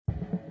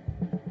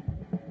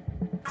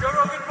Joe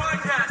Rogan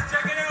Podcast,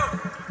 check it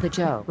out. The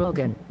Joe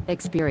Rogan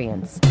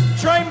Experience.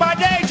 Train by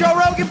day, Joe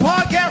Rogan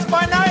Podcast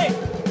by night,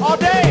 all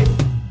day.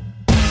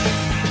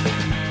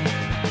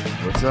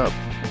 What's up?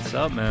 What's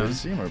up, man? Good to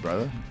see you, my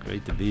brother.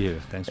 Great to be here.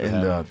 Thanks for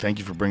having me. Thank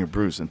you for bringing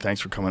Bruce, and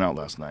thanks for coming out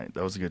last night.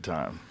 That was a good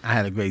time. I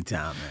had a great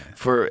time, man.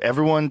 For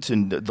everyone to,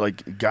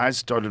 like, guys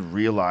started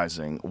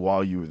realizing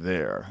while you were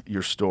there,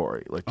 your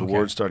story. Like, the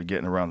word started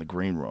getting around the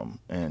green room,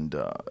 and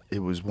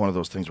it was one of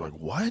those things where,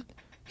 like, what?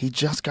 He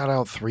just got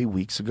out 3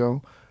 weeks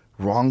ago,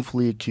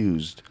 wrongfully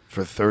accused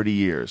for 30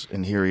 years,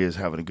 and here he is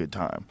having a good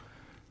time.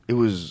 It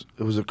was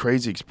a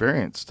crazy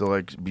experience to,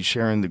 like, be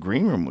sharing the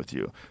green room with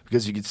you,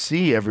 because you could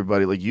see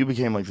everybody, like, you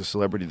became like the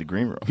celebrity of the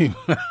green room.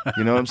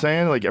 You know what I'm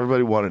saying? Like,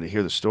 everybody wanted to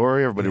hear the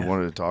story, everybody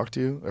wanted to talk to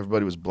you,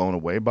 everybody was blown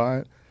away by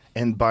it,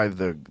 and by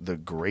the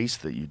grace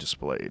that you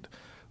displayed.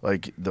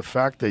 Like, the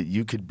fact that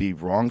you could be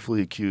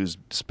wrongfully accused,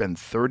 spend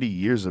 30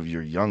 years of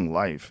your young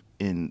life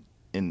in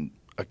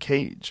a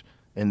cage,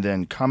 and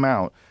then come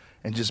out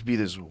and just be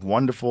this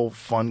wonderful,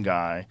 fun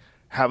guy,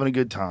 having a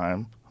good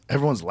time.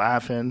 Everyone's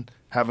laughing,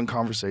 having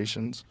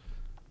conversations.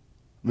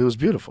 It was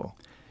beautiful.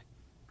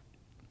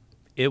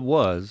 It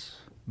was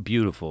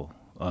beautiful.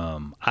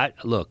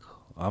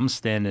 Look, I'm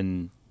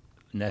standing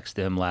next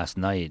to him last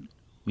night,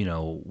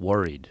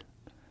 worried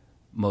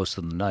most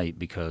of the night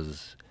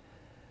because,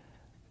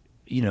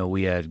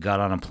 we had got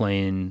on a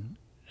plane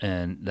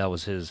and that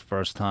was his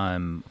first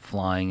time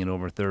flying in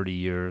over 30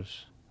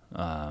 years.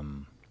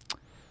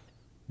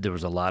 There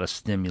was a lot of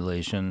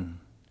stimulation,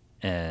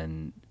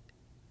 and,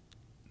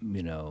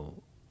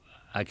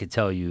 I could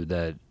tell you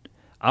that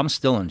I'm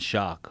still in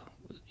shock,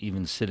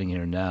 even sitting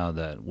here now,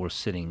 that we're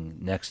sitting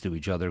next to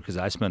each other, because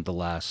I spent the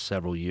last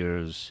several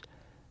years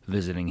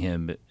visiting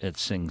him at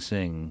Sing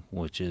Sing,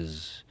 which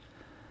is,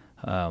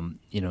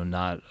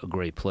 not a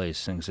great place,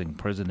 Sing Sing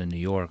prison in New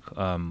York.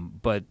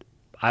 But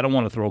I don't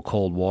want to throw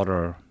cold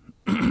water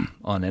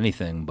on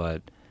anything,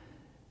 but,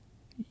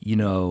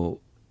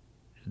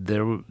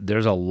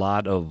 there's a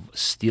lot of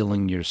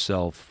steeling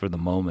yourself for the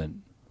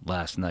moment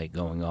last night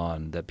going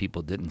on that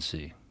people didn't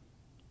see.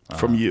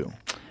 From you?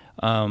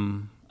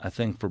 I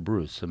think for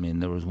Bruce. I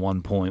mean, there was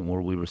one point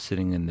where we were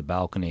sitting in the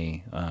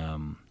balcony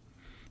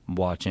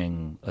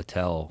watching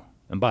Attell.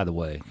 And by the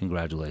way,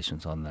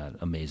 congratulations on that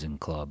amazing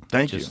club.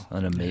 Thank you.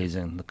 An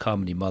amazing. The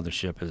Comedy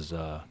Mothership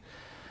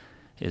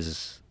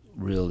is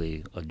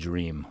really a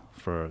dream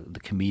for the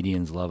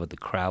comedians. Love it. The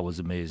crowd was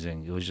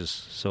amazing. It was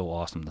just so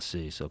awesome to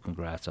see. So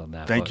congrats on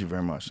that. Thank you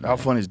very much. How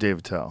funny is Dave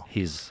Attell?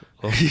 He's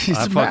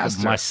a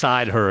master. My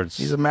side hurts.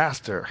 He's a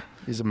master.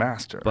 He's a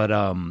master.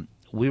 But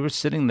we were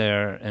sitting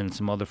there, and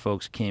some other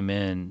folks came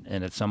in,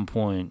 and at some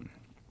point,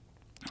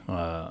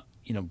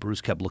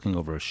 Bruce kept looking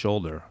over his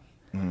shoulder,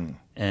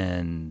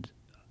 and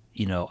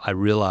I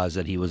realized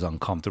that he was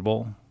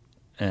uncomfortable,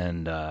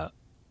 and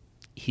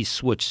he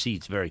switched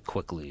seats very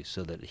quickly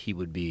so that he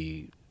would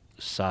be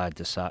side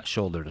to side,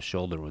 shoulder to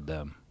shoulder with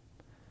them.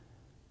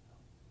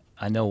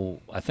 I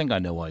think I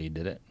know why you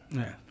did it.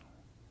 Yeah.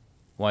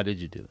 Why did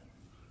you do it?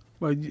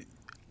 Well,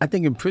 I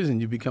think in prison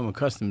you become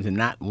accustomed to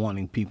not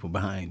wanting people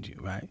behind you,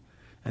 right?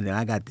 And then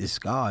I got this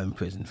scar in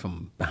prison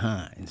from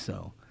behind,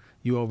 so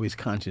you're always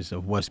conscious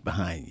of what's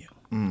behind you.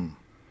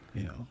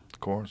 Of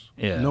course.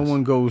 Yeah. No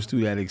one goes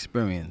through that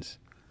experience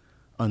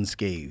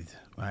unscathed,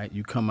 right?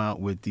 You come out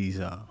with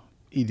these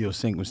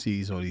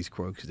idiosyncrasies or these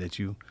quirks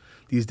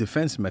these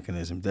defense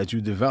mechanisms that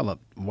you develop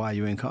while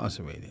you're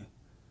incarcerated.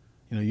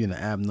 You're in an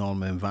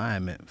abnormal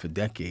environment for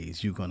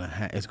decades.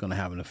 It's gonna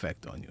have an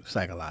effect on you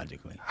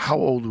psychologically. How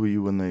old were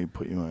you when they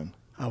put you in?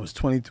 I was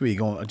 23,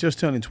 just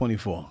turning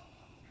 24.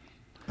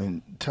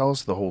 And tell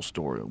us the whole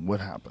story.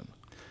 What happened?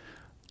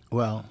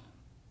 Well,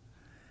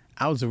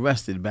 I was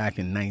arrested back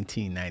in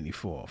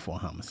 1994 for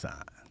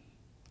homicide.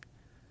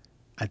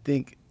 I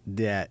think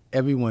that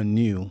everyone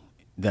knew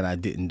that I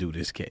didn't do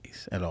this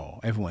case at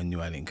all. Everyone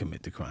knew I didn't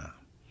commit the crime.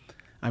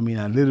 I mean,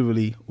 I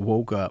literally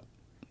woke up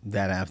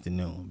that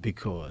afternoon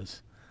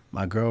because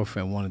my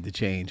girlfriend wanted to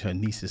change her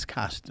niece's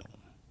costume.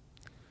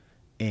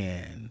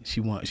 And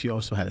she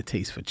also had a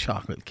taste for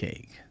chocolate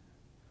cake.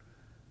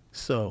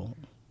 So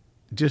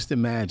just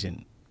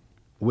imagine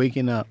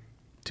waking up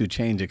to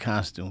change a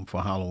costume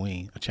for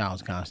Halloween, a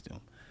child's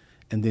costume,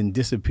 and then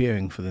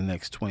disappearing for the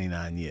next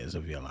 29 years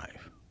of your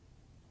life,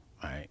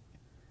 right?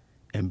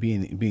 And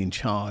being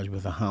charged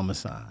with a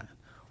homicide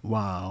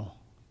while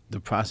the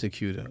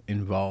prosecutor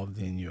involved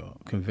in your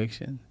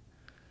conviction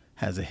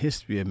has a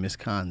history of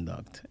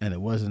misconduct. And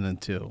it wasn't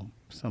until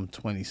some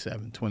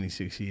 27,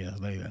 26 years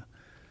later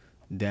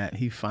that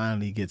he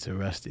finally gets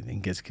arrested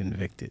and gets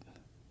convicted.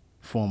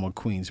 Former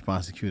Queens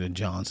prosecutor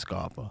John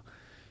Scarpa,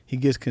 he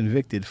gets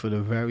convicted for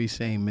the very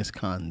same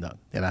misconduct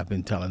that I've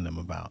been telling them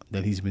about,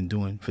 that he's been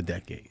doing for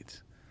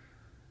decades.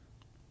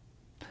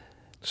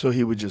 So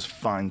he would just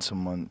find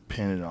someone,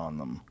 pin it on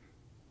them.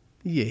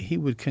 Yeah, he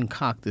would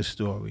concoct a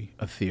story,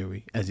 a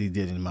theory, as he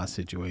did in my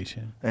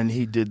situation. And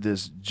he did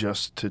this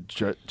just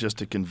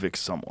to convict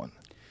someone?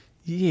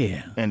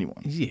 Yeah.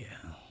 Anyone? Yeah.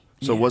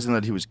 So it wasn't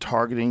that he was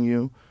targeting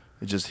you?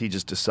 He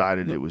just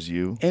decided it was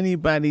you.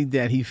 Anybody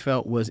that he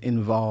felt was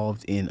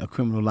involved in a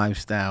criminal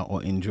lifestyle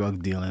or in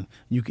drug dealing,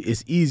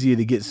 it's easier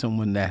to get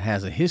someone that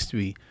has a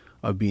history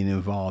of being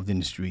involved in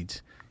the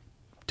streets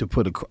to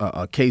put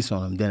a case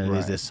on them than it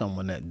is that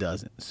someone that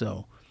doesn't.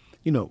 So,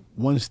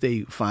 once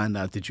they find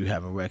out that you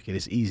have a record,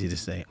 it's easy to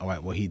say, all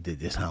right, well, he did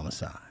this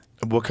homicide.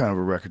 What kind of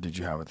a record did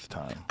you have at the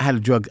time? I had a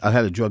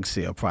drug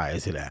sale prior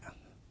to that.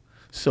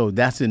 So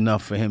that's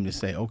enough for him to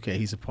say, okay,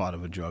 he's a part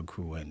of a drug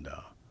crew, and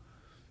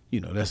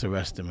let's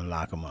arrest him and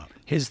lock him up.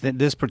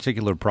 This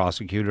particular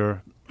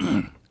prosecutor,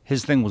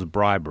 his thing was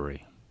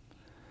bribery.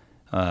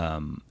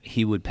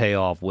 He would pay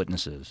off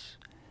witnesses,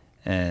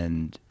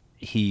 and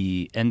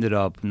he ended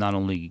up not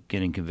only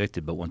getting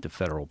convicted but went to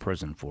federal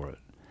prison for it.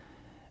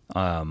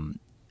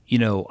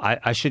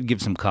 I should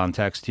give some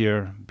context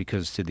here,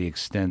 because to the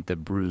extent that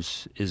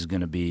Bruce is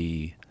going to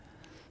be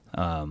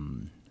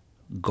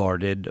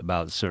guarded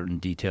about certain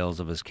details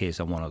of his case,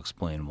 I want to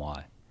explain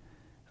why.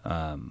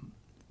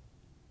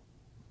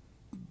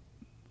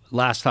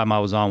 Last time I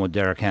was on with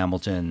Derek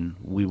Hamilton,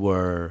 we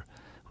were,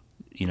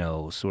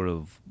 sort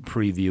of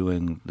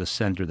previewing the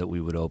center that we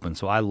would open.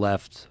 So I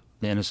left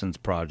the Innocence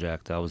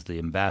Project. I was the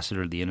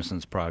ambassador of the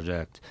Innocence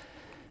Project,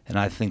 and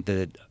I think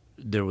that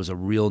there was a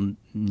real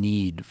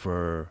need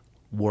for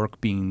work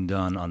being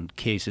done on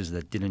cases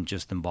that didn't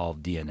just involve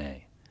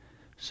DNA.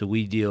 So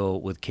we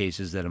deal with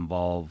cases that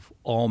involve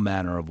all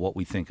manner of what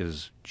we think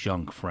is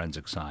junk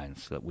forensic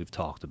science that we've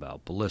talked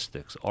about: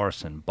 ballistics,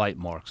 arson, bite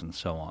marks, and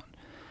so on.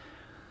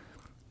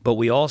 But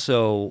we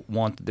also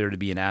wanted there to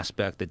be an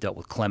aspect that dealt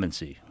with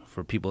clemency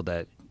for people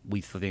that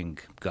we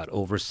think got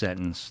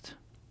over-sentenced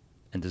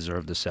and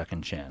deserved a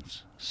second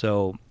chance.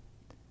 So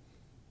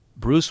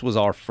Bruce was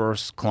our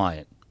first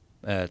client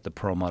at the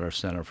Perlmutter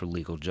Center for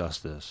Legal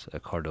Justice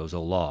at Cardozo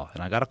Law.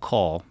 And I got a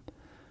call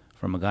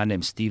from a guy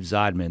named Steve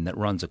Zeidman that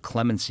runs a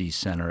clemency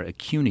center at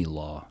CUNY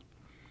Law.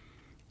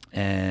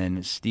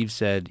 And Steve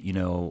said,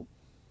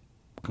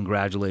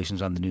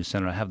 congratulations on the new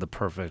center. I have the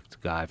perfect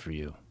guy for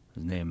you.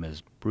 His name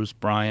is Bruce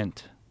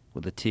Bryant,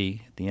 with a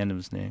T at the end of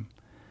his name.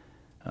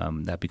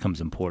 That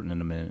becomes important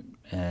in a minute.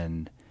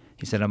 And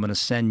he said, I'm going to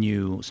send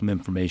you some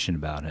information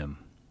about him.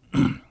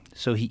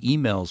 So he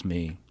emails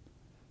me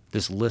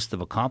this list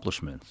of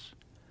accomplishments.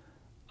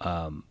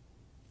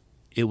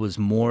 It was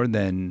more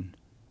than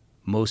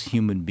most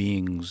human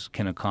beings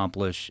can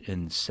accomplish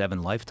in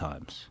 7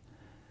 lifetimes.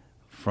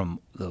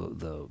 From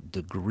the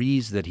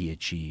degrees that he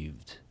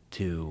achieved,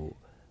 to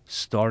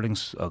starting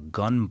a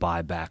gun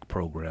buyback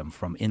program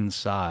from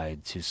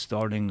inside, to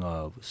starting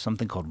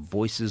something called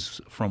Voices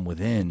from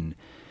Within,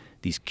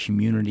 these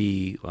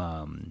community,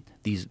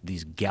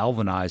 these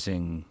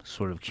galvanizing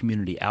sort of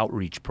community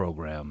outreach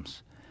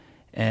programs.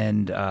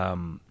 And,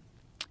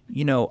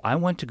 I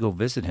went to go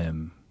visit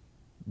him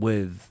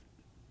with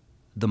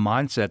the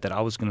mindset that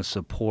I was going to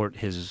support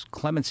his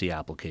clemency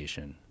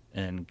application.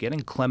 And getting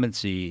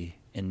clemency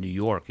in New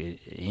York, it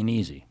ain't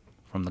easy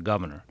from the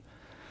governor.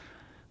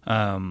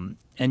 And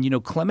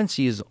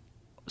clemency is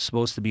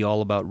supposed to be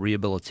all about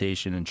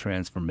rehabilitation and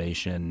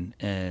transformation.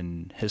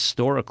 And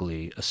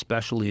historically,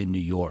 especially in New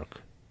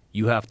York,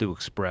 you have to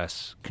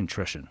express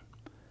contrition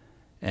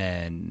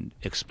and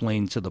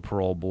explain to the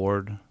parole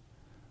board,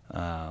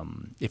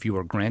 if you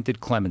are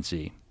granted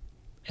clemency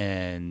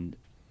and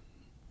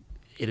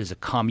it is a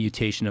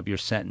commutation of your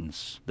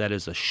sentence, that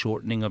is a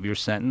shortening of your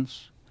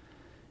sentence,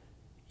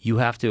 you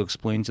have to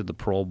explain to the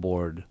parole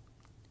board,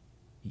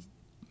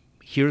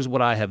 here's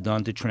what I have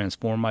done to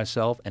transform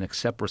myself, and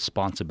accept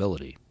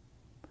responsibility.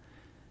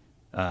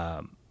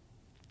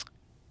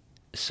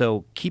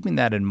 So keeping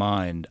that in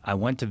mind, I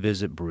went to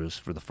visit Bruce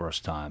for the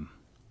first time.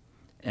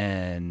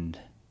 And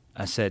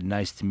I said,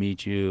 nice to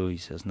meet you. He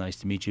says, nice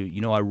to meet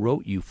you. I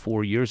wrote you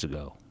 4 years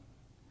ago,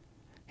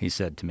 he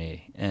said to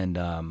me. And,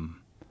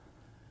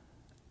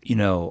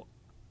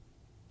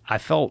 I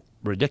felt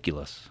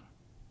ridiculous.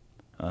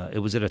 It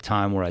was at a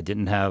time where I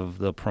didn't have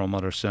the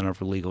Perlmutter Center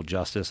for Legal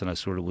Justice, and I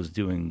sort of was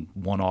doing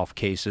one-off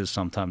cases,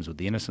 sometimes with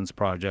the Innocence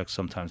Project,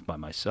 sometimes by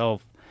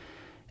myself.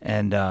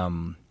 And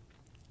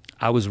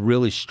I was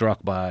really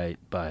struck by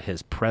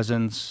his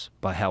presence,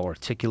 by how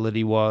articulate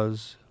he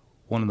was,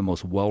 one of the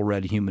most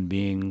well-read human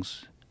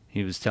beings.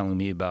 He was telling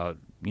me about,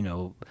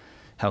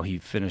 how he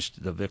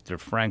finished the Viktor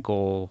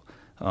Frankl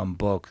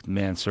book,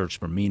 Man's Search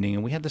for Meaning,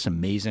 and we had this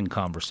amazing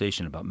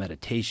conversation about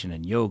meditation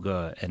and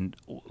yoga, and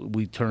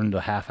we turned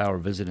a half-hour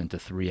visit into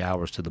 3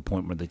 hours, to the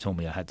point where they told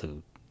me I had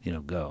to,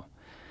 go.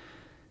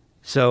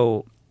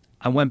 So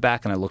I went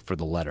back and I looked for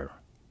the letter,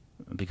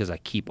 because I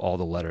keep all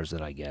the letters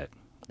that I get,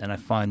 and I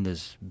find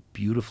this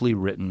beautifully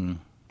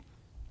written,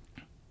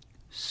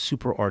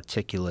 super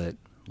articulate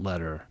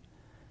letter,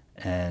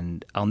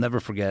 and I'll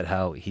never forget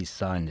how he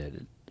signed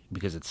it,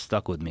 because it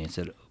stuck with me. It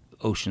said,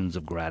 "Oceans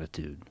of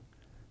Gratitude,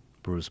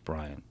 Bruce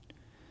Bryan."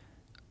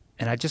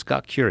 And I just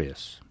got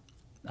curious.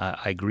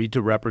 I agreed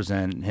to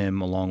represent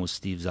him along with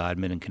Steve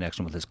Zeidman in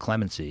connection with his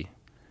clemency.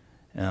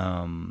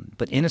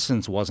 But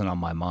innocence wasn't on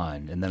my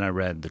mind. And then I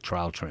read the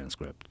trial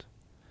transcript.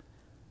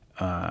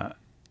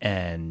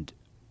 And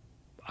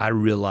I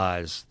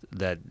realized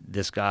that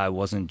this guy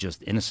wasn't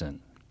just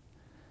innocent.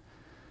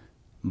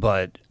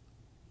 But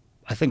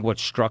I think what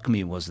struck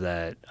me was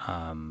that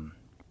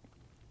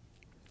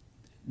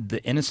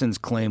the innocence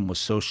claim was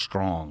so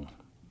strong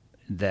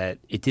that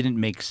it didn't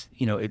make,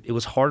 it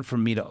was hard for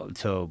me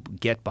to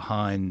get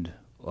behind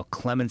a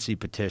clemency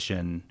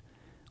petition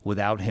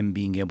without him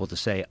being able to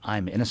say,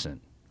 I'm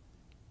innocent,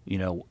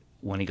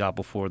 when he got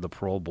before the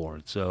parole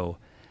board. So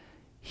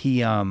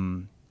his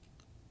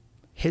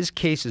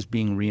case is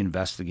being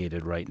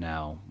reinvestigated right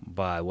now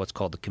by what's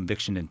called the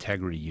Conviction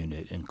Integrity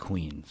Unit in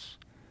Queens,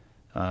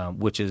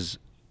 which is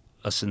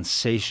a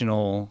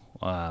sensational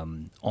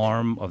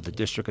arm of the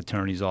district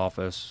attorney's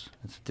office.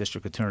 It's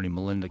District Attorney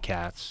Melinda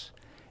Katz.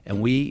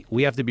 And we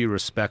have to be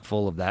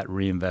respectful of that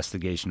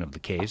reinvestigation of the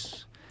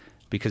case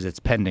because it's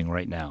pending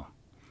right now.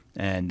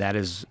 And that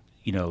is,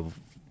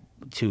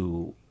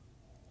 to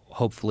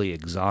hopefully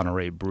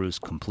exonerate Bruce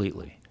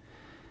completely.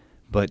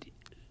 But,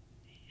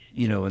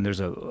 and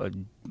there's a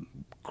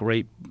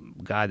great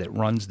guy that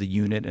runs the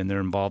unit, and they're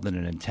involved in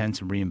an intense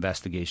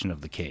reinvestigation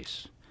of the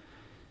case.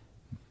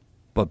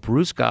 But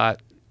Bruce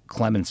got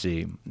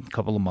clemency a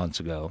couple of months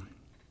ago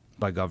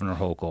by Governor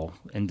Hochul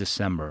in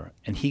December,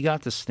 and he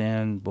got to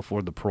stand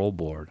before the parole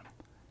board.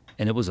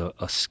 And it was a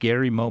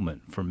scary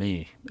moment for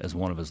me as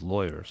one of his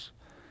lawyers,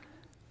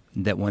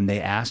 that when they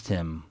asked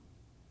him,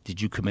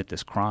 did you commit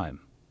this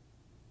crime?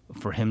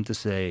 For him to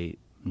say,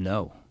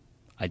 no,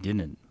 I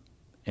didn't.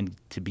 And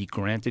to be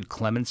granted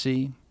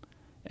clemency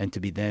and to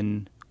be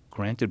then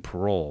granted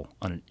parole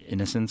on an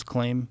innocence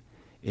claim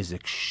is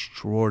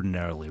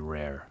extraordinarily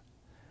rare.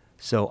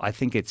 So I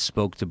think it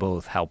spoke to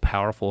both how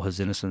powerful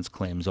his innocence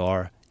claims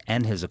are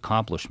and his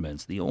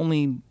accomplishments. There's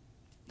only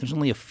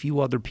a few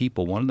other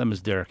people. One of them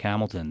is Derek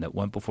Hamilton that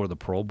went before the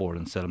parole board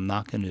and said, I'm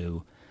not going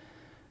to,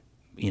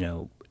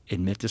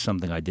 admit to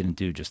something I didn't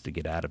do just to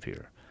get out of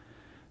here.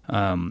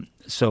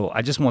 So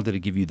I just wanted to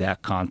give you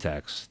that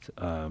context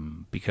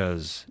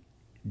because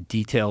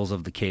details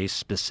of the case,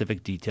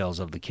 specific details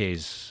of the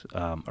case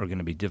are going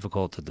to be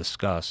difficult to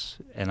discuss.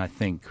 And I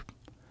think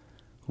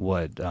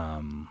what's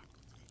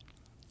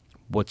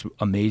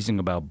amazing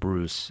about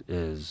Bruce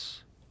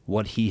is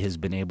what he has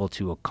been able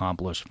to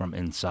accomplish from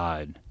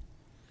inside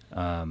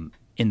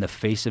in the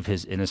face of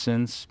his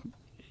innocence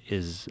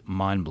is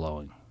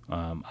mind-blowing.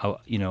 A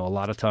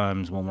lot of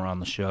times when we're on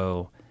the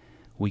show,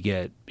 we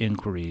get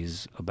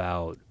inquiries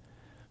about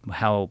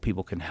how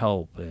people can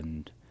help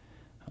and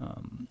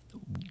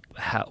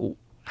how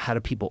do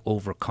people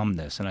overcome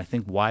this. And I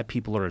think why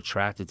people are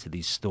attracted to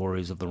these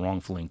stories of the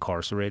wrongfully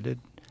incarcerated,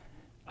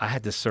 I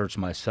had to search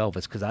myself.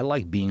 It's because I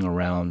like being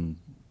around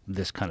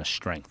this kind of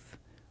strength.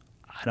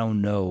 I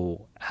don't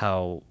know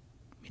how,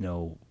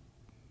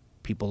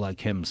 people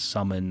like him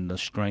summon the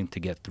strength to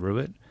get through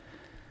it.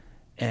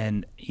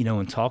 And,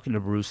 in talking to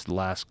Bruce the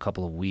last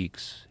couple of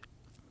weeks,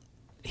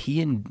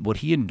 what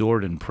he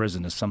endured in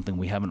prison is something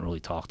we haven't really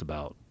talked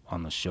about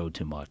on the show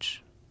too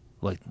much,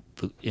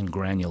 in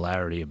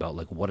granularity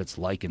about what it's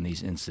like in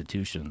these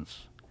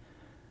institutions.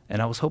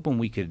 And I was hoping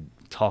we could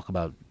talk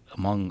about,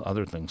 among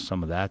other things,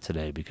 some of that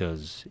today,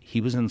 because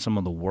he was in some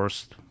of the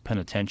worst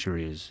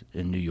penitentiaries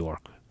in New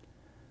York,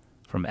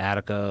 from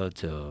Attica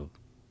to...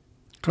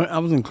 I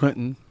was in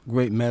Clinton,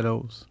 Great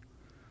Meadows,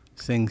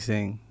 Sing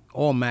Sing,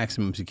 all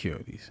maximum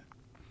securities.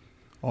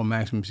 All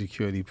maximum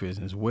security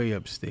prisons, way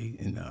upstate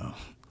in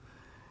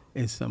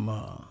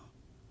some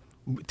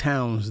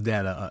towns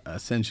that are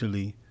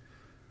essentially,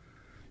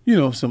 a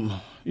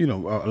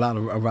lot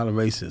of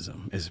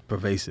racism is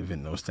pervasive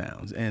in those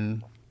towns,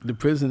 and the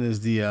prison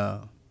is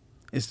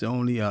it's the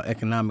only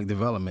economic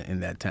development in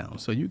that town.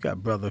 So you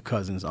got brother,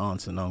 cousins,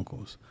 aunts, and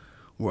uncles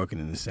working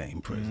in the same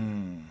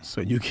prison.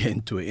 So you get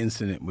into an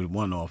incident with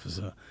one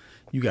officer,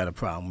 you got a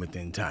problem with the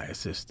entire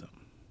system.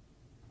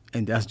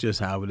 And that's just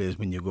how it is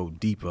when you go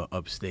deeper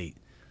upstate.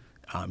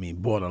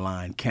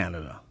 Borderline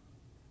Canada,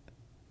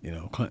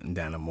 Clinton,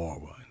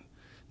 Dannemora, and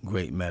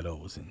Great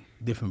Meadows, and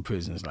different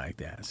prisons like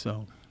that.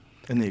 So,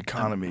 and the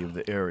economy of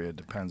the area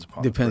depends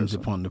upon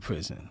the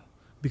prison,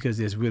 because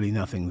there's really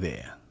nothing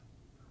there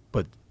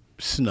but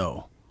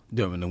snow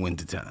during the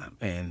wintertime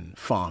and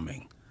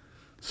farming.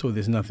 So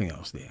there's nothing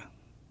else there.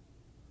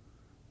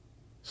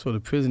 So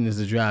the prison is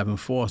the driving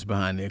force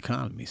behind the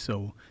economy.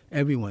 So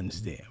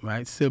everyone's there,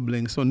 right?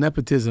 Siblings. So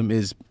nepotism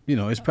is,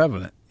 is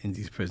prevalent in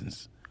these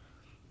prisons.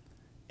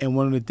 And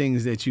one of the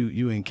things that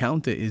you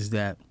encounter is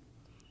that,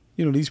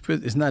 these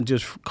prisons, it's not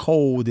just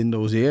cold in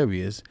those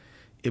areas.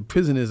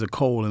 Prison is a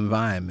cold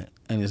environment,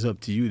 and it's up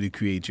to you to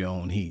create your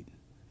own heat.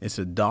 It's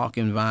a dark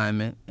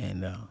environment,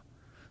 and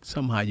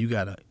somehow you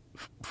got to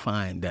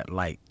find that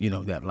light,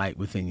 that light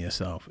within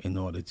yourself in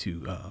order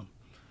to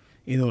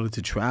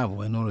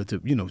travel, in order to,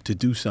 to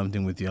do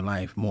something with your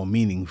life more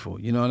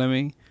meaningful. You know what I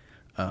mean?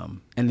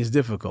 And it's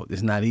difficult.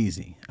 It's not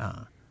easy.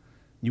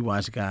 You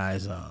watch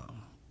guys,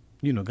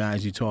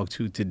 guys you talk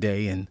to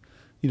today, and,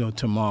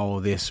 tomorrow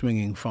they're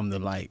swinging from the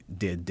light.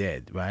 They're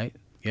dead, right?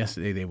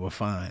 Yesterday they were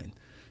fine.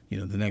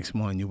 The next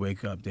morning you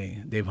wake up,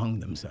 they've hung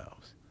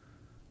themselves.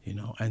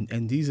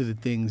 And these are the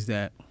things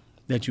that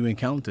that you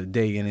encounter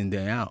day in and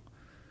day out,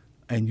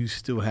 and you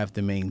still have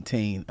to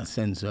maintain a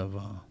sense of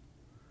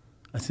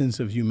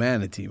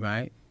humanity,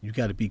 right? You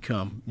got to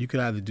become. You could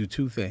either do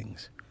two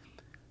things.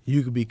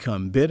 You could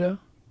become bitter,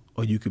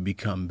 or you could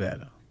become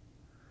better.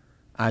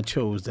 I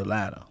chose the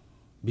latter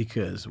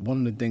because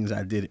one of the things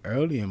I did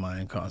early in my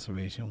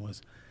incarceration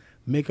was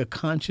make a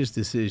conscious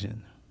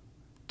decision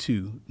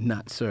to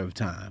not serve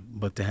time,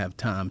 but to have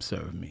time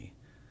serve me.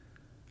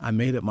 I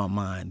made up my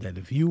mind that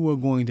if you were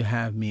going to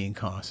have me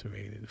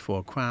incarcerated for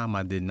a crime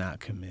I did not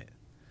commit,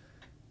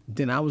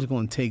 then I was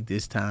going to take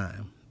this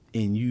time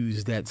and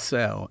use that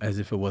cell as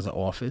if it was an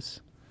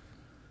office.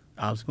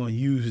 I was going to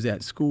use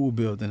that school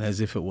building as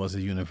if it was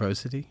a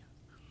university.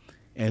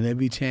 And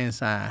every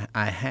chance I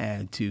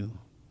had to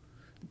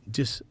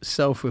just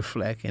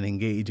self-reflect and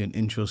engage in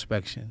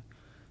introspection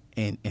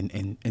and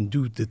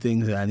do the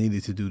things that I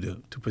needed to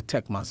do to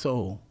protect my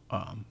soul,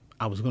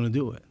 I was going to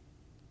do it.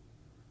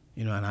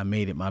 You know, and I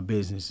made it my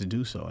business to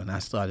do so. And I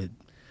started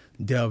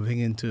delving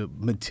into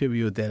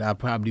material that I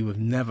probably would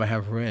never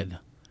have read,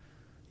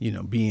 you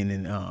know,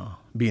 being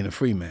a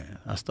free man.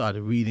 I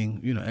started reading,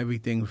 you know,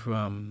 everything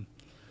from,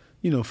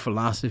 you know,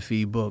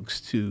 philosophy books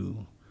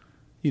to,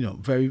 you know,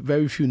 very,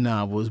 very few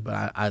novels,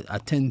 but I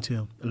tend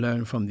to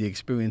learn from the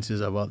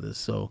experiences of others.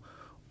 So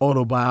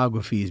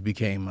autobiographies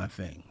became my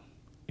thing,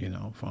 you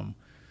know,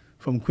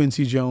 from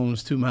Quincy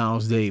Jones to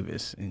Miles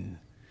Davis, and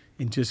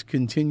just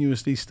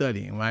continuously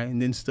studying, right?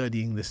 And then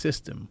studying the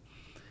system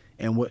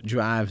and what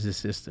drives the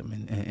system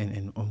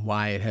and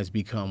why it has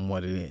become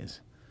what it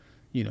is,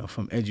 you know,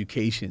 from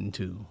education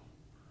to,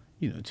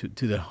 you know,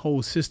 to the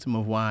whole system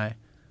of why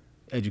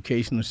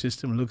educational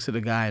system looks at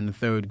a guy in the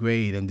third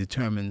grade and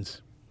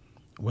determines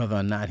whether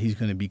or not he's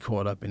going to be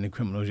caught up in the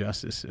criminal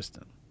justice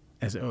system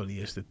as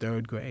early as the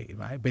third grade,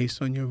 right?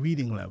 Based on your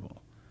reading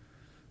level,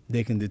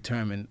 they can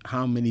determine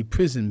how many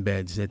prison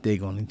beds that they're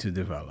going to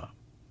develop.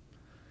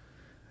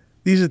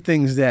 These are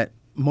things that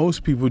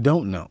most people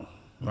don't know,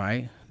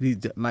 right?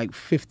 Like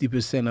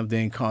 50% of the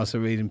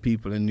incarcerated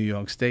people in New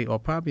York State, or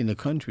probably in the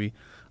country,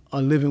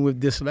 are living with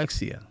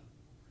dyslexia.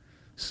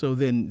 So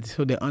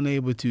they're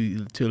unable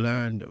to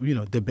learn, you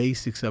know, the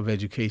basics of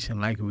education,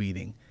 like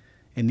reading.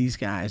 And these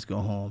guys go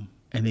home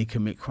and they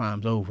commit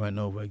crimes over and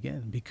over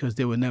again because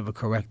they were never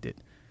corrected.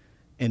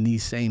 And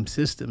these same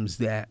systems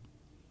that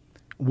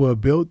were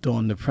built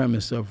on the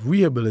premise of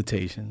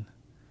rehabilitation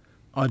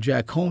are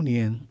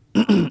draconian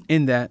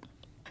in that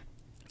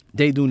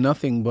they do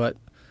nothing but,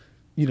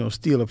 you know,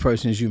 steal a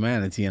person's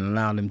humanity and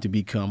allow them to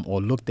become or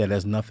looked at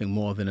as nothing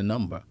more than a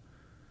number.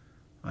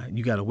 Right?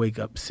 You got to wake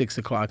up 6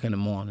 o'clock in the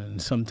morning,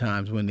 and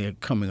sometimes when they're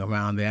coming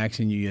around, they're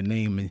asking you your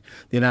name, and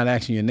they're not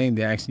asking your name,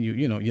 they're asking you,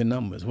 you know, your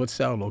numbers, what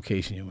cell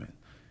location you in.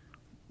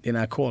 They're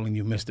not calling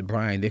you Mr.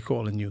 Bryan, they're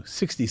calling you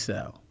 60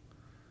 cell,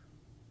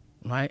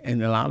 right?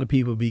 And a lot of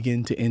people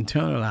begin to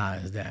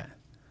internalize that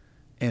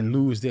and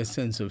lose their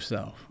sense of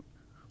self.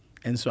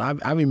 And so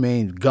I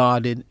remained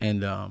guarded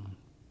and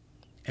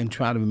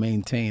try to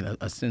maintain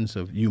a sense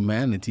of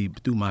humanity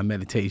through my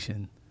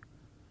meditation,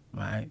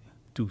 right?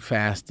 Through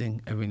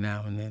fasting every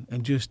now and then,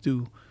 and just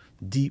through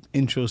deep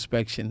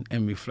introspection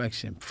and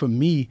reflection. For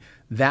me,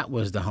 that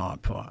was the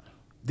hard part.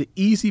 The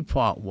easy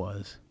part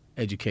was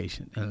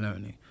education and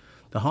learning.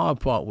 The hard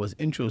part was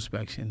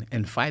introspection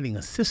and fighting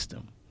a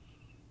system,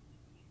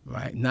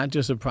 right? Not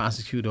just a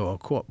prosecutor or a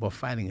court, but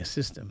fighting a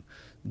system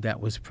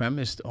that was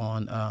premised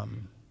on,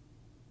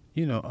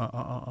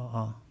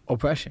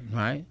 oppression,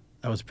 right?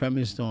 That was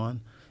premised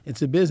on,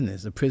 it's a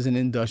business, a prison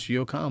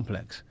industrial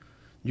complex.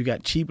 You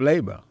got cheap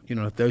labor. You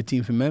know, the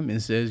 13th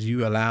Amendment says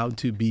you're allowed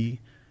to be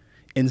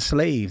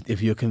enslaved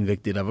if you're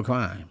convicted of a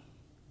crime.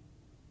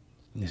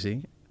 You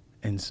see?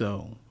 And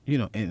so, you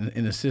know,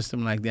 in a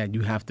system like that,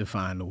 you have to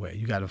find a way.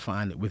 You got to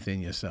find it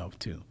within yourself,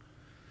 too,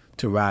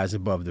 to rise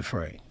above the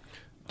fray.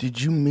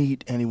 Did you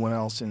meet anyone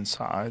else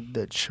inside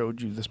that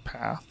showed you this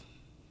path?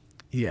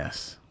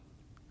 Yes.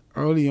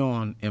 Early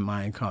on in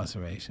my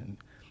incarceration,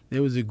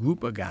 there was a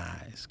group of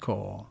guys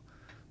called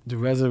the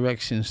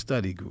Resurrection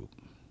Study Group.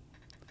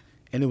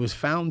 And it was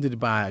founded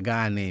by a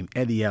guy named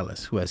Eddie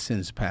Ellis, who has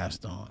since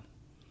passed on.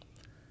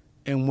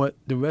 And what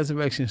the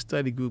Resurrection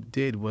Study Group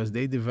did was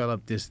they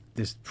developed this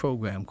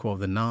program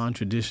called the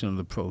Non-Traditional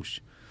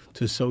Approach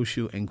to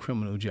Social and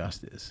Criminal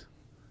Justice.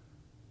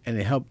 And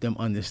it helped them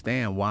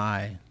understand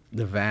why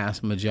the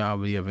vast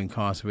majority of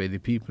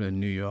incarcerated people in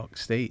New York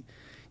State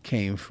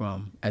came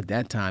from, at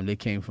that time, they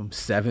came from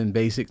 7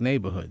 basic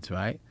neighborhoods,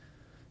 right?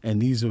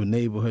 And these were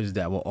neighborhoods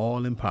that were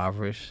all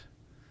impoverished,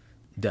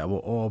 that were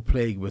all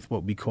plagued with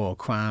what we call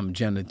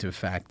crime-generative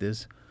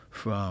factors,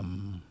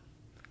 from,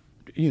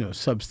 you know,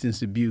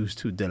 substance abuse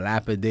to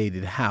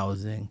dilapidated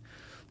housing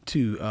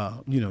to,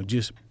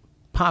 just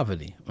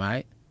poverty,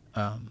 right?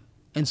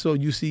 And so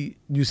you see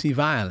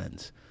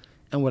violence.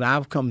 And what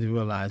I've come to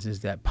realize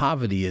is that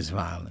poverty is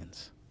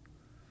violence.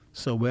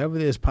 So wherever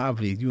there's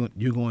poverty,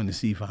 you're going to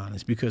see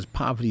violence because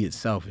poverty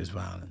itself is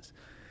violence.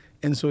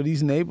 And so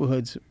these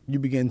neighborhoods, you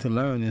begin to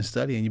learn and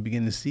study, and you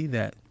begin to see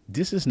that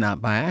this is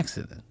not by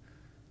accident.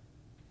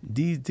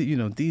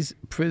 These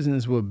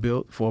prisons were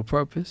built for a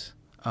purpose.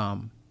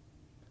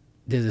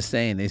 There's a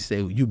saying, they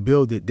say, you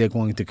build it, they're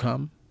going to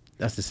come.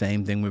 That's the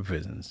same thing with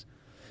prisons.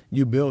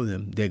 You build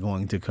them, they're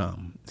going to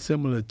come.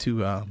 Similar to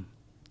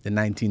the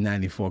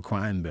 1994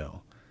 crime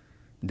bill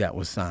that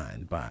was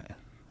signed by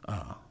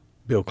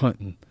Bill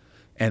Clinton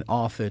and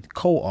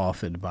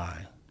co-authored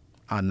by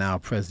our now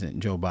President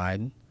Joe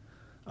Biden.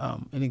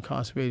 It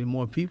incarcerated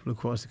more people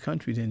across the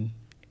country than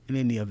in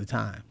any other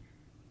time,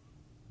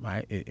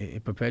 right?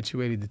 It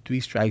perpetuated the 3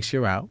 strikes,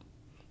 you're out.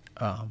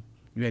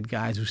 You had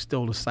guys who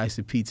stole a slice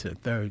of pizza,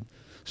 third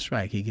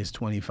strike, he gets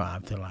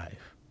 25 to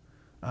life.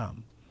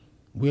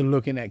 We're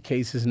looking at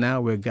cases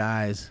now where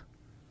guys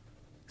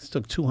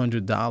took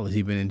 $200,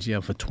 he's been in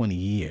jail for 20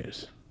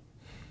 years.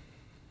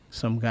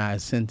 Some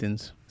guys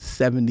sentenced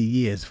 70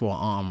 years for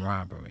armed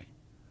robbery.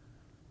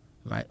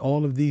 Right?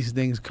 All of these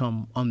things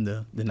come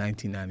under the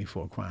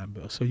 1994 crime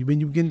bill. So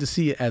when you begin to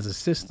see it as a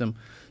system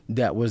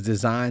that was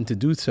designed to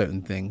do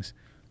certain things,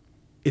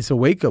 it's a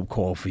wake-up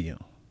call for you.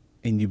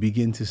 And you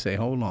begin to say,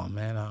 hold on,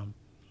 man,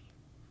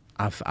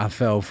 I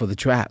fell for the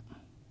trap.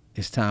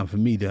 It's time for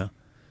me to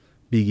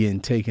begin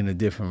taking a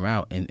different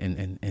route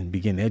and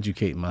begin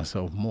educating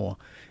myself more.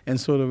 And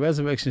so the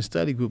Resurrection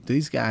Study Group,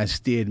 these guys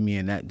steered me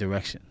in that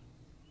direction.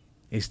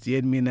 They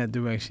steered me in that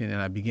direction, and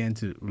I began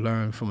to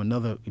learn from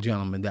another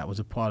gentleman that was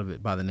a part of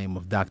it by the name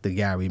of Dr.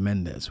 Gary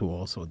Mendez, who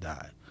also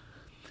died.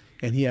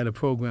 And he had a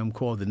program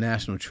called the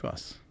National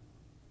Trust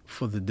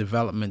for the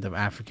Development of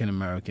African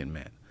American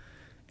Men.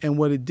 And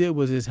what it did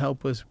was it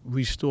helped us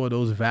restore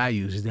those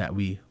values that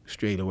we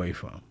strayed away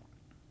from.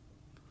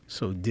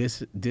 So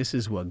this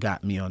is what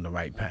got me on the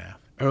right path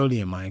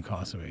early in my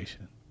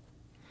incarceration.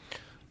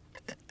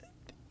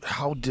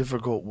 How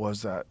difficult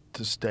was that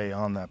to stay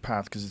on that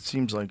path? Because it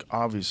seems like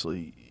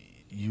obviously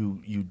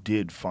you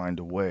did find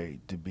a way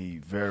to be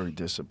very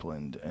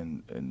disciplined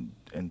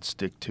and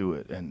stick to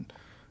it, and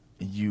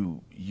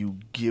you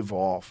give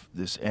off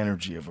this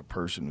energy of a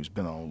person who's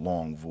been on a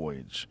long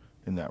voyage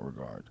in that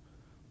regard.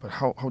 But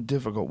how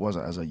difficult was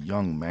it as a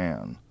young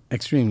man?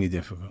 Extremely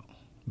difficult,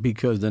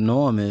 because the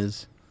norm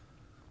is,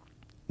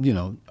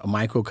 a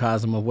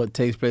microcosm of what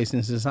takes place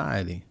in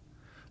society.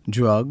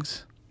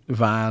 Drugs,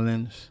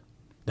 violence,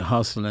 the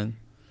hustling,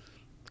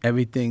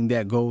 everything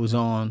that goes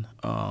on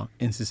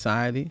in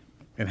society,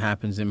 it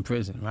happens in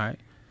prison, right?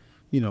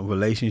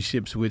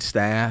 Relationships with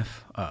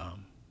staff,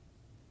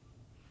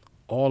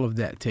 all of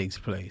that takes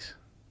place,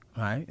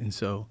 right? And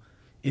so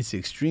it's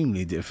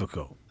extremely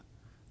difficult.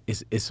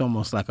 It's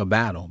almost like a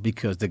battle,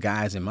 because the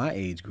guys in my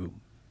age group,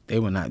 they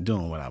were not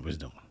doing what I was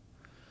doing.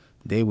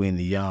 They were in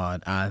the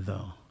yard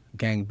either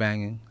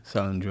gangbanging,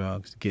 selling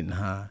drugs, getting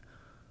high.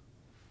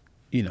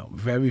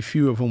 Very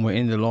few of them were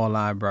in the law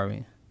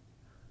library.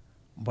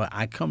 But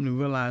I come to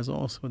realize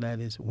also that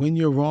is when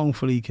you're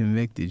wrongfully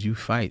convicted, you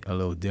fight a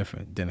little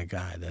different than a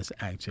guy that's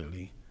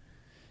actually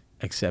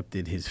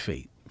accepted his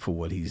fate for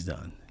what he's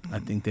done. I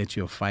think that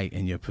your fight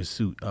and your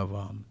pursuit of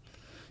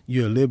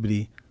your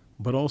liberty,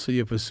 but also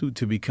your pursuit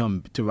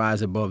to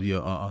rise above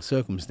your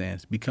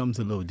circumstance becomes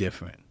a little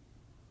different.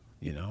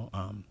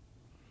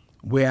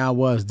 Where I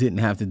was didn't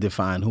have to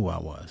define who I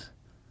was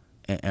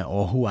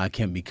or who I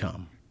can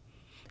become.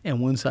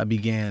 And once I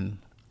began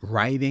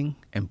writing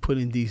and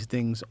putting these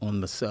things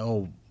on the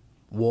cell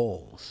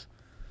walls,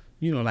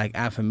 like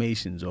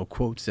affirmations or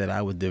quotes that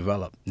I would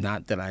develop,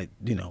 not that I,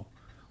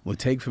 would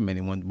take from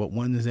anyone, but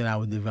ones that I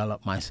would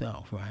develop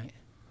myself, right?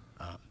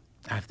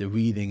 After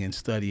reading and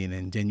studying,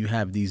 and then you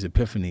have these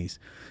epiphanies.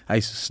 I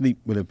used to sleep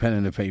with a pen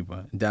and a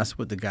paper. That's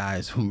what the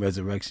guys from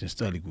Resurrection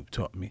Study Group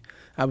taught me.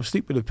 I would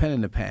sleep with a pen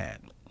and a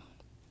pad.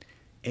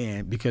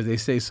 And because they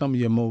say some of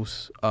your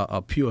most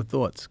pure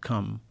thoughts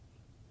come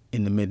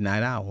in the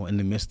midnight hour, in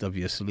the midst of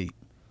your sleep.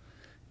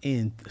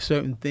 And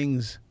certain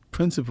things,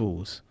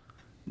 principles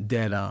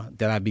that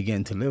I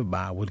began to live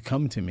by would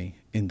come to me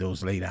in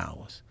those late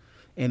hours.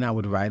 And I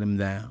would write them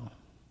down.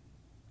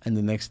 And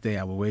the next day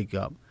I would wake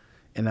up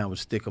and I would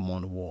stick them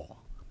on the wall.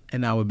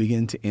 And I would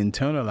begin to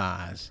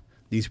internalize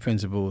these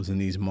principles and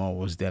these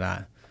morals that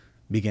I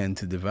began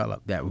to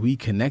develop that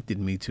reconnected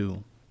me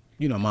to,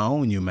 my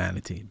own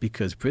humanity,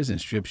 because prison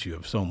strips you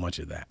of so much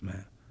of that,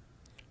 man.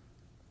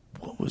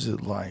 What was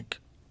it like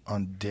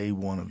on day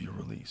one of your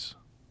release?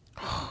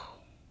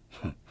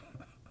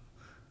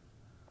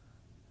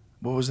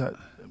 What was that?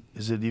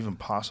 Is it even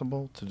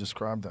possible to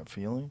describe that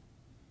feeling?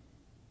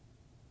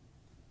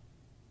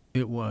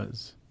 It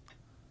was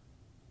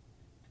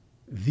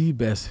the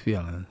best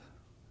feeling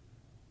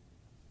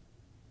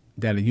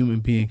that a human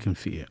being can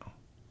feel.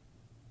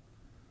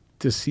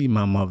 To see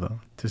my mother,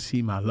 to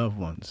see my loved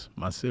ones,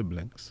 my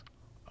siblings,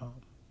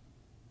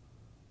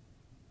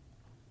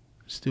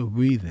 still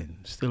breathing,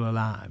 still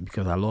alive,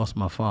 because I lost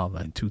my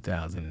father in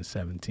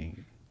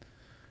 2017.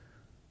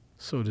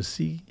 So to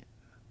see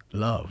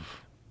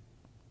love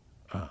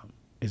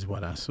is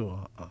what I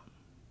saw.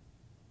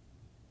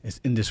 It's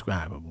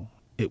indescribable.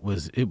 It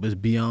was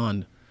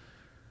beyond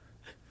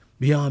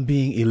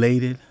being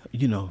elated,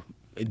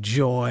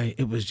 joy.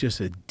 It was just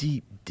a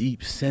deep,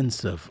 deep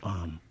sense of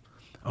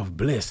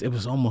bliss. It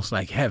was almost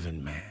like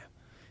heaven, man.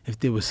 If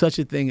there was such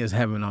a thing as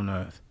heaven on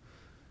earth,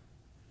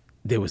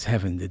 there was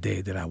heaven the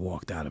day that I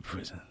walked out of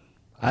prison.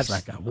 It's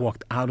like I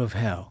walked out of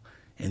hell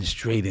and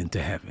straight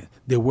into heaven.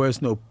 There were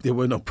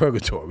no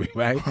purgatory,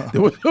 right?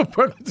 There was no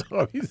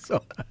purgatory.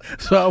 So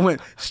I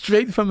went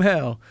straight from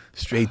hell,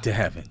 straight to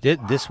heaven.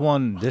 This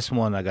one,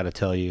 I got to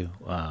tell you,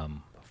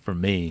 for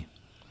me,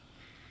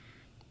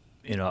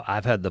 you know,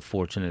 I've had the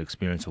fortunate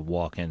experience of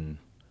walking,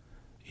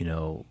 you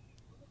know,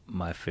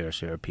 my fair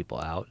share of people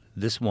out.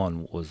 This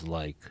one was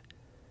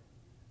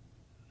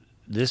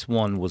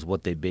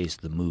what they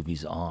based the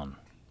movies on.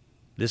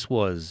 This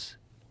was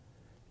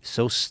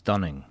so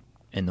stunning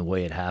in the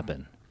way it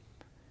happened.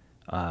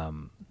 The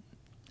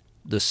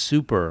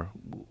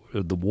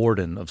the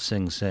warden of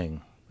Sing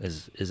Sing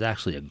is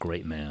actually a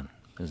great man.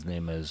 His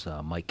name is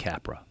Mike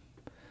Capra.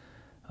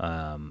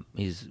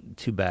 He's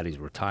too bad he's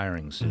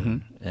retiring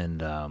soon,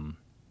 and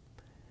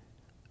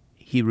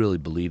he really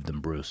believed in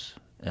Bruce,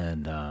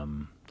 and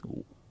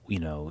you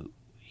know,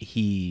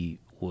 he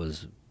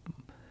was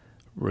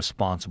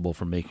responsible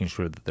for making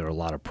sure that there are a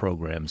lot of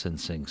programs in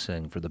Sing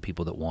Sing for the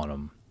people that want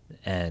them,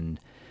 and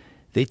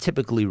they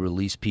typically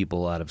release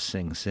people out of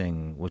Sing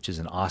Sing, which is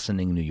in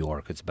Ossining, New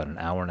York. It's about an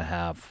hour and a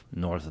half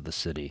north of the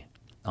city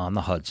on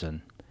the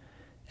Hudson.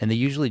 And they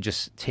usually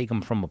just take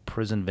them from a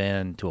prison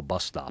van to a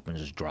bus stop and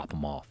just drop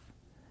them off.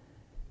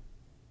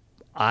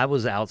 I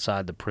was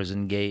outside the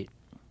prison gate,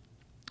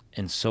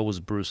 and so was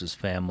Bruce's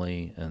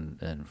family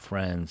and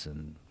friends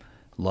and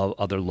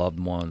other loved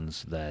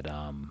ones that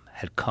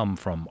had come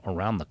from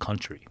around the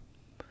country.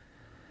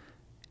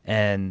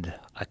 And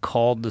I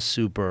called the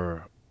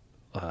super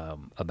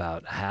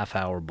about a half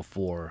hour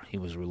before he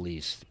was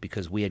released,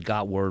 because we had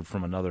got word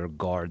from another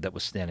guard that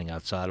was standing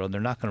outside, oh,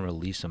 they're not going to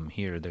release him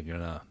here. They're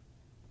going to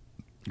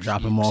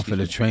drop him off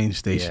at a train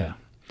station.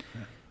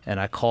 Yeah. And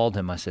I called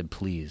him. I said,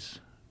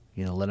 please,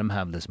 you know, let him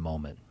have this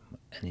moment.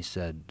 And he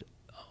said,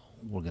 oh,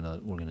 we're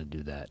gonna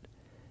do that.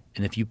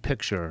 And if you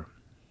picture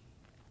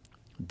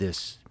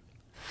this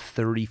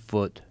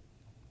 30-foot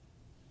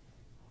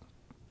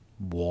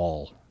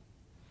wall,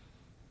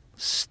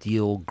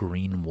 steel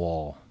green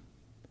wall,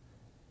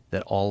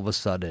 that all of a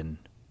sudden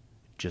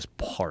just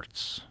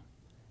parts,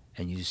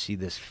 and you see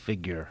this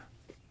figure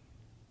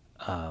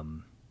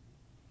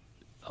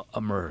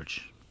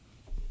emerge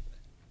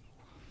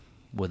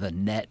with a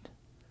net,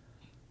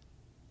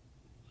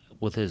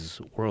 with his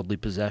worldly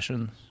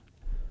possessions,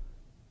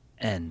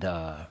 and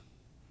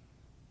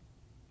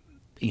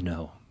you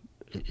know,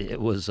 it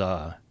was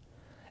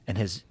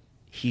and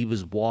he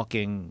was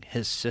walking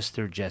his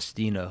sister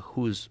Justina,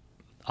 who's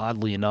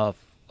oddly enough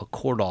a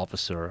court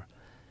officer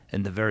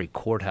in the very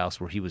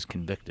courthouse where he was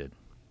convicted.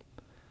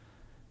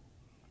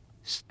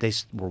 They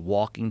were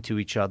walking to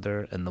each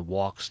other, and the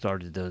walk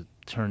started to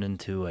turn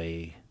into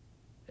a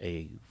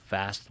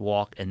fast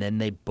walk, and then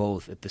they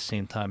both at the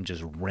same time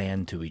just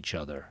ran to each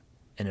other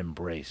and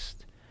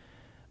embraced.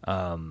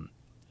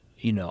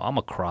 You know, I'm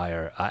a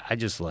crier. I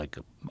just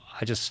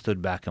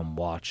stood back and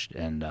watched,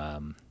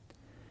 and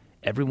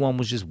everyone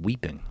was just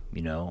weeping,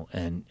 you know,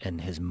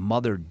 and his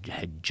mother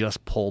had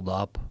just pulled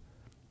up.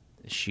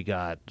 She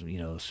got, you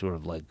know, sort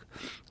of like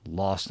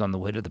lost on the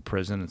way to the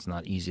prison. It's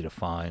not easy to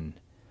find.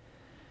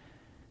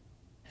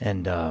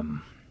 And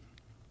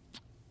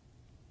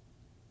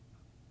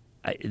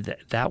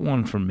that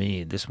one for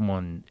me, this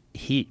one,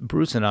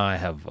 Bruce and I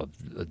have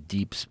a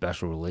deep,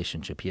 special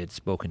relationship. He had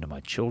spoken to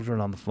my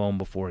children on the phone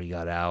before he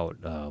got out.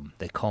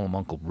 They call him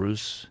Uncle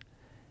Bruce.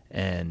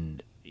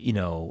 And, you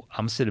know,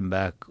 I'm sitting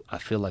back, I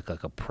feel like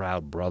a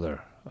proud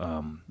brother,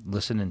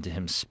 listening to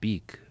him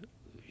speak.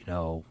 You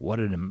know, what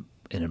an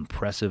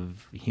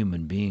impressive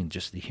human being,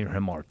 just to hear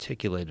him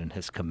articulate in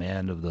his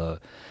command of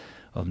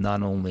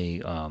not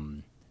only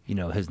you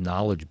know, his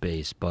knowledge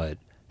base, but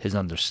his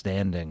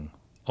understanding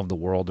of the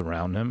world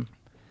around him.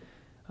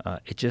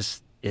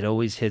 It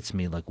always hits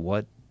me like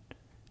what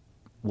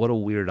a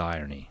weird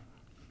irony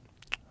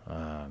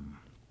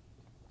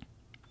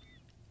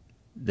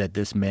that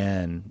this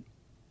man,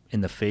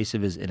 in the face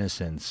of his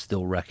innocence,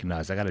 still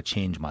recognized, I got to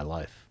change my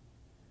life.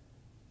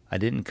 I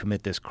didn't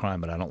commit this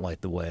crime, but I don't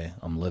like the way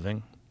I'm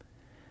living.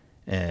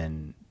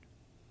 And,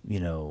 you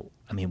know,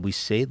 I mean, we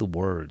say the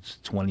words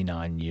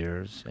 29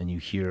 years and you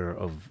hear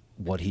of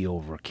what he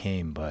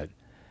overcame, but,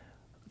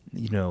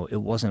 you know, it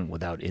wasn't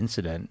without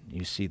incident.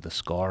 You see the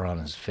scar on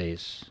his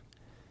face.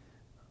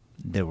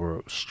 There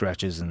were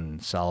stretches in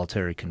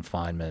solitary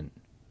confinement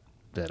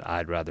that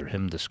I'd rather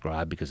him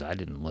describe because I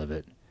didn't live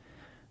it.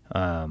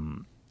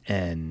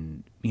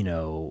 And, you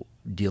know,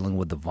 dealing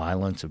with the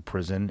violence of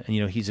prison. And,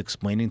 you know, he's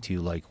explaining to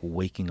you like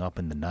waking up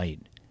in the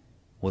night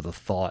with a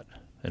thought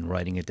and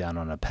writing it down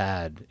on a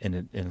pad,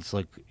 and it's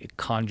like it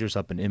conjures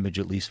up an image,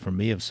 at least for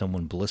me, of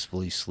someone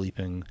blissfully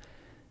sleeping.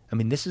 I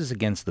mean, this is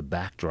against the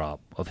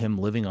backdrop of him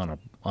living on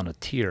a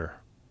tier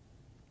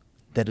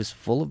that is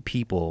full of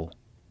people,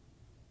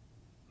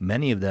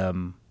 many of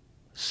them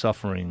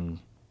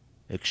suffering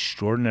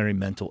extraordinary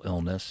mental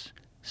illness,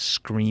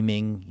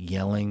 screaming,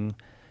 yelling,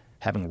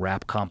 having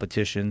rap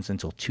competitions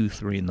until 2,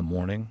 3 in the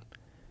morning.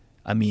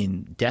 I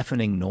mean,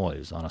 deafening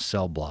noise on a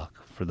cell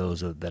block for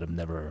those that have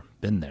never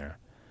been there.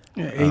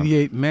 Yeah,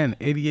 88 men,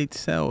 88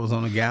 cells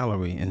on a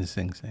gallery in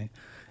Sing Sing.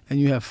 And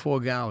you have 4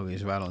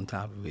 galleries right on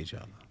top of each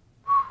other.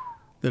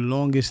 The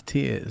longest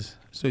tiers.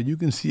 So you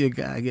can see a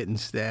guy getting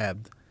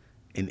stabbed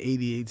in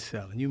 88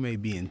 cells, and you may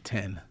be in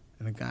 10,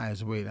 and the guy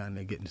is way down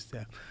there getting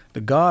stabbed.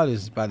 The guard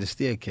is by the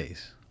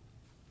staircase,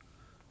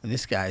 and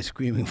this guy is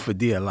screaming for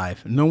dear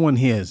life. No one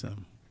hears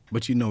him,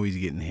 but you know he's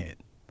getting hit.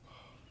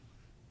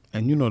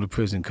 And you know the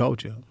prison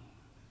culture.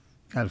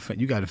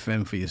 You got to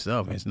fend for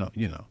yourself. It's no,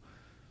 you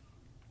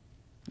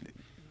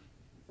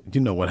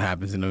know what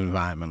happens in an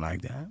environment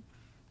like that.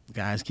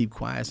 Guys keep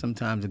quiet.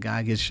 Sometimes the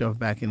guy gets shoved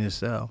back in his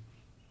cell.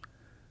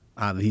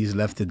 Either he's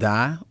left to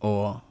die,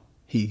 or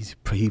he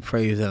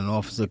prays that an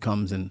officer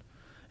comes and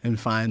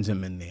finds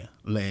him in there,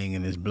 laying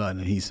in his blood,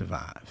 and he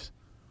survives.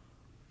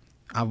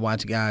 I've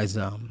watched guys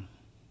that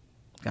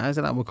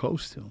I were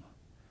close to.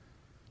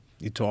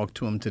 You talk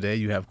to him today,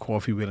 you have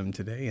coffee with him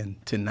today,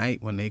 and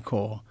tonight when they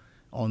call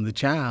on the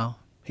child,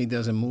 he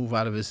doesn't move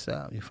out of his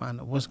cell. You find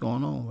out what's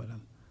going on with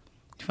him.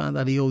 You find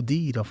out he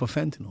OD'd off of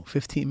fentanyl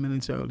 15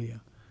 minutes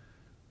earlier.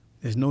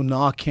 There's no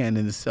Narcan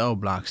in the cell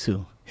blocks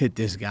to hit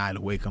this guy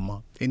to wake him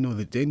up. They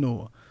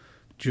know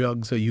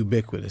drugs are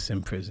ubiquitous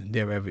in prison.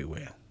 They're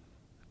everywhere.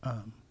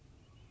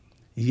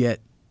 Yet,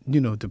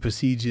 the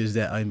procedures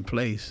that are in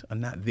place are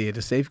not there.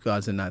 The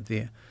safeguards are not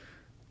there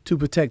to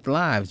protect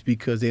lives,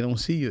 because they don't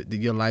see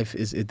your life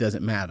it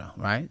doesn't matter,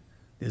 right?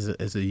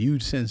 There's a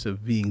huge sense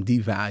of being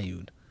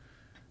devalued.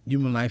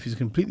 Human life is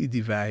completely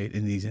devalued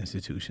in these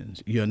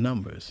institutions. Your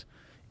numbers.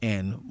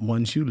 And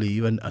once you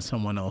leave,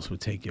 someone else will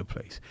take your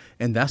place.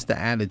 And that's the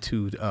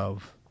attitude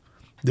of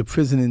the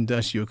prison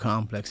industrial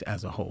complex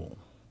as a whole,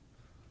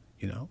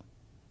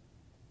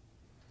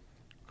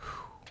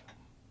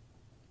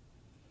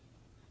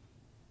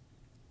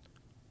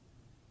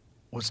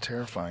 What's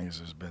terrifying is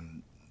there's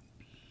been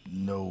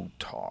no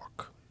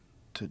talk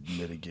to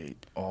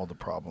mitigate all the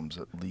problems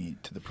that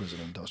lead to the prison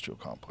industrial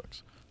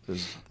complex.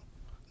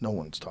 No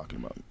one's talking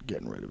about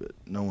getting rid of it.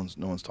 No one's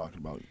talking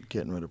about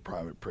getting rid of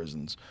private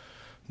prisons.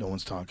 No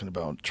one's talking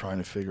about trying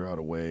to figure out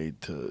a way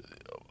to,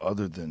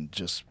 other than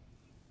just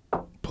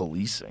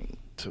policing,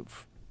 to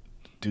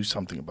do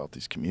something about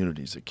these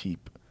communities that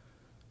keep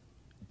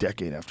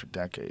decade after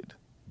decade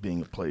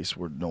being a place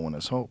where no one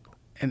has hope.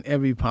 And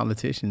every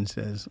politician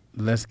says,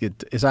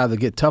 it's either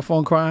get tough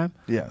on crime,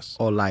 yes,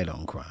 or light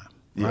on crime,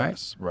 right?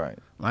 Yes, right.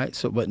 Right?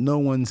 So, but no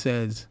one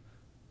says,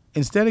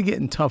 instead of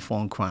getting tough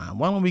on crime,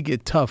 why don't we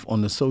get tough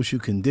on the social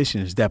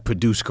conditions that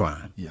produce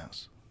crime?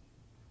 Yes.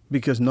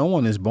 Because no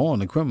one is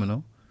born a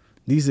criminal.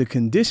 These are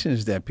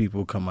conditions that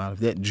people come out of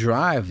that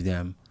drive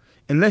them,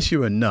 unless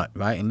you're a nut,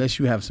 right? Unless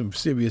you have some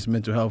serious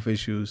mental health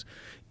issues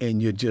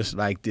and you're just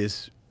like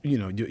this,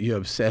 you're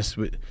obsessed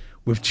with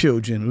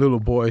children,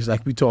 little boys,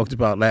 like we talked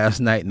about last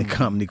night in the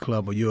comedy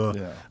club, or you're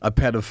a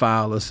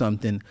pedophile or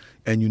something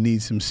and you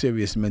need some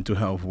serious mental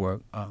health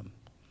work.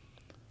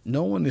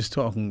 No one is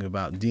talking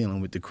about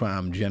dealing with the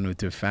crime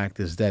generative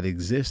factors that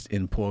exist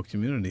in poor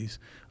communities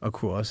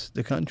across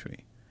the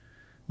country.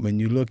 When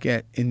you look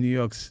at in New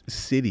York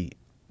City,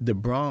 the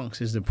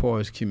Bronx is the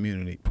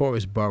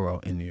poorest borough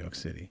in New York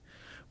City.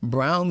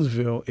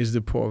 Brownsville is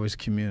the poorest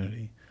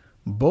community.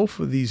 Both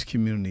of these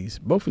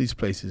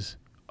places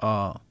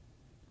are,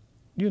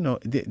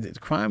 the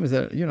crime is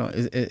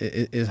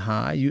is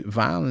high.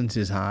 Violence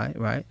is high,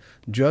 right?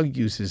 Drug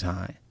use is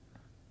high.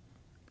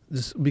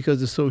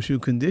 Because the social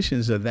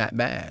conditions are that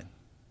bad,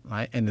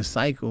 right? And the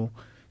cycle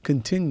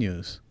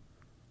continues.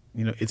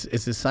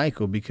 It's a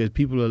cycle, because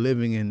people are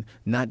living in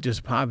not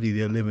just poverty,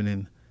 they're living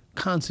in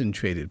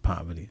concentrated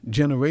poverty,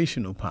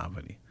 generational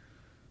poverty.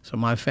 So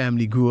one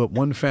family grew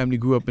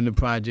up in the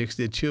projects,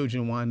 their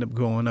children wind up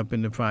growing up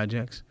in the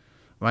projects,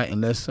 right?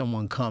 Unless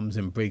someone comes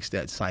and breaks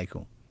that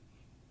cycle.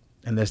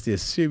 Unless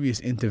there's serious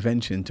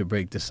intervention to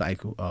break the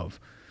cycle of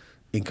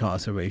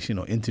incarceration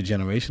or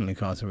intergenerational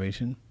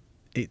incarceration,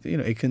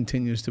 it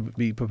continues to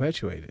be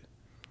perpetuated.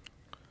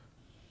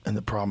 And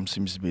the problem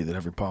seems to be that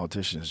every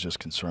politician is just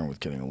concerned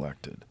with getting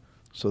elected.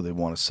 So they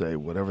want to say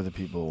whatever the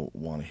people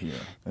want to hear.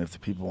 And if the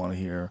people want to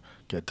hear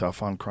get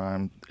tough on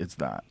crime, it's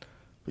that.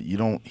 But you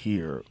don't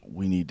hear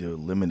we need to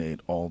eliminate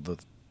all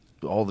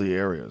the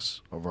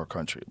areas of our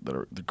country that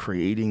are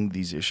creating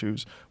these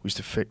issues. We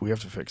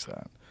have to fix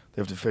that.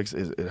 They have to fix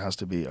it. It has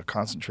to be a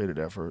concentrated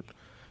effort.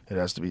 It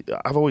has to be.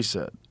 I've always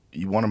said,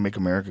 you want to make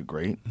America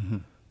great,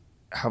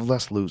 have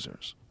less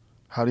losers.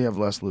 How do you have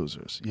less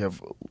losers? You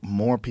have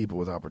more people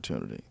with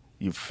opportunity.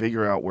 You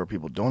figure out where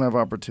people don't have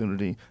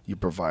opportunity, you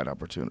provide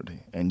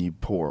opportunity, and you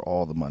pour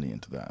all the money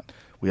into that.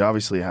 We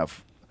obviously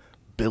have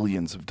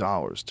billions of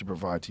dollars to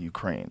provide to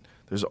Ukraine.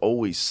 There's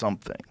always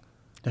something.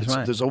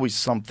 Right. There's always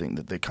something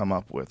that they come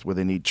up with where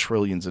they need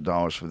trillions of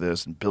dollars for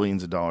this and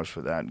billions of dollars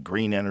for that, and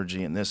green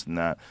energy and this and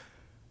that.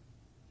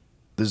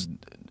 There's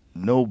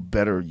no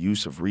better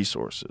use of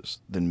resources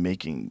than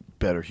making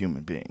better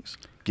human beings,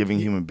 giving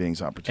human beings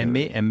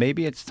opportunity. And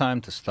maybe it's time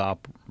to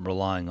stop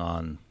relying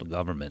on the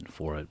government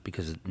for it,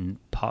 because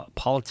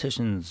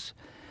politicians,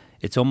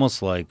 it's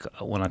almost like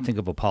when I think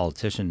of a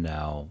politician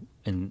now,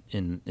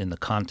 in the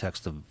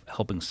context of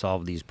helping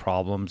solve these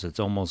problems, it's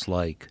almost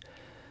like,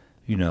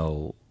 you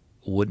know,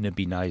 wouldn't it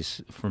be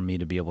nice for me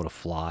to be able to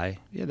fly?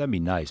 Yeah, that'd be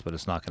nice, but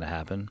it's not going to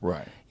happen.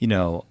 Right. You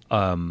know,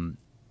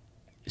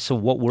 so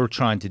what we're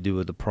trying to do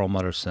at the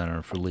Perlmutter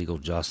Center for Legal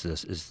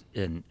Justice is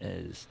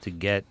to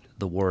get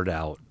the word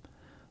out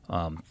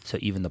to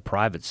even the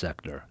private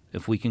sector.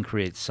 If we can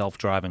create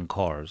self-driving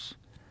cars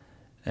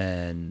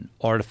and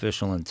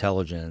artificial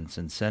intelligence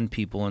and send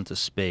people into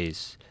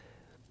space,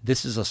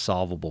 this is a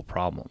solvable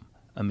problem.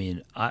 I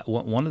mean,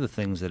 one of the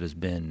things that has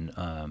been,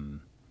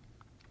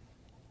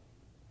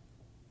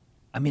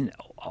 I mean,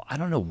 I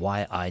don't know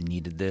why I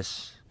needed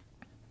this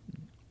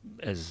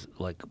as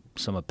like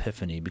some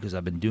epiphany, because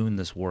I've been doing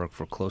this work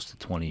for close to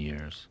 20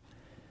 years.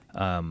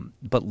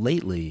 But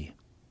lately,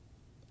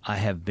 I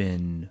have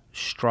been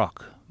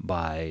struck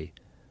by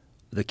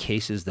the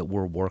cases that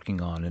we're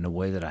working on in a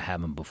way that I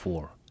haven't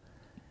before.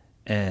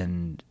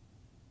 And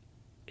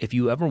if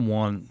you ever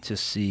want to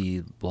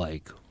see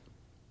like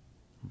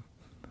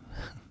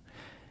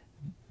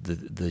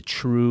the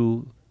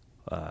true,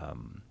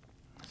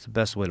 it's the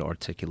best way to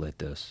articulate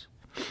this,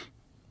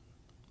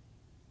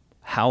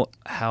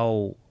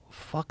 how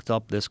fucked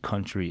up this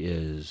country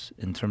is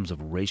in terms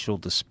of racial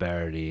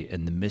disparity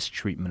and the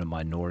mistreatment of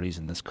minorities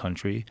in this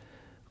country,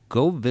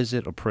 go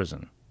visit a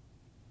prison.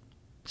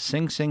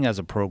 Sing Sing has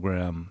a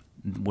program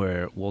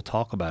where we'll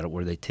talk about it,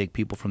 where they take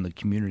people from the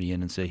community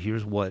in and say,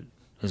 here's what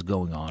is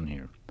going on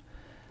here.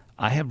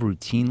 I have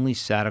routinely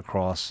sat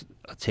across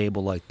a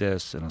table like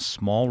this in a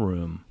small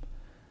room,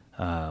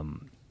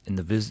 in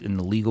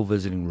the legal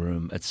visiting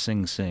room at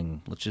Sing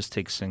Sing. Let's just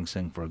take Sing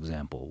Sing for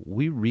example.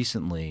 We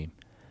recently,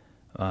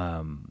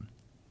 one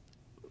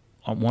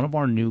of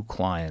our new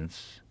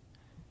clients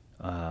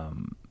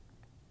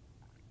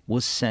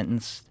was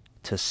sentenced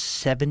to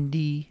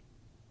 70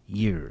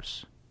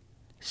 years.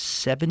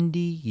 70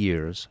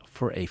 years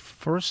for a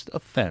first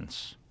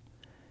offense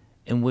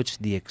in which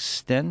the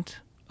extent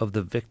of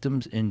the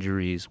victim's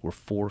injuries were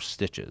 4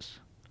 stitches.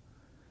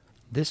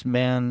 This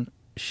man,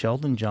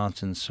 Sheldon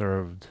Johnson,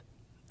 served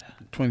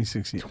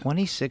 26 years.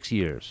 26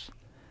 years.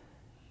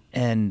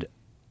 And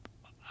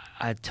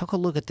I took a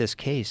look at this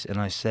case and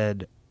I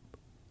said,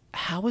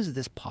 how is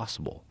this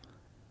possible?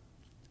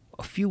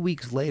 A few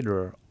weeks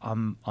later,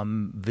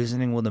 I'm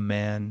visiting with a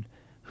man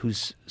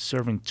who's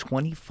serving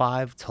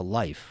 25 to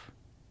life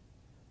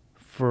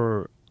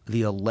for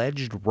the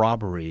alleged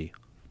robbery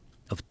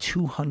of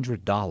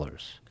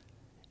 $200,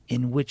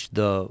 in which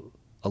the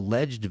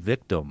alleged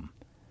victim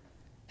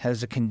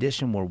has a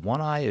condition where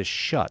one eye is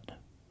shut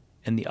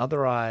and the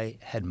other eye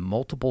had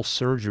multiple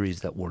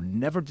surgeries that were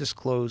never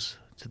disclosed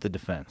to the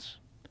defense.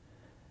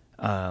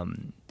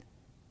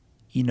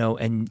 You know,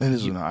 and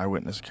This is an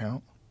eyewitness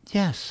account.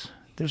 yes,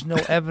 there's no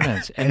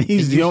evidence, And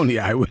he's the only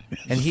eyewitness.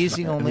 and he's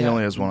the only. He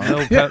only has one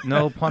eye.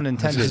 No pun He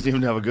intended. doesn't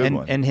even have a good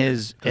one. And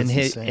his That's and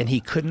insane. he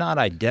could not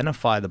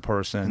identify the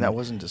person, And that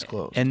wasn't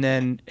disclosed. And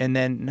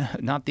then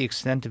not the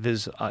extent of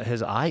his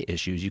eye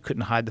issues. You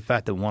couldn't hide the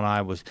fact that one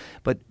eye was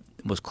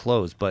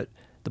closed. But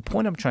the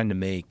point I'm trying to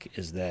make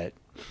is that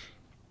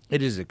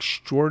it is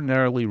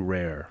extraordinarily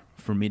rare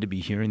for me to be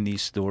hearing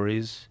these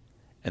stories,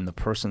 and the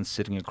person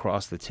sitting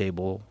across the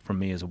table from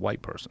me is a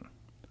white person.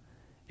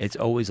 It's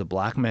always a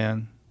black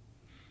man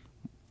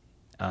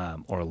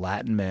or a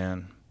Latin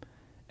man,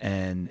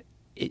 and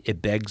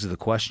it begs the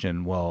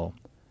question, well,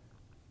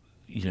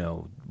 you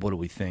know, what do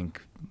we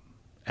think?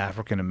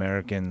 African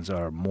Americans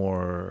are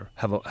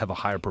have a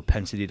higher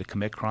propensity to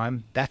commit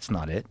crime? That's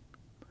not it.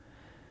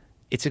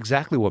 It's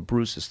exactly what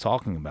Bruce is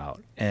talking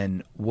about.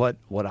 And what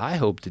I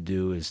hope to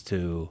do is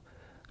to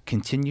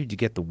continue to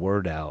get the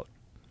word out,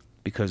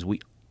 because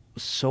we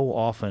so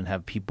often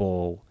have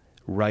people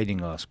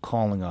writing us,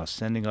 calling us,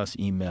 sending us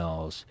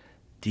emails,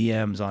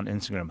 DMs on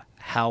Instagram.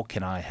 How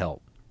can I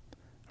help?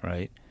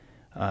 Right?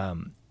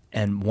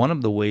 And one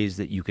of the ways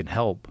that you can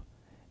help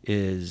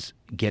is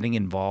getting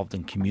involved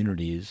in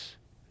communities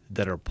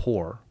that are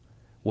poor,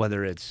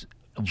 whether it's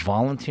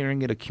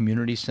volunteering at a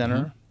community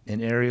center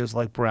in areas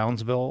like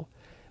Brownsville,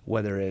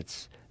 whether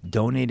it's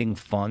donating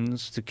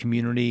funds to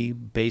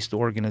community-based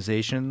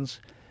organizations,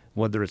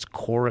 whether it's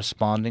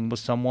corresponding with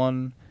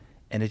someone,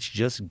 and it's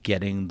just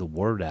getting the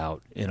word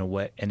out in a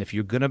way. And if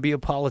you're going to be a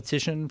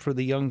politician for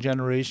the young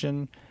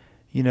generation,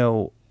 you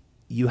know,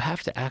 you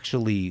have to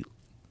actually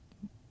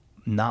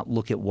not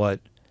look at what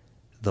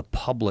the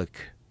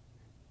public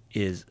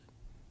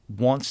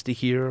wants to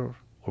hear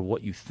or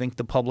what you think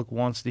the public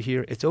wants to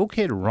hear. It's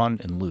okay to run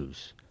and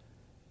lose,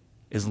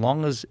 as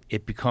long as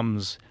it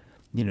becomes,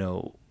 you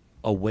know,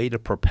 a way to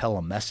propel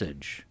a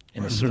message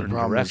in a certain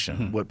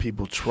direction. What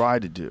people try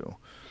to do,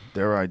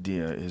 their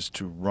idea is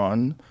to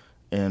run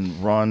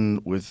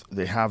with,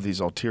 they have these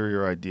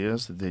ulterior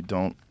ideas that they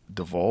don't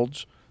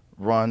divulge,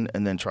 run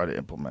and then try to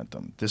implement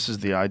them. This is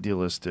the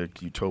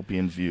idealistic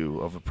utopian view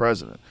of a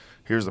president.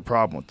 Here's the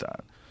problem with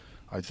that.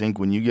 I think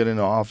when you get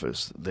into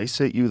office, they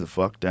sit you the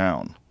fuck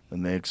down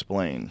and they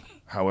explain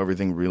how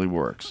everything really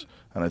works.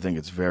 And I think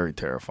it's very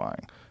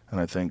terrifying. And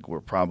I think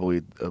we're probably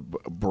at a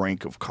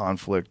brink of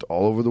conflict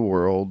all over the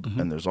world,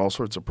 and there's all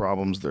sorts of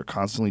problems they're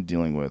constantly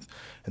dealing with,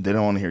 and they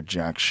don't want to hear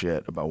jack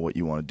shit about what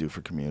you want to do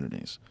for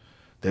communities.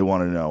 They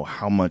want to know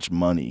how much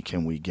money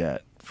can we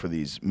get for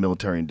these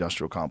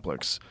military-industrial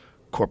complex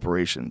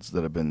corporations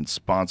that have been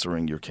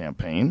sponsoring your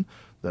campaign,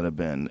 that have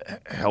been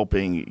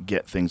helping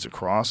get things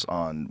across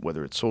on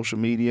whether it's social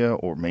media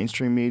or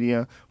mainstream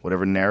media,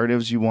 whatever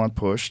narratives you want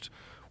pushed,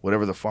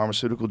 whatever the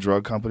pharmaceutical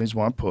drug companies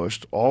want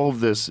pushed. All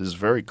of this is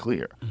very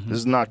clear. This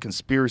is not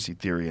conspiracy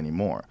theory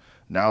anymore.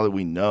 Now that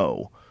we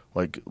know,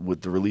 like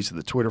with the release of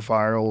the Twitter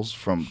files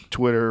from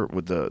Twitter,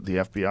 with the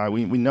FBI,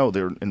 we know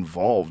they're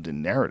involved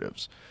in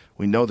narratives.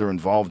 We know they're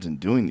involved in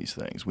doing these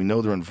things. We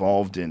know they're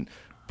involved in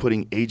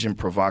putting agent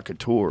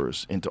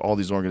provocateurs into all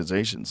these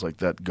organizations, like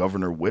that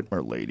Governor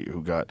Whitmer lady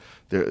who got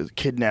the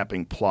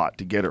kidnapping plot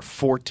to get her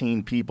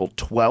 14 people,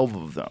 12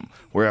 of them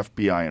were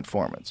FBI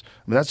informants.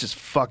 I mean, that's just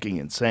fucking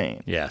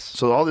insane. Yes.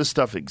 So all this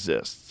stuff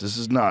exists. This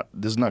is not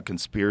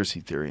conspiracy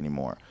theory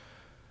anymore.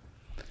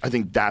 I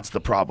think that's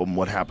the problem.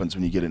 What happens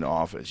when you get into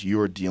office? You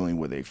are dealing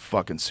with a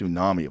fucking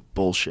tsunami of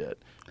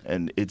bullshit,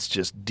 and it's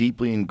just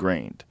deeply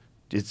ingrained.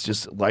 It's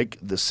just like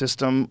the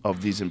system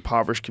of these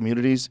impoverished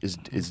communities is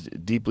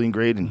deeply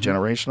ingrained and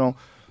generational.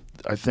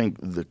 I think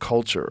the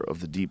culture of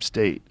the deep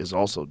state is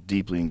also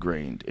deeply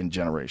ingrained and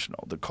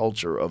generational. The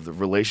culture of the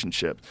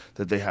relationship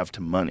that they have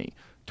to money,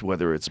 to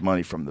whether it's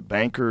money from the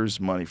bankers,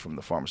 money from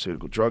the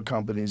pharmaceutical drug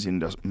companies,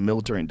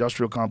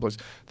 military-industrial complex.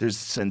 There's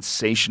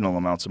sensational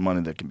amounts of money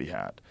that can be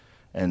had.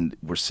 And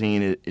we're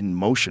seeing it in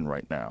motion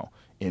right now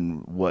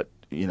in what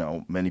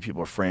many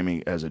people are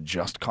framing as a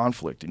just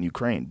conflict in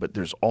Ukraine, but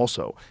there's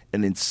also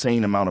an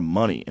insane amount of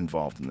money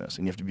involved in this.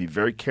 And you have to be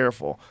very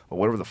careful of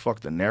whatever the fuck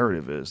the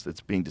narrative is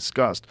that's being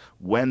discussed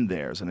when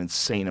there's an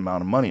insane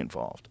amount of money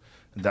involved.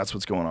 And that's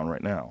what's going on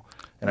right now.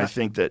 And I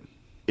think that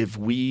if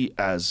we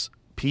as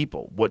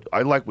people, what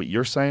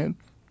you're saying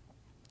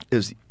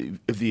is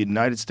if the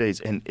United States,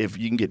 and if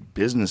you can get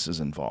businesses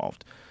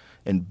involved,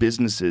 and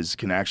businesses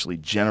can actually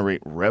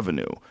generate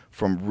revenue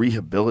from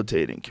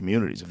rehabilitating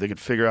communities. If they could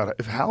figure out,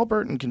 if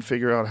Halliburton can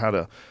figure out how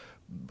to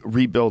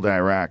rebuild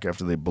Iraq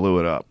after they blew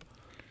it up,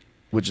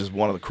 which is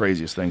one of the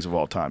craziest things of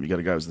all time. You got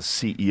a guy who's the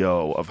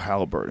CEO of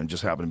Halliburton,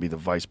 just happened to be the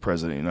vice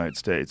president of the United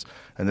States,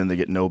 and then they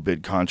get no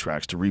bid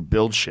contracts to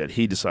rebuild shit.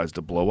 He decides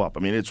to blow up. I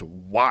mean, it's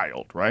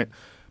wild, right?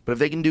 But if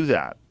they can do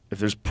that, if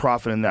there's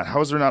profit in that,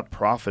 how is there not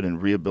profit in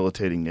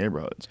rehabilitating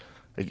neighborhoods?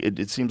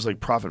 It seems like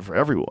profit for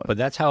everyone. But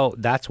that's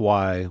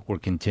why we're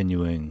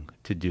continuing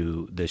to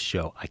do this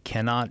show. I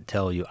cannot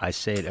tell you. I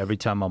say it every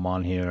time I'm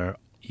on here.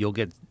 You'll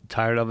get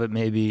tired of it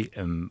maybe,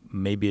 and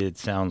maybe it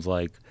sounds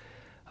like,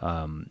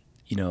 ass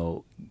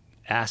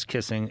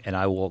kissing, and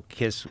I will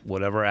kiss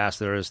whatever ass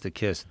there is to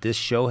kiss. This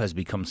show has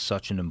become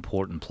such an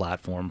important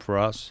platform for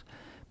us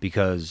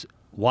because,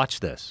 watch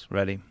this,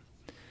 ready?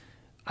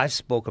 I've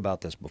spoke about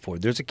this before.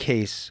 There's a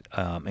case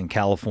in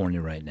California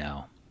right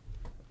now.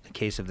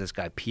 Case of this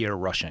guy Pierre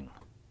Rushing,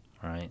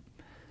 all right?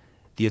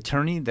 The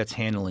attorney that's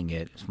handling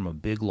it is from a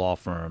big law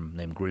firm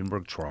named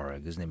Greenberg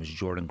Traurig. His name is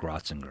Jordan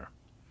Grotzinger.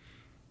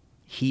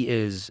 He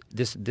is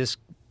this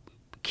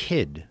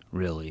kid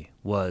really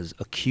was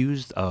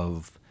accused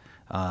of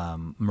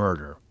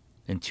murder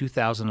in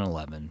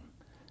 2011.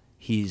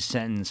 He's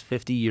sentenced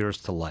 50 years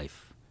to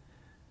life.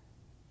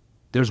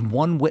 There's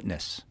one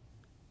witness.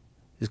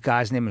 This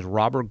guy's name is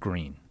Robert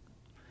Green.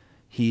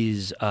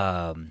 He's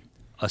a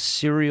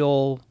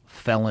serial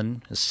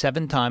felon, a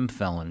 7-time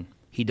felon.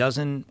 He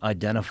doesn't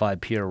identify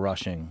Pierre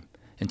Rushing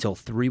until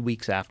 3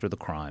 weeks after the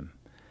crime.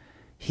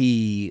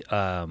 He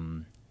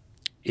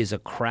is a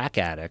crack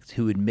addict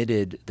who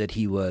admitted that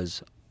he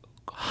was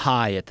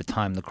high at the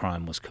time the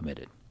crime was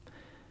committed.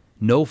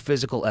 No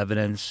physical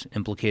evidence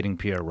implicating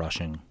Pierre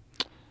Rushing.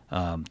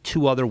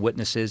 2 other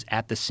witnesses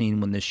at the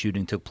scene when this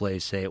shooting took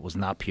place say it was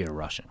not Pierre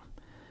Rushing.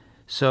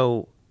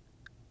 So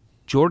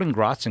Jordan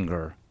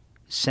Grotzinger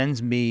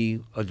sends me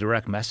a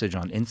direct message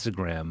on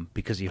Instagram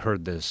because he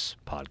heard this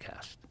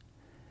podcast.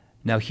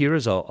 Now, here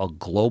is a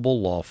global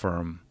law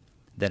firm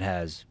that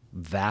has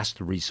vast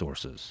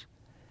resources.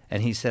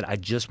 And he said, I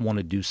just want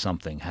to do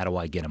something. How do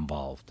I get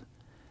involved?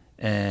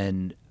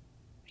 And,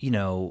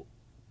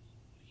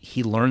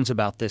 he learns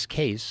about this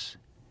case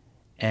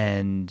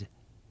and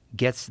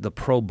gets the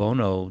pro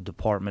bono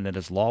department at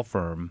his law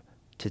firm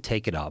to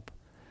take it up.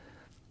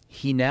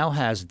 He now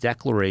has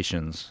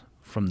declarations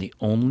from the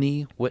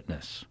only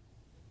witness,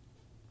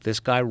 this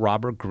guy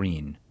Robert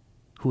Green,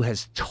 who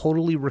has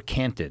totally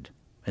recanted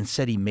and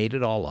said he made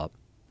it all up.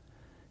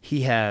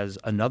 He has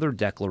another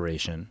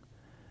declaration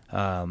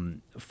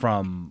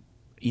from,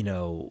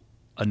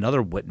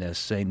 another witness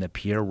saying that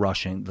Pierre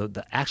Rushing,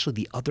 actually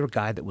the other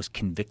guy that was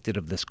convicted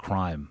of this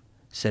crime,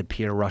 said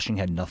Pierre Rushing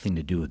had nothing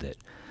to do with it.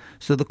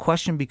 So the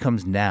question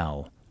becomes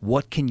now,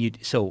 what can you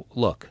do? So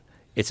look,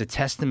 it's a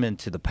testament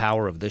to the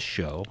power of this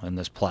show and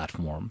this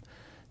platform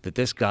that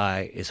this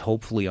guy is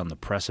hopefully on the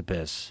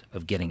precipice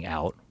of getting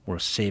out or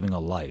saving a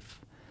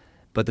life.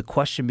 But the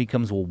question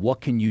becomes, well,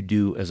 what can you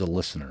do as a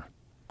listener?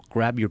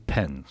 Grab your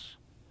pens,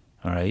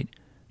 all right?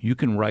 you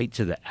can write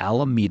to the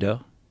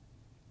Alameda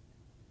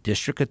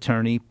District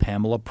Attorney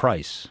Pamela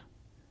Price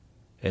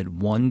at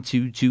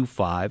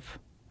 1225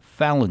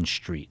 Fallon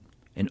Street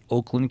in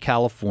Oakland,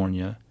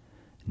 California,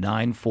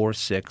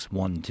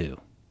 94612.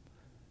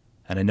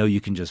 And I know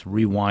you can just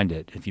rewind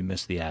it if you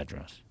missed the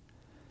address.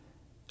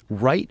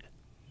 Write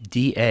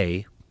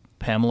DA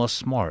Pamela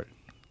Smart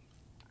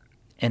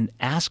and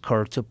ask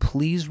her to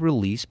please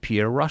release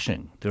Pierre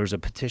Rushing. There's a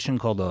petition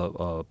called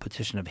a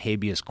petition of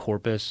habeas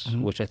corpus,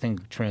 which I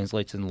think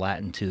translates in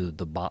Latin to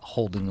the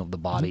holding of the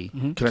body.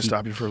 Can I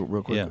stop you for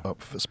real quick? Yeah.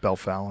 Spell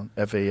Fallon.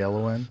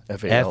 F-A-L-O-N?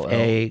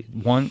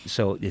 F-A-L-L?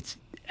 So it's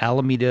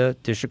Alameda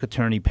District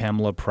Attorney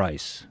Pamela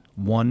Price,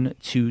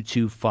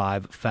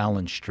 1225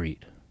 Fallon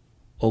Street,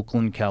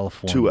 Oakland,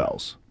 California. 2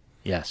 L's.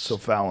 Yes. So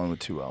Fallon with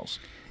 2 L's.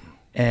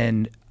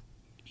 And,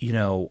 you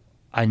know,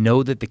 I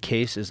know that the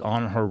case is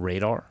on her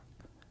radar.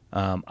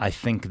 I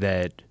think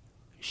that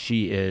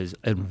she is,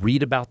 and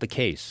read about the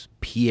case,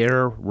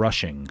 Pierre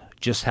Rushing,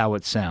 just how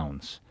it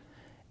sounds.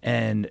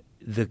 And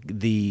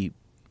the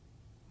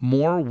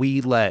more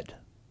we let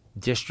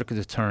district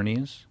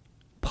attorneys,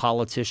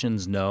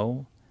 politicians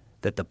know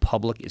that the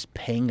public is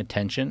paying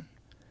attention,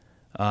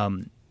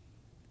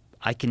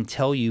 I can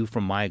tell you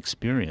from my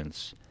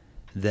experience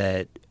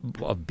that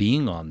of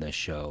being on this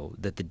show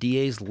that the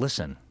DAs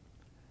listen.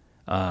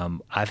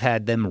 I've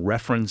had them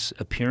reference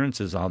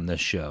appearances on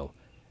this show,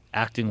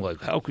 acting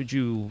like, how could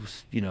you,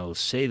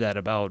 say that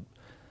about,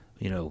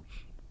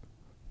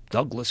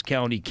 Douglas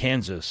County,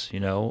 Kansas,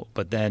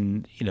 but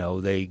then,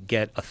 they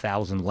get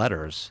 1,000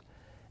 letters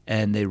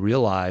and they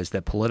realize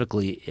that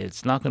politically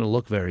it's not going to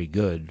look very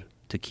good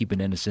to keep an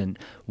innocent.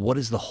 What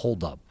is the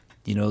holdup?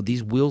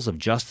 These wheels of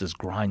justice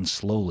grind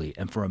slowly.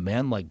 And for a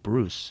man like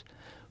Bruce,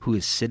 who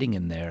is sitting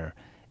in there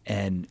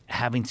and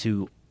having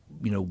to,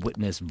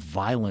 witness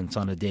violence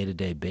on a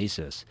day-to-day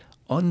basis,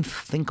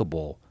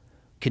 unthinkable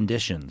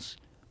conditions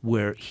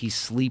where he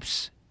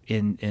sleeps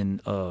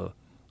in a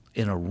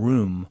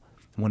room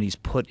when he's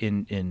put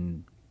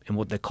in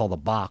what they call the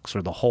box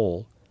or the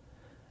hole,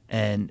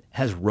 and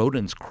has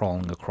rodents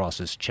crawling across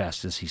his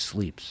chest as he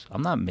sleeps.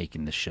 I'm not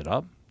making this shit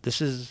up.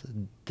 This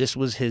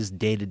was his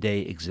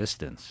day-to-day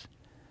existence.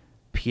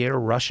 Pierre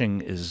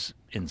Rushing is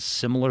in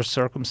similar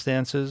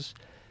circumstances.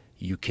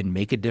 You can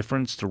make a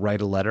difference to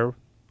write a letter,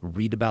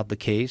 read about the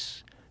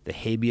case. The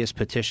habeas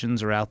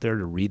petitions are out there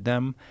to read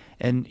them.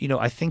 And,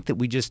 I think that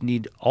we just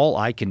need, all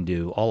I can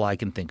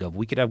think of,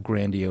 we could have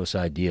grandiose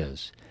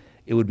ideas.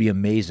 It would be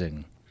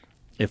amazing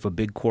if a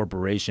big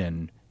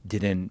corporation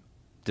didn't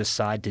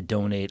decide to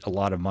donate a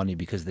lot of money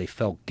because they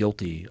felt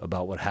guilty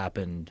about what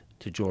happened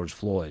to George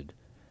Floyd.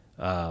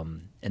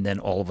 And then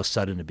all of a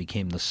sudden it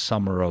became the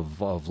summer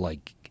of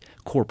like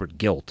corporate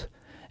guilt,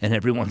 and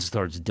everyone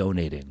starts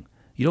donating.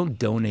 You don't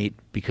donate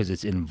because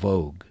it's in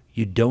vogue.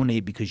 You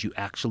donate because you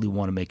actually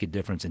want to make a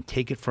difference. And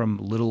take it from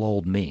little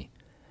old me.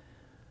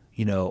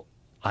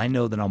 I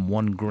know that I'm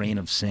one grain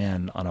of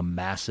sand on a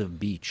massive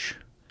beach.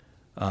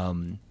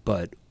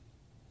 But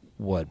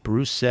what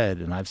Bruce said,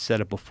 and I've said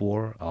it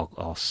before,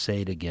 I'll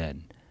say it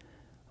again.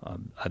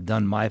 I've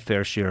done my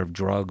fair share of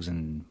drugs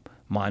and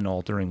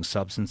mind-altering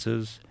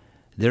substances.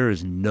 There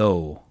is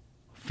no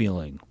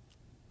feeling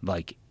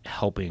like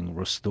helping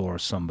restore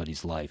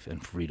somebody's life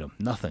and freedom.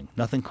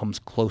 Nothing comes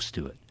close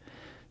to it.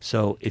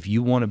 So if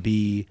you want to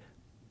be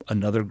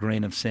another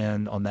grain of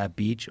sand on that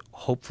beach,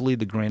 hopefully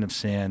the grain of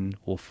sand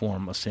will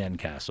form a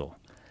sandcastle.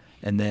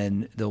 And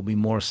then there'll be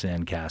more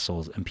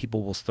sandcastles, and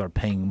people will start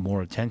paying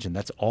more attention.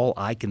 That's all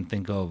I can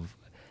think of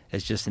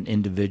as just an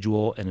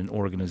individual and an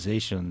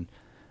organization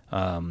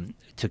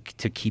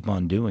to keep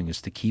on doing,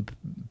 is to keep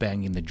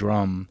banging the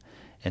drum.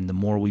 And the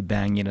more we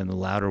bang it and the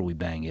louder we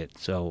bang it.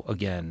 So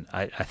again,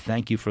 I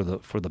thank you for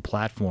the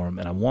platform,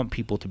 and I want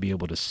people to be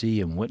able to see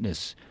and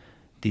witness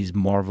these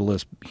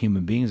marvelous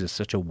human beings. It's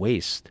such a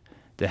waste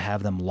to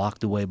have them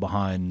locked away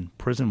behind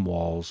prison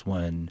walls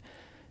when,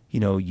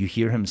 you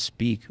hear him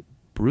speak.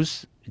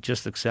 Bruce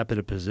just accepted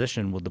a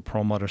position with the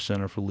Perlmutter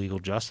Center for Legal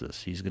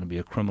Justice. He's going to be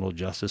a criminal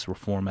justice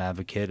reform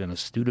advocate and a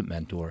student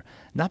mentor,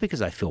 not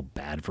because I feel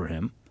bad for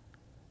him,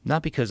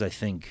 not because I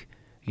think,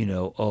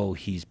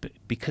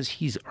 because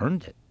he's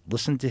earned it.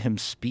 Listen to him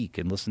speak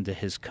and listen to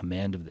his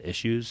command of the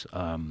issues.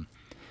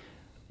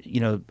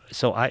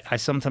 So I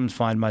sometimes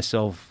find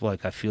myself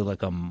like, I feel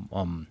like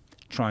I'm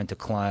trying to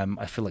climb.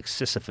 I feel like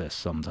Sisyphus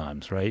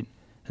sometimes, right?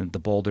 And the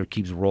boulder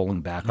keeps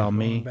rolling back on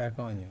me. Back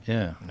on you.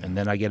 Yeah. And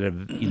then I get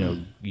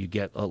you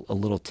get a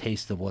little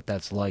taste of what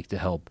that's like to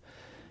help,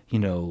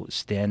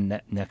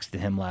 stand next to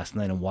him last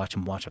night and watch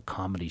him watch a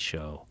comedy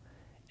show.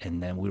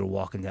 And then we were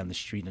walking down the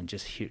street and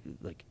just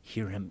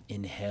hear him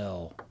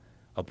inhale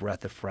a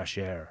breath of fresh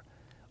air.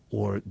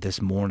 Or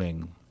this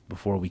morning,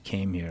 before we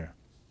came here,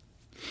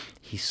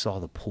 he saw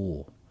the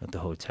pool at the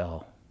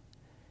hotel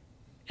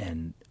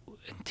and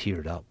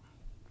teared up.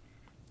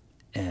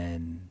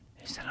 And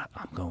he said,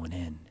 I'm going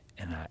in.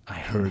 And I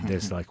heard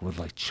this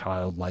with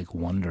childlike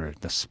wonder,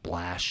 the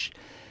splash.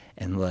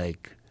 And I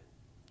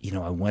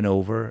went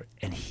over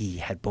and he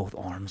had both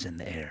arms in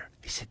the air.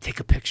 He said, take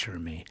a picture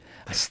of me.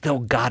 I still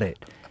got it.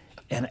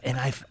 And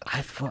I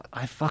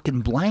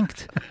fucking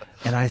blanked,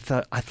 and I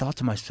thought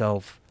to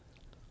myself,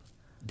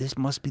 this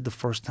must be the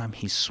first time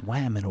he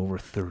swam in over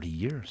 30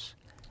 years,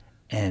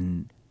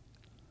 and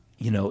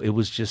it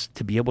was just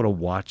to be able to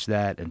watch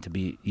that and to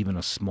be even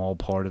a small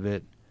part of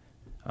it.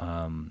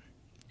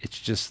 It's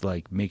just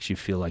like makes you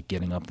feel like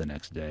getting up the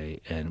next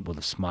day and with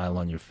a smile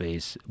on your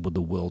face, with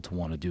the will to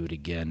want to do it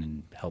again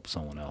and help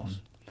someone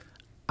else.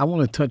 I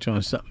want to touch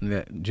on something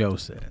that Joe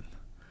said.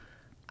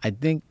 I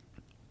think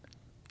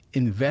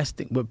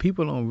investing, what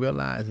people don't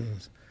realize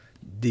is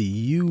the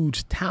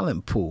huge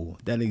talent pool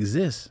that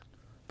exists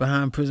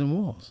behind prison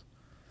walls.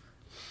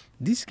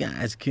 These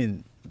guys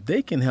can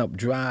help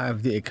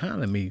drive the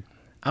economy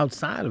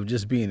outside of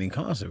just being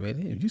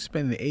incarcerated. If you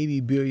spend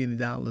 $80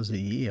 billion a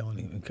year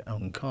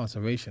on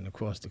incarceration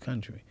across the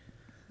country,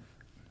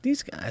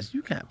 these guys,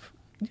 you got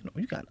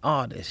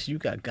artists, you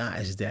got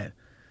guys that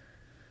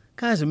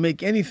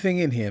make anything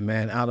in here,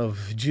 man, out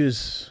of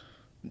just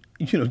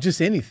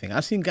anything.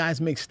 I've seen guys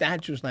make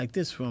statues like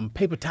this from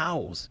paper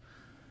towels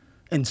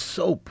and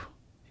soap.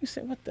 You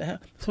say, what the hell?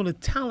 So the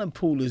talent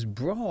pool is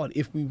broad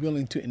if we're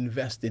willing to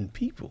invest in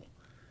people,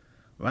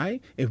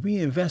 right? If we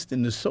invest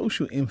in the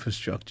social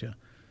infrastructure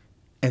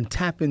and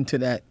tap into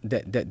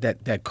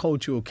that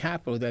cultural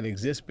capital that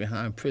exists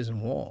behind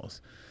prison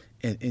walls,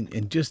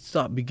 and just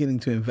start beginning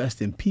to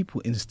invest in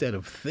people instead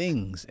of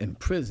things and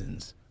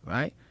prisons,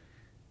 right?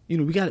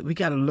 We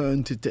got to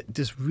learn to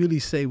just really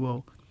say,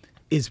 well,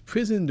 is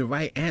prison the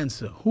right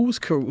answer? Who's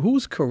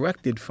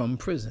corrected from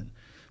prison?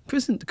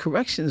 Prison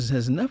corrections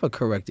has never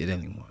corrected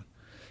anyone.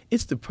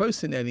 It's the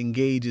person that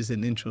engages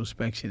in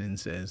introspection and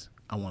says,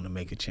 I want to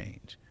make a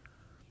change.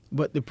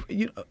 But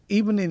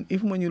even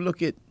when you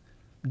look at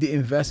the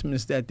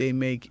investments that they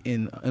make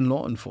in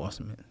law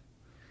enforcement,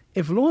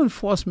 if law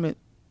enforcement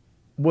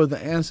were the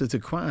answer to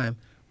crime,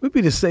 we'd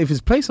be the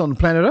safest place on the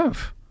planet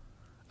Earth.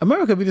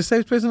 America would be the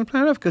safest place on the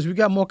planet Earth because we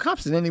got more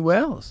cops than anywhere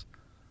else,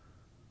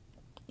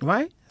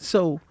 right?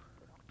 So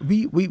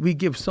we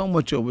give so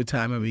much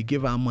overtime and we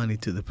give our money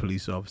to the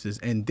police officers,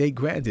 and they're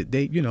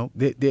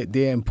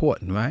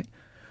important, right?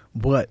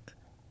 But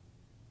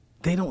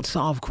they don't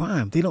solve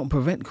crime. They don't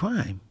prevent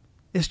crime.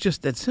 It's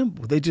just that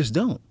simple. They just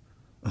don't,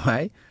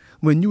 right?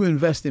 When you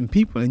invest in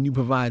people and you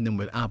provide them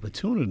with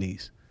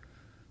opportunities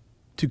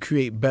to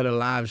create better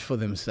lives for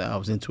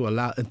themselves and to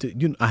allow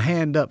a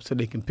hand up so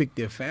they can pick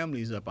their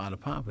families up out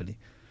of poverty,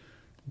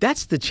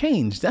 that's the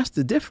change. That's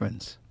the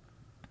difference.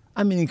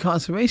 I mean,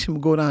 incarceration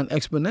will go down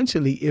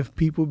exponentially if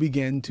people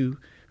begin to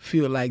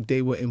feel like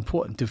they were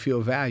important, to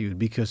feel valued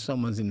because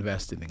someone's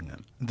invested in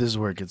them. This is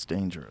where it gets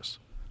dangerous,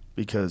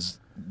 because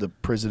the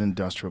prison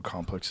industrial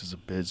complex is a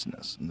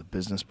business, and the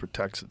business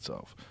protects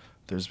itself.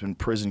 There's been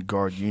prison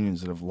guard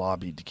unions that have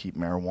lobbied to keep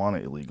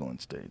marijuana illegal in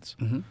states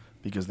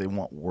because they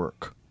want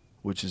work,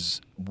 which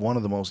is one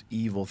of the most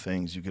evil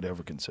things you could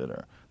ever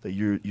consider, that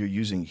you're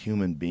using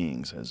human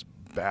beings as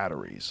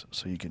batteries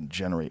so you can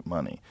generate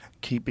money,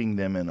 keeping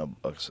them in a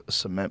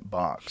cement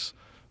box,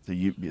 that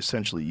you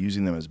essentially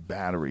using them as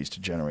batteries to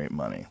generate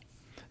money.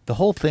 The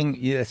whole thing,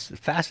 it's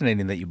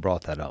fascinating that you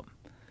brought that up.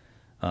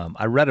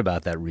 I read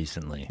about that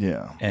recently.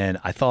 Yeah. And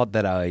I thought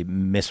that I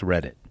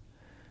misread it.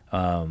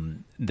 I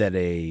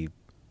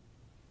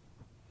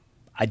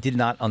did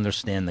not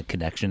understand the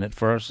connection at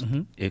first.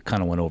 It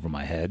kind of went over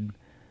my head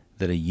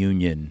that a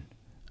union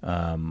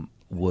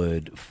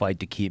would fight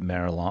to keep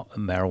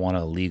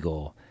marijuana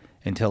illegal,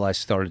 until I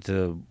started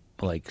to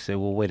say,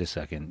 well, wait a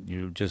second,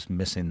 you're just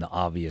missing the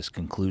obvious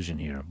conclusion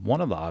here.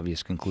 One of the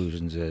obvious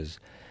conclusions is,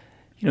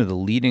 the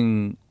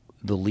leading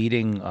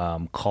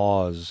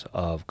cause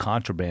of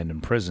contraband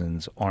in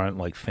prisons aren't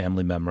like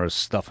family members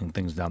stuffing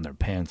things down their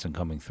pants and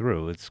coming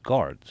through. It's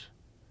guards.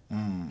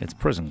 It's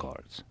prison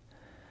guards.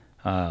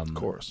 Of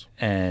course.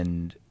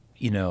 And,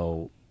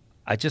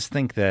 I just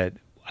think that,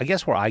 I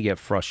guess where I get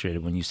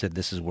frustrated when you said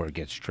this is where it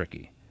gets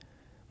tricky.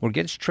 Where it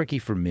gets tricky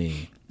for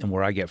me and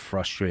where I get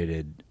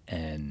frustrated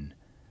and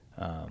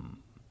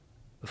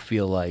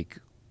feel like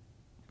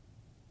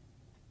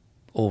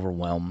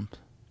overwhelmed,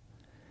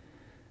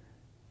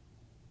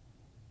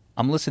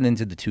 I'm listening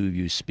to the two of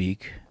you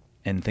speak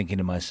and thinking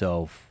to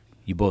myself,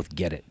 you both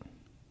get it,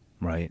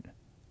 right?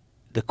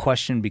 The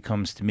question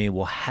becomes to me,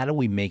 well, how do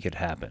we make it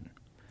happen?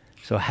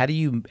 So how do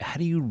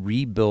you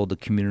rebuild a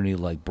community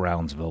like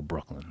Brownsville,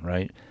 Brooklyn,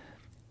 right?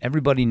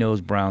 Everybody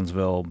knows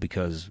Brownsville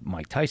because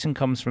Mike Tyson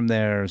comes from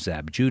there,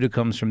 Zab Judah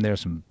comes from there,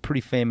 some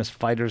pretty famous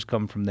fighters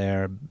come from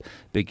there,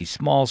 Biggie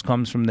Smalls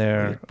comes from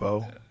there,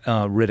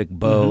 Riddick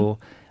Bowe,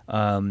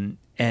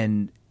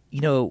 and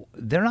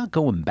they're not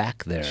going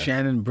back there.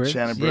 Shannon Briggs.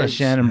 Yeah,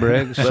 Shannon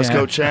Briggs. Let's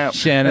go, champ.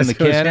 Shannon the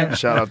Cannon.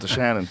 Shout out to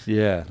Shannon.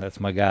 Yeah, that's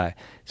my guy.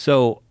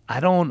 So I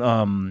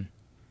don't.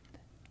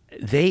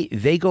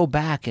 They go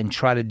back and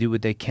try to do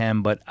what they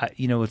can, but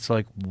it's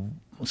like,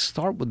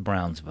 start with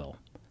Brownsville.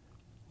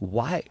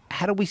 Why?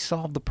 How do we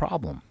solve the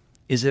problem?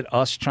 Is it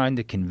us trying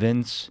to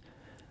convince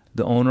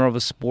the owner of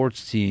a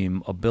sports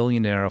team, a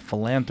billionaire, a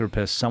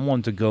philanthropist,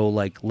 someone to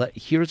go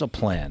here's a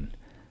plan.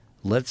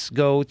 Let's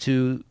go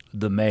to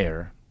the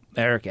mayor,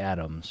 Eric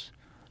Adams,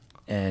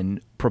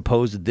 and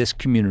proposed this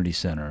community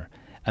center.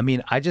 I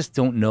mean, I just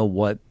don't know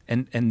what,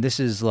 and this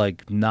is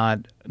like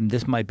not,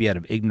 this might be out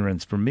of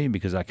ignorance for me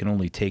because I can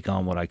only take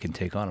on what I can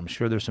take on. I'm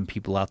sure there's some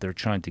people out there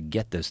trying to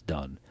get this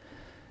done.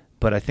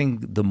 But I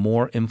think the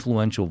more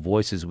influential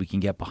voices we can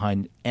get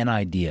behind an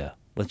idea,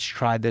 let's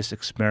try this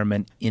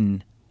experiment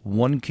in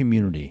one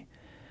community.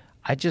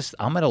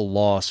 I'm at a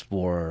loss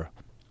for,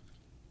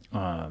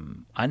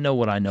 I know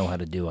what I know how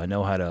to do. I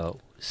know how to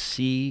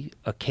see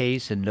a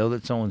case and know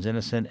that someone's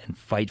innocent and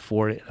fight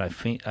for it. I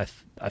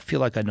feel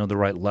like I know the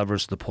right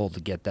levers to pull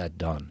to get that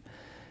done.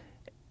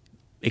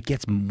 It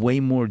gets way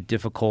more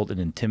difficult and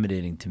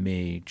intimidating to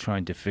me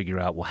trying to figure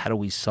out, well, how do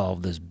we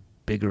solve this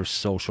bigger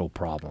social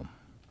problem?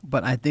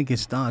 But I think it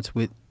starts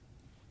with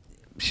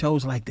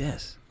shows like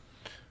this.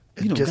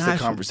 It gets the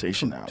guys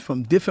conversation out.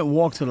 From different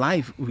walks of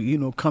life,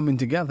 coming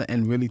together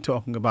and really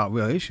talking about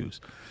real issues.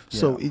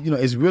 So,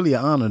 it's really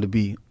an honor to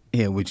be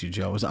here with you,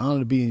 Joe. It's an honor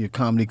to be in your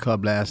comedy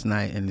club last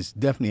night, and it's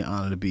definitely an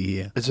honor to be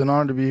here. It's an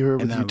honor to be here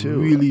with you, too.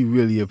 And I really,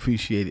 really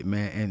appreciate it,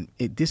 man.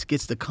 And this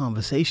gets the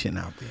conversation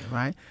out there,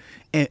 right?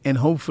 And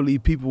hopefully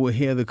people will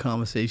hear the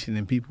conversation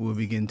and people will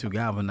begin to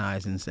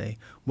galvanize and say,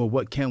 well,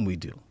 what can we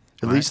do?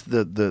 At least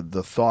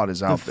the thought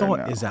is out there now.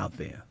 The thought is out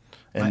there.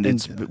 And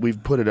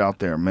we've put it out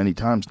there many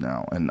times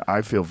now, and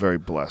I feel very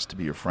blessed to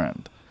be your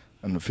friend,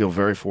 and I feel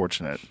very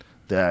fortunate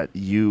that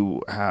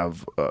you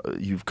have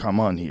you've come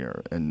on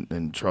here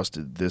and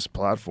trusted this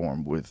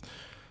platform with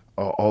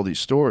all these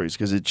stories,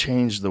 because it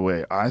changed the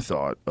way I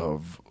thought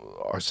of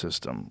our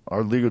system,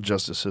 our legal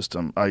justice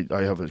system. I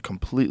have a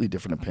completely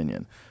different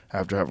opinion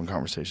after having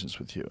conversations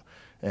with you.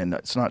 And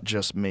it's not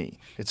just me.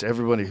 It's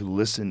everybody who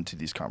listened to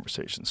these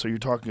conversations. So you're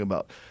talking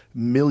about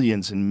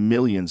millions and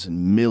millions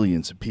and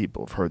millions of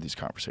people have heard these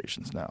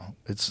conversations now.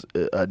 It's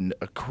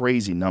a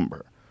crazy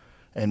number.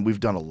 And we've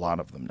done a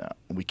lot of them now.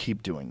 And we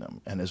keep doing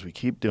them. And as we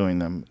keep doing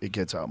them, it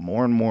gets out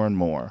more and more and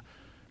more.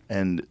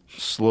 And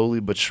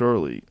slowly but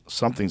surely,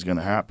 something's going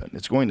to happen.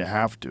 It's going to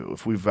have to.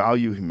 If we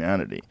value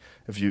humanity,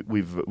 if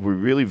we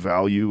really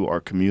value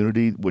our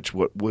community, which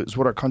is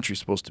what our country's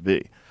supposed to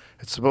be.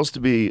 It's supposed to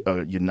be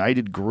a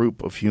united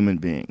group of human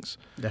beings.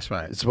 That's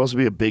right. It's supposed to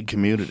be a big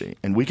community.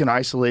 And we can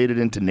isolate it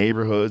into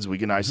neighborhoods. We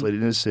can isolate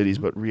it into cities.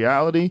 But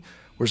reality,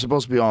 we're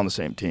supposed to be all on the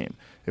same team.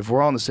 If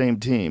we're all on the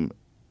same team,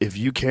 if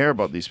you care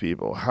about these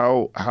people,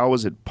 how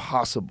is it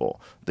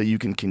possible that you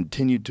can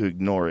continue to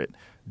ignore it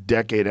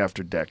decade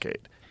after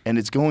decade? And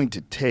it's going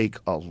to take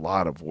a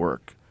lot of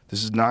work.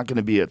 This is not going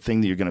to be a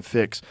thing that you're going to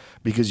fix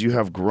because you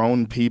have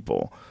grown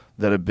people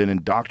that have been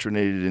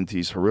indoctrinated into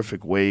these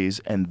horrific ways,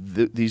 and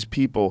these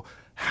people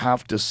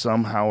have to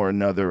somehow or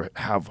another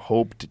have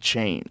hope to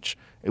change,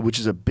 which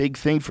is a big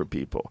thing for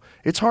people.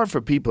 It's hard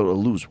for people to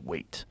lose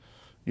weight.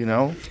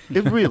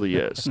 It really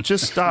is.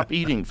 Just stop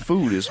eating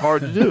food is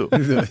hard to do.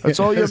 That's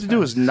all you have to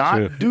do is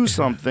not do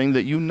something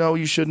that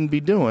you shouldn't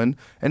be doing,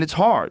 and it's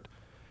hard.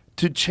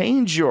 To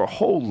change your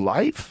whole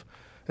life,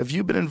 if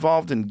you've been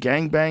involved in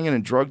gangbanging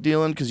and drug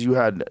dealing because you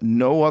had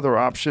no other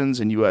options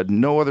and you had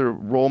no other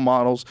role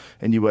models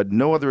and you had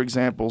no other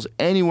examples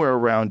anywhere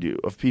around you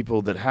of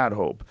people that had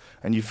hope,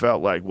 and you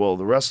felt like, well,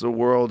 the rest of the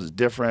world is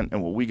different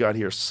and what we got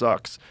here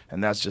sucks,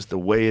 and that's just the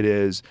way it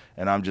is,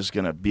 and I'm just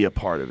going to be a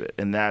part of it.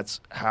 And that's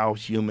how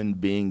human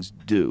beings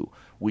do.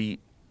 We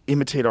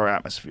imitate our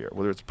atmosphere,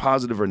 whether it's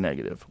positive or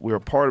negative. We're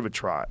a part of a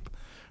tribe,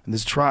 and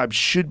this tribe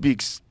should be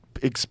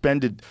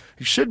expanded.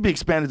 It should be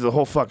expanded to the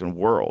whole fucking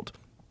world.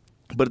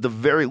 But at the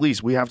very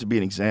least, we have to be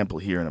an example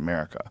here in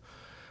America.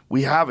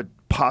 We have a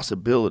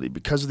possibility,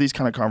 because of these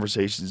kind of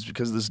conversations,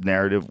 because of this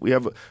narrative, we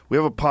have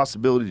a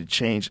possibility to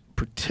change,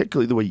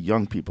 particularly the way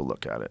young people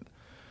look at it.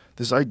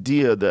 This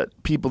idea that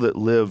people that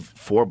live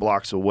 4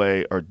 blocks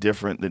away are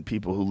different than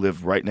people who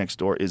live right next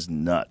door is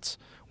nuts.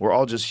 We're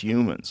all just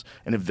humans.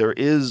 And if there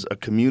is a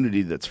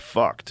community that's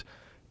fucked,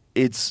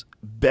 it's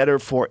better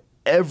for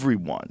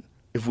everyone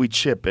if we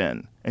chip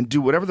in and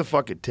do whatever the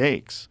fuck it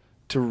takes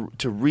to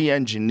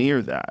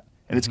re-engineer that.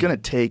 And it's going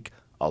to take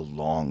a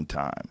long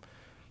time.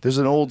 There's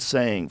an old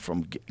saying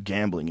from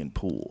gambling in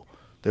pool.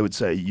 They would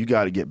say, you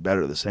got to get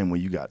better the same way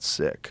you got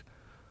sick.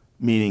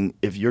 Meaning,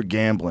 if you're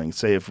gambling,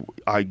 say if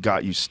I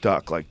got you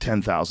stuck like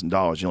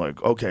 $10,000, you're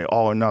like, okay,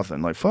 all or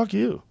nothing. Like, fuck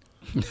you.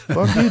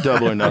 Fuck you,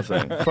 double or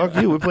nothing. Fuck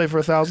you, we play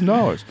for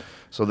 $1,000.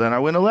 So then I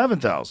win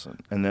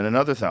 11,000, and then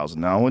another 1,000.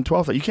 Now I win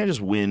 12,000. You can't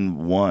just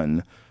win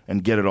one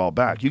and get it all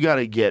back. You got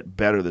to get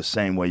better the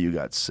same way you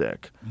got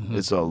sick. Mm-hmm.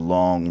 It's a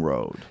long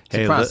road. It's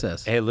a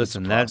process. Hey,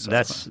 listen,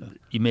 that's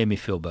you made me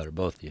feel better,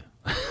 both of you.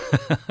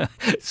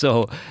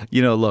 So,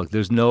 look,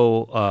 there's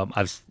no,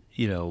 there's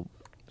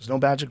no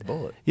magic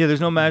bullet. Yeah,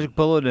 there's no magic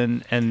bullet,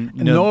 and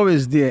nor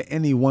is there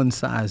any one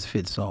size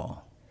fits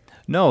all.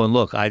 No, and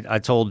look, I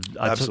told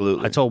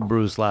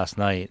Bruce last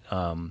night,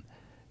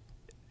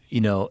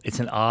 it's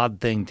an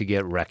odd thing to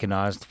get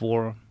recognized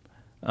for,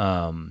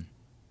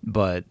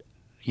 but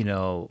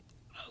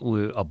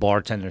a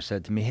bartender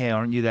said to me, "Hey,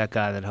 aren't you that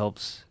guy that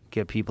helps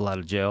get people out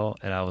of jail?"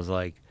 And I was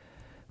like,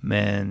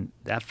 "Man,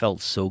 that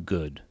felt so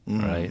good,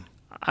 right?"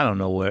 I don't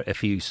know where,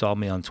 if he saw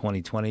me on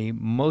 2020,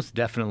 most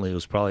definitely it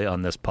was probably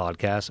on this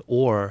podcast,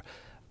 or,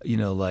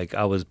 like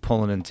I was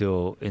pulling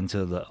into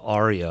the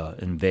Aria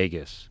in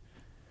Vegas.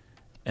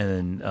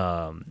 And,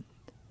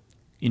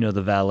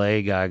 the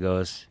valet guy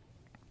goes,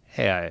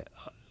 hey,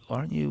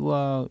 aren't you,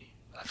 I've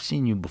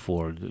seen you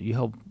before. You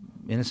help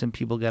innocent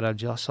people get out of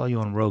jail. I saw you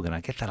on Rogan.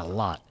 I get that a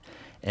lot.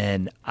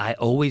 And I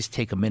always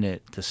take a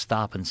minute to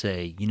stop and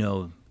say,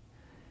 do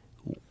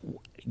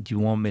you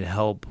want me to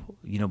help,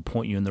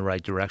 point you in the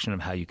right direction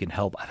of how you can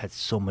help? I've had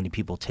so many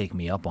people take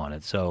me up on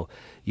it. So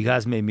you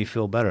guys made me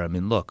feel better. I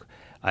mean, look,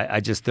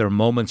 I just, there are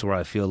moments where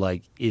I feel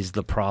like, is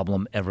the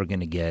problem ever going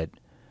to get,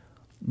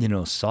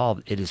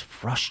 solved? It is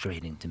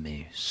frustrating to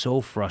me,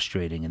 so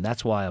frustrating. And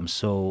that's why I'm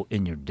so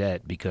in your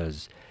debt,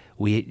 because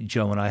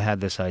Joe and I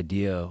had this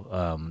idea,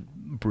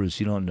 Bruce,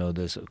 you don't know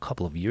this, a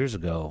couple of years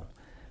ago,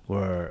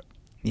 where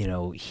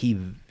he,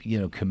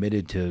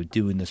 committed to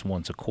doing this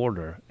once a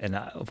quarter. And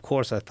of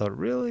course I thought,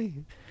 really?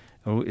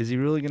 Is he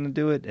really going to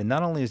do it? And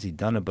not only has he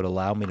done it, but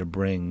allowed me to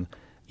bring,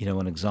 an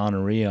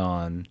exoneree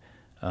on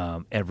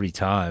every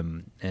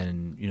time.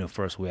 And,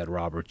 first we had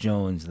Robert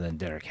Jones, and then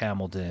Derek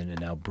Hamilton, and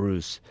now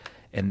Bruce.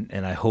 And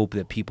I hope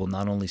that people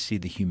not only see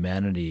the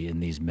humanity in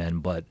these men,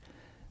 but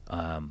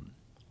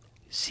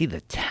see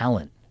the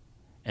talent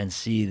and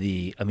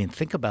see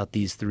think about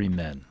these three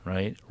men,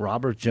 right?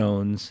 Robert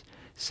Jones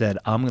said,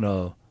 I'm going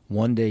to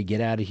one day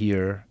get out of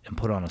here and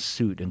put on a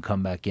suit and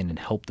come back in and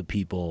help the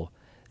people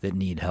that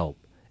need help.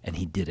 And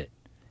he did it.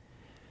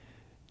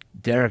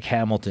 Derek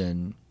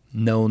Hamilton,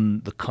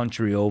 known the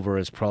country over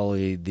as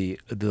probably the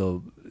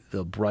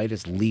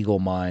brightest legal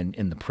mind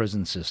in the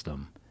prison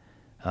system,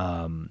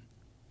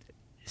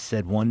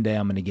 said, one day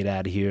I'm going to get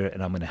out of here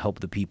and I'm going to help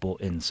the people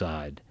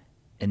inside.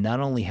 And not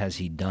only has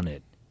he done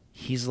it,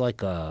 he's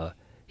like a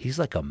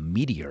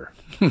meteor.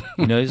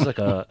 He's like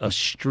a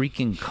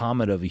streaking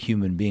comet of a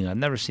human being. I've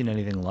never seen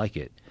anything like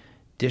it.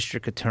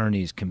 District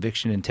attorneys,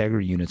 conviction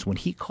integrity units, when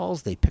he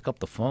calls, they pick up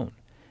the phone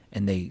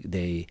and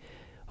they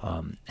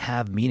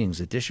have meetings.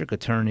 The district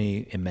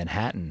attorney in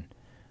Manhattan,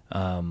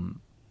 Alvin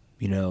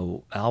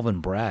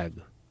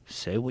Bragg,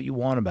 say what you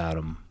want about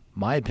him.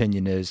 My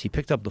opinion is he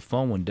picked up the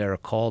phone when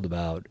Derek called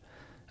about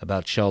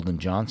Sheldon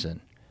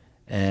Johnson.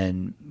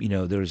 And,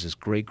 there was this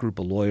great group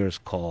of lawyers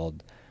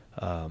called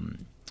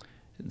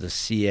the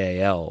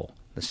CAL,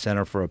 the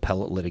Center for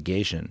Appellate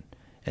Litigation,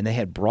 and they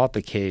had brought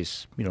the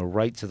case,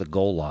 right to the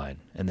goal line.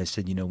 And they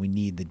said, we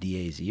need the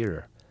DA's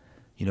ear.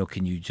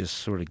 Can you just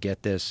sort of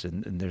get this?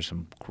 And there's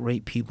some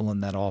great people in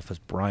that office,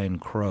 Bryan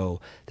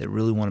Crow, that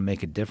really want to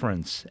make a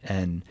difference.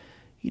 And,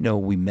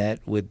 we met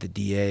with the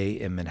DA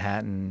in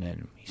Manhattan,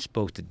 and he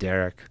spoke to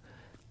Derek,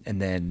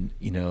 and then,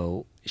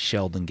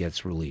 Sheldon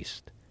gets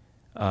released.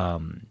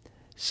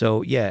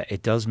 So, yeah,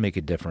 it does make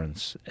a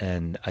difference.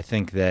 And I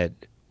think that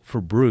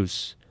for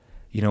Bruce,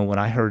 when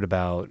I heard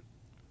about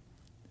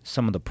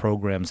some of the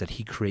programs that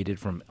he created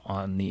from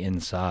on the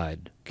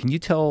inside, can you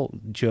tell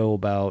Joe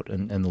about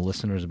and the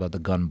listeners about the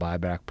gun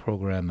buyback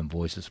program and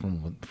Voices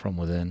from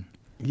Within?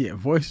 Yeah,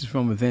 Voices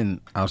from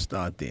Within, I'll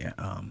start there.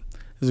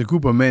 There's a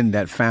group of men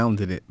that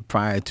founded it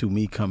prior to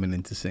me coming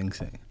into Sing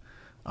Sing.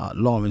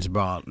 Lawrence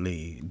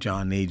Bartley,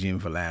 John Adrian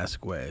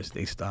Velasquez,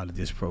 they started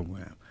this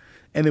program.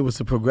 And it was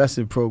a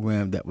progressive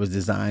program that was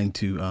designed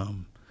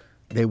to,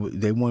 they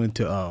wanted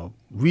to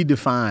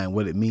redefine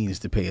what it means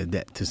to pay a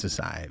debt to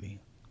society.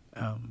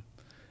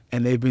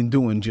 And they've been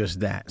doing just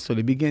that. So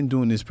they began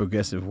doing this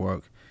progressive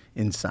work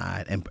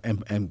inside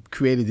and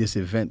created this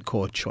event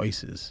called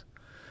Choices,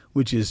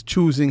 which is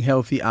choosing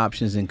healthy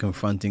options and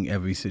confronting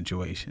every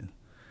situation.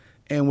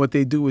 And what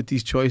they do with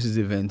these Choices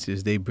events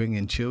is they bring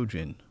in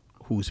children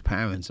whose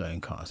parents are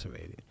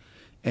incarcerated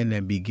and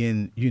then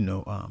begin,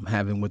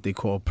 having what they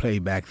call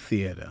playback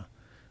theater,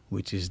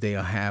 which is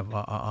they'll have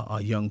a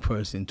young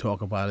person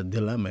talk about a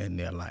dilemma in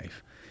their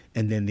life.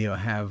 And then they'll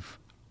have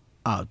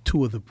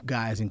two of the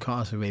guys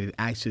incarcerated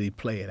actually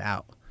play it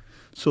out.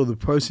 So the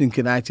person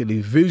can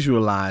actually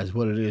visualize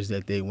what it is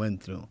that they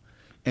went through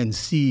and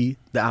see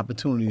the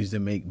opportunities to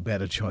make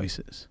better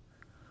choices.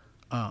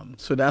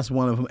 So that's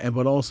one of them.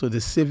 But also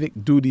the Civic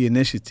Duty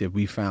Initiative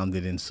we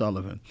founded in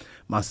Sullivan,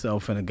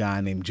 myself and a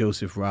guy named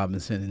Joseph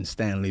Robinson and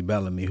Stanley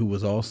Bellamy, who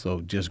was also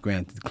just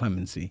granted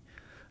clemency.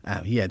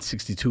 He had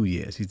 62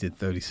 years. He did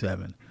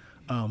 37.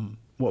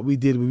 What we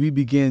did, we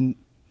began,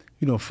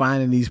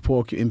 finding these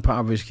poor,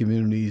 impoverished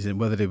communities, and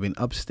whether they've been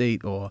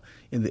upstate or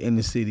in the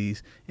inner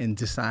cities, and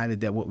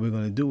decided that what we're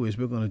going to do is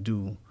we're going to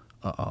do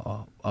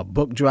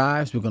book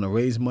drives. We're going to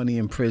raise money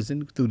in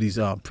prison through these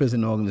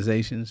prison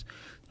organizations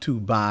to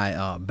buy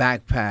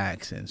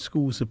backpacks and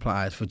school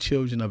supplies for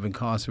children of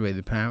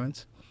incarcerated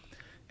parents.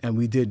 And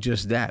we did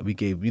just that. We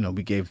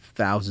gave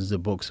thousands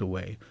of books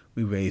away.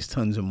 We raised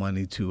tons of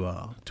money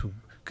to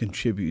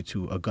contribute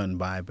to a gun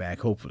buyback,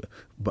 hopefully,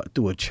 but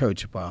through a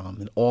church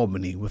in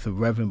Albany with a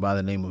reverend by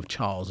the name of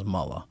Charles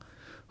Muller,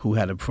 who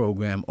had a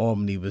program.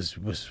 Albany was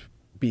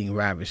being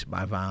ravished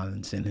by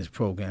violence, and his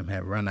program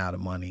had run out of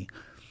money.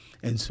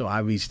 And so I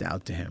reached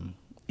out to him,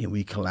 and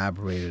we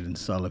collaborated in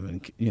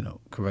Sullivan,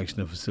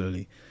 Correctional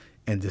Facility,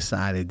 and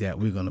decided that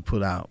we're going to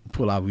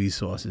pull our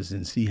resources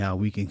and see how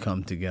we can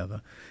come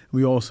together.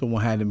 We also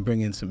had to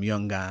bring in some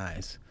young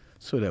guys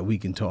so that we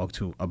can talk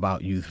to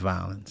about youth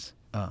violence.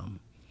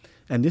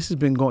 And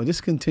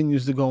this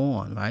continues to go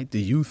on, right?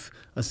 The Youth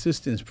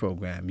Assistance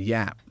Program,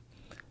 YAP,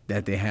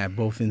 that they have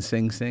both in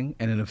Sing Sing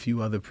and in a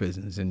few other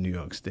prisons in New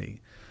York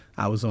State.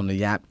 I was on the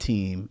YAP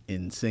team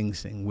in Sing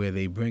Sing where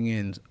they bring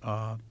in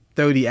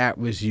 30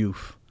 at-risk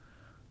youth.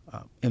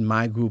 In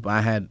my group,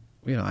 I had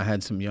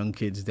some young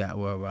kids that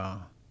were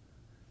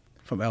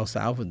from El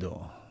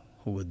Salvador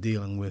who were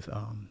dealing with,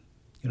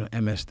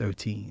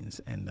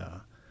 MS-13s. And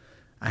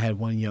I had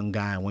one young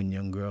guy and one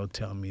young girl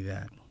tell me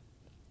that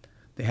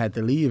they had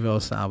to leave El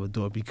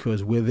Salvador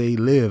because where they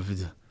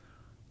lived,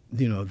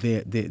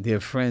 their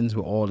friends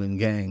were all in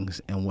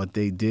gangs, and what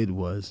they did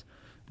was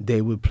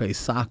they would play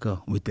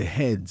soccer with the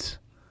heads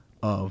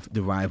of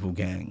the rival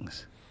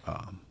gangs.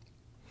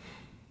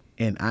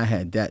 And I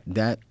had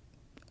that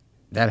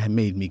had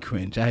made me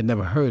cringe. I had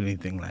never heard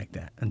anything like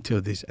that until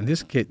this. And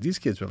these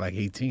kids were like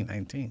 18,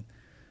 19.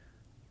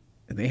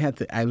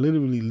 And I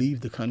literally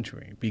leave the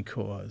country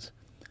because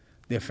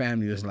their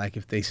family was like,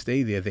 if they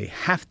stay there, they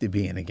have to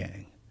be in a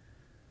gang.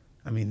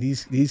 I mean,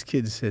 these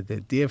kids said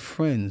that their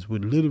friends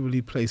would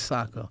literally play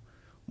soccer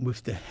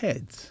with the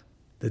heads,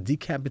 the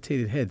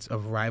decapitated heads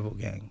of rival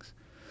gangs.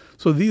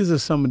 So these are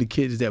some of the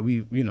kids that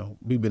we've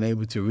been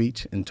able to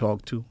reach and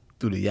talk to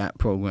through the YAP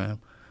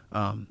program.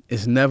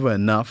 It's never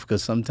enough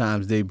because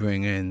sometimes they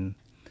bring in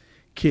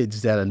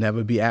kids that'll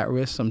never be at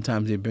risk.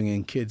 Sometimes they bring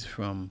in kids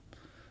from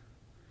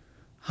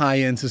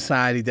high-end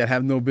society that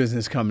have no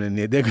business coming in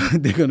there.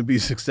 They're going to be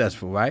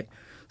successful, right?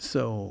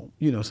 So,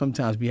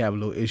 sometimes we have a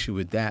little issue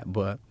with that.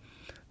 But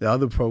the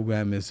other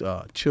program is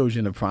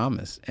Children of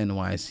Promise,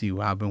 NYC,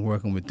 where I've been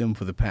working with them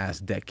for the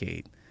past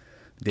decade.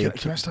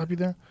 Can I stop you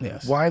there?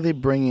 Yes. Why are they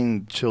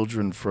bringing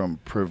children from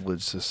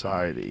privileged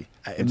society?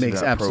 It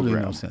makes absolutely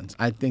no sense.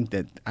 I think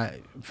that,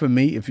 for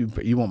me, if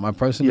you want my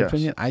personal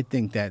opinion, I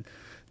think that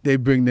they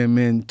bring them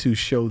in to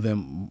show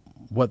them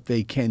what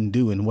they can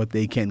do and what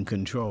they can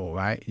control,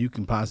 right? You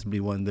can possibly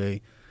one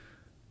day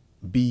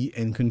be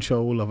in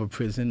control of a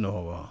prison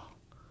or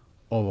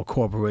a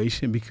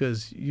corporation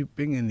because you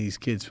bring in these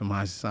kids from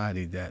high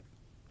society that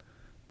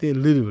they're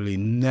literally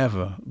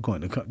never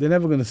going to come. They're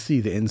never going to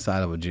see the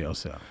inside of a jail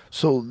cell.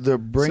 So they're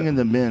bringing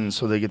them in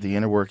so they get the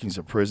inner workings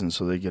of prison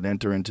so they can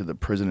enter into the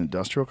prison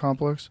industrial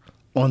complex?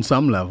 On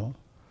some level,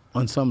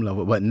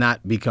 but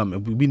not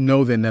become. We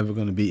know they're never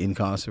going to be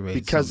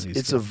incarcerated. Because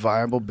it's a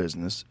viable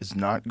business. It's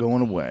not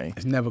going away.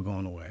 It's never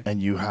going away.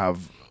 And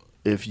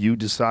if you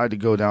decide to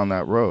go down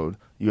that road,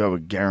 you have a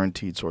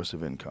guaranteed source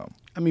of income.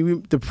 I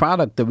mean, the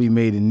product that we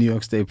made in New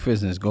York State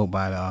prisons go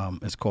by,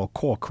 it's called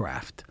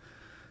Corecraft.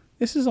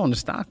 This is on the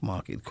stock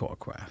market,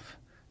 Corecraft.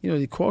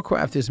 The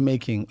Corecraft is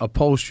making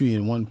upholstery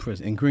in one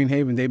prison. In Green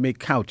Haven, they make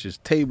couches,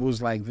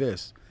 tables like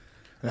this.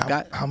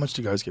 How much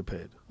do you guys get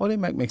paid? Oh, they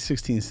might make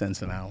 16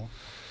 cents an hour,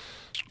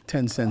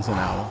 10 cents an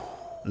hour,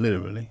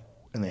 literally.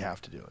 And they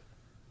have to do it.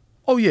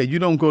 Oh, yeah, you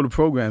don't go to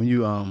program,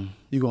 you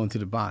go into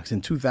the box.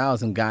 In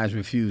 2000, guys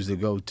refused to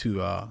go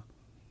to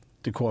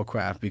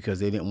Corecraft because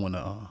they didn't want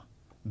to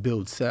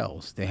build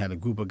cells. They had a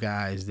group of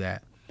guys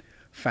that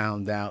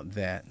found out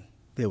that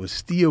there was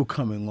steel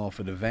coming off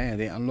of the van.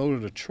 They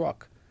unloaded a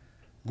truck.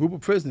 A group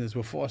of prisoners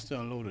were forced to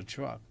unload a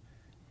truck.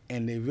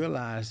 And they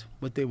realized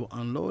what they were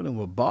unloading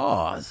were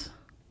bars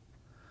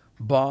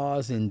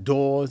and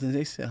doors. And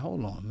they said,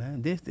 hold on,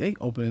 man, they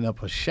opening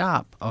up a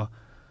shop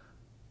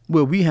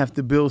where we have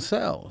to build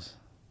cells.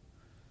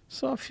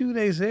 So a few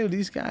days later,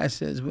 these guys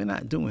says, we're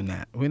not doing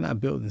that. We're not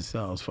building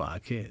cells for our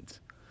kids.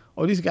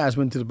 Oh, these guys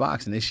went to the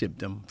box and they shipped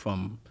them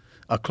from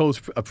a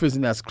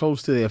prison that's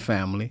close to their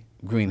family,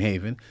 Green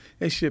Haven.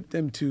 They shipped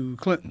them to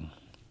Clinton.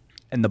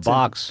 And the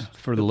box,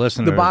 for the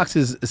listener. The box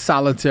is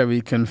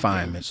solitary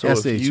confinement. So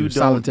if you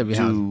don't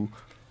do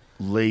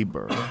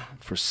labor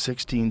for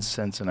 16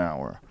 cents an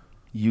hour,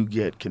 you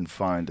get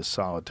confined to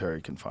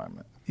solitary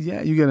confinement.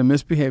 Yeah, you get a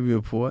misbehavior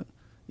report.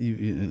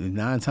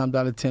 9 times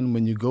out of 10,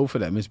 when you go for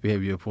that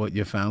misbehavior report,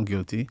 you're found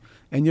guilty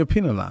and you're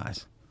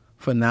penalized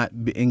for not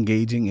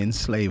engaging in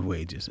slave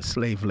wages,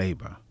 slave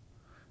labor.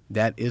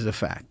 That is a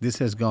fact. This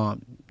has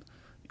gone,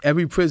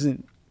 every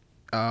prison,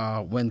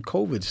 when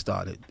COVID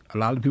started, a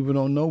lot of people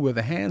don't know where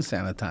the hand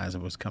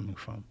sanitizer was coming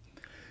from.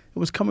 It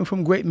was coming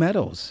from Great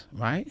Meadows,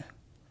 right?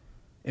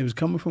 It was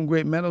coming from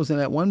Great Meadows,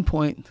 and at one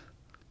point,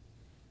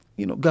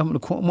 Governor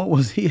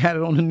Cuomo he had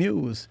it on the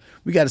news.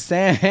 We got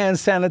a hand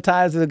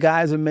sanitizer the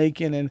guys are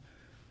making, and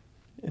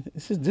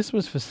this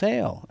was for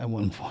sale at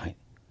one point.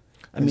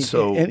 That's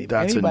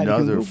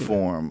another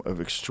form of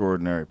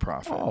extraordinary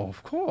profit. Oh,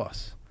 of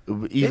course.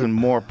 Even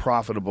more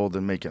profitable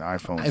than making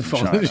iPhones in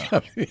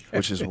China,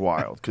 which is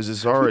wild because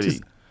it's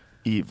already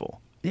evil.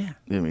 Yeah.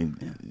 I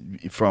mean,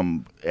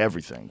 from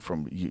everything.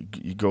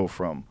 You go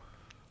from,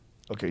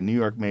 New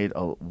York made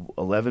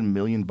 11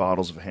 million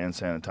bottles of hand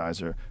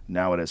sanitizer.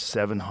 Now it has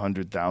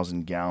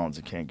 700,000 gallons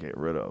it can't get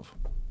rid of.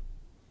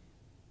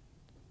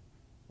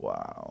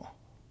 Wow.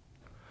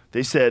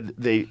 They said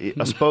a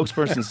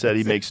spokesperson said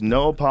he makes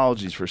no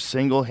apologies for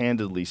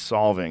single-handedly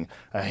solving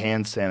a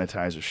hand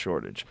sanitizer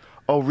shortage.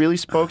 Oh, really,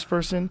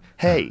 spokesperson?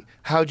 Hey,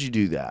 how'd you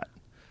do that?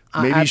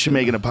 Maybe you should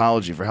make an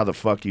apology for how the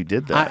fuck you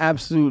did that. I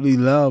absolutely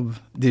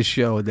love this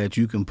show that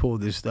you can pull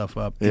this stuff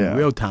up in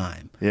real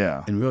time.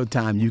 Yeah. In real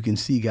time, you can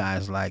see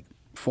guys like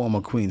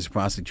former Queens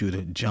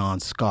prosecutor John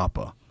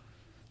Scarpa.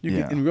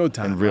 In real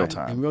time. In real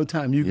time. In real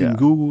time, you can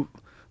Google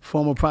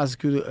former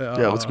prosecutor.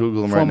 Let's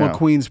Google him right now. Former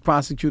Queens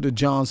prosecutor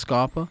John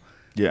Scarpa.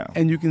 Yeah.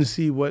 And you can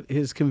see what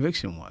his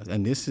conviction was.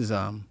 And this is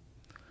a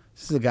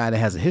guy that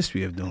has a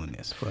history of doing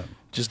this for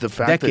just the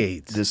fact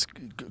decades. That this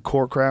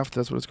Corecraft,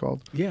 that's what it's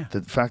called? Yeah.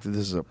 The fact that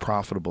this is a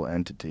profitable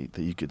entity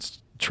that you could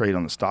trade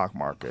on the stock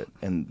market,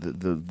 and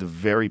the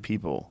very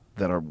people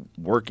that are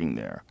working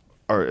there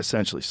are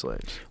essentially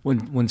slaves.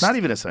 Not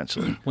even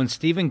essentially. When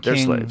Stephen They're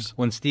King slaves.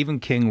 When Stephen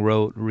King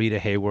wrote Rita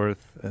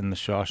Hayworth and The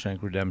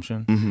Shawshank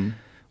Redemption,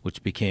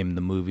 which became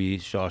the movie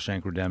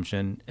Shawshank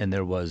Redemption, and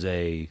there was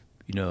the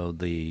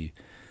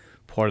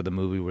part of the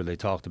movie where they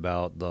talked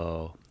about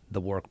the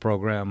work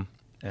program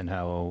and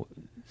how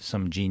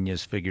some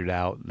genius figured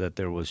out that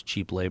there was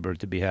cheap labor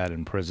to be had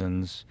in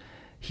prisons.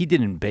 He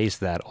didn't base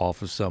that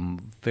off of some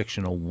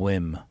fictional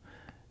whim,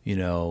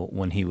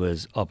 when he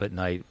was up at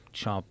night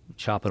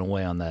chopping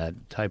away on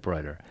that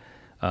typewriter.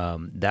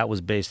 That was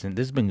based in,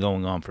 this has been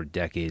going on for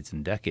decades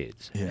and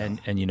decades. Yeah.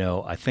 And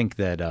I think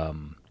that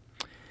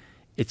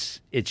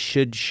it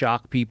should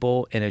shock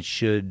people, and it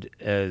should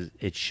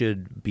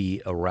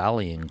be a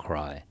rallying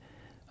cry.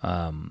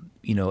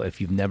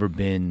 If you've never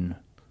been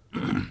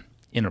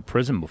in a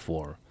prison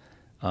before,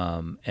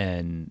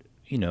 and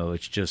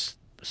it's just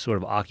sort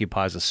of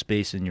occupies a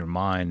space in your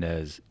mind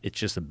as it's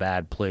just a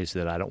bad place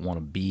that I don't want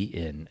to be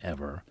in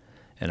ever,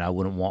 and I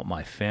wouldn't want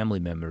my family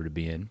member to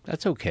be in.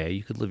 That's okay.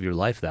 You could live your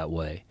life that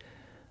way.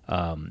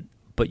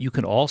 But you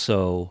can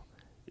also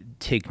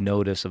take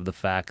notice of the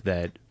fact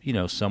that,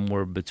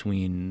 somewhere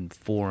between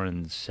 4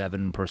 and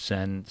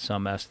 7%,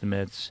 some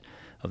estimates,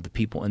 of the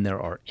people in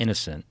there are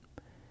innocent.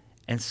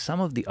 And some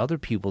of the other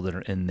people that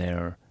are in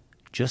there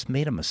just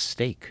made a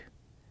mistake.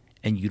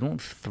 And you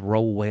don't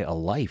throw away a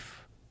life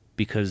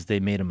because they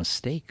made a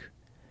mistake.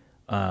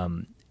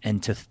 And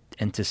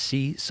to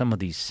see some of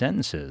these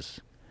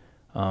sentences,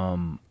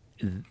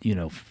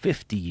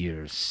 50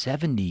 years,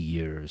 70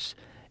 years,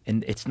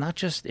 and it's not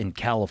just in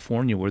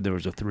California where there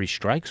was a 3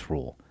 strikes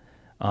rule.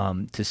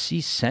 To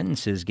see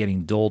sentences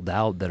getting doled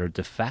out that are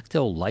de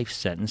facto life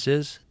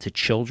sentences to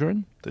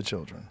children. The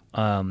children.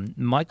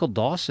 Michael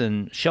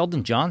Dawson,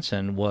 Sheldon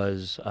Johnson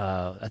was,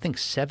 I think,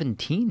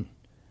 17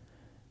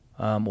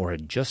 or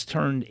had just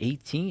turned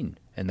 18.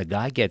 And the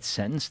guy gets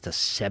sentenced to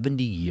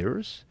 70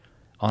 years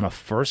on a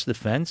first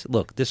offense.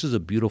 Look, this is a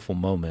beautiful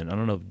moment. I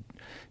don't know if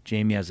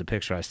Jamie has a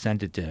picture. I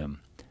sent it to him.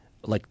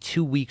 Like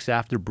 2 weeks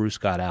after Bruce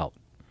got out,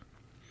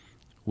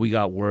 we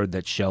got word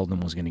that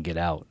Sheldon was going to get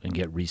out and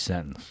get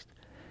resentenced.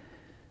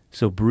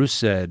 So Bruce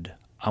said,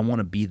 I want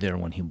to be there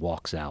when he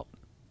walks out.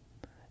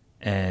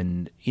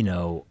 And,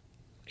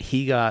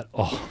 he got,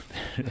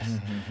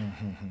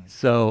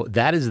 so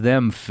that is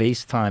them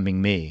FaceTiming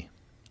me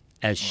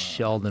as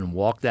Sheldon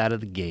walked out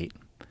of the gate.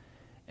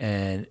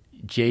 And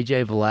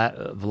J.J.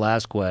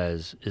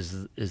 Velasquez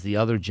is the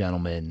other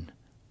gentleman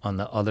on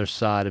the other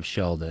side of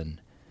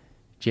Sheldon.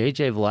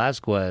 J.J.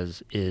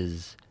 Velasquez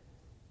is,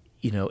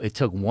 it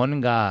took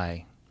one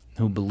guy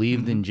who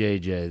believed in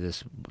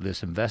JJ,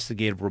 this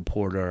investigative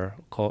reporter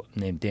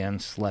named Dan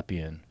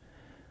Slepian,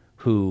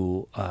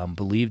 who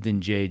believed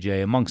in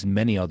JJ, amongst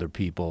many other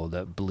people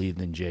that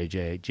believed in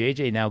JJ.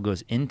 JJ now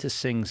goes into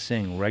Sing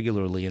Sing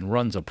regularly and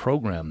runs a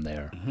program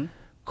there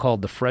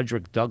called the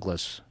Frederick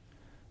Douglass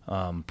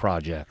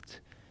Project.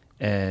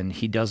 And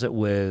he does it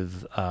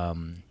with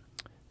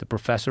the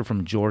professor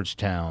from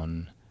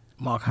Georgetown,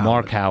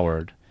 Mark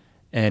Howard.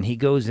 And he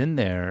goes in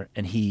there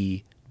and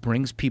he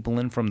brings people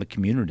in from the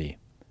community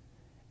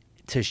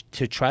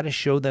to try to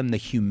show them the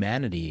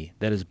humanity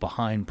that is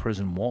behind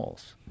prison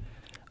walls.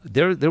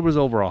 There was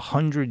over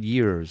 100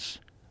 years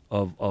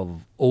of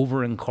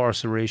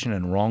over-incarceration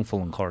and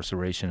wrongful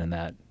incarceration in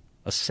that,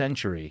 a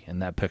century in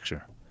that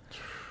picture.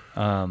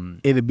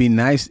 It'd be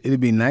nice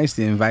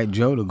to invite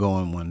Joe to go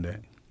in one day.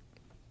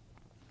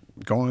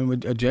 Go in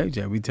with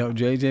JJ. We tell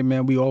JJ,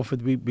 man,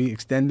 we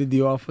extended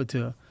the offer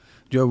to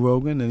Joe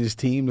Rogan and his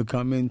team to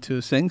come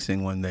into Sing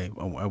Sing one day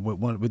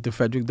with the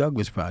Frederick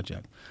Douglass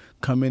Project.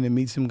 Come in and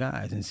meet some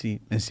guys and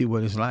see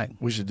what it's like.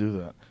 We should do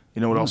that.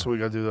 You know what else we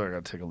got to do there? I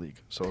got to take a leak.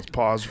 So let's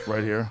pause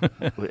right here.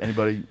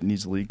 Anybody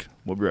needs a leak?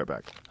 We'll be right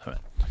back. All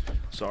right.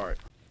 Sorry.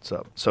 What's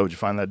up? So did you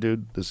find that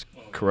dude? This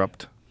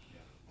corrupt?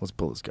 Let's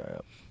pull this guy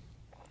up.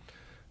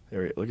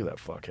 There he, look at that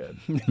fuckhead.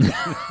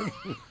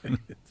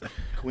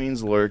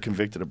 Queens lawyer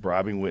convicted of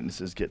bribing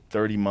witnesses get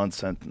 30-month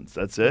sentence.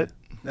 That's it?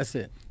 That's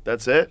it.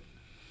 That's it?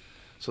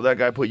 So that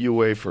guy put you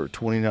away for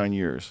 29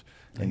 years,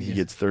 and he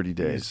gets 30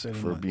 days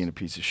for being a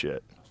piece of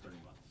shit.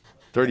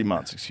 30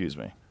 months, excuse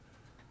me.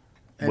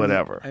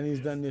 whatever. And he's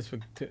done this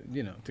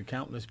to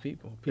countless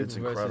people. People It's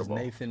versus incredible.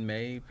 Nathan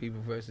May,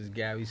 people versus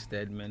Gary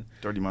Stedman.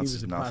 Dirty Months He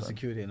is was the nothing.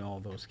 prosecutor in all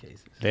those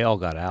cases. They all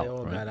got out. They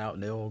all right? got out,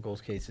 and all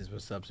those cases were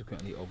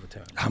subsequently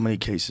overturned. How many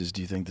cases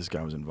do you think this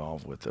guy was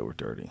involved with that were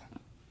dirty?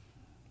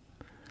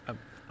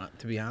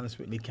 To be honest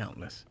with you,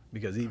 countless.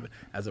 Because even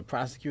as a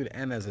prosecutor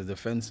and as a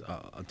defense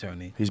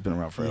attorney, He's been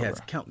around forever.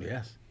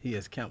 he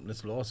has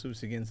countless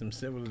lawsuits against him,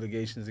 civil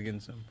litigations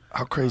against him.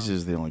 How crazy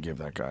is they only give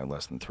that guy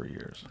less than 3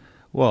 years?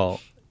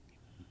 Well,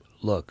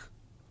 look,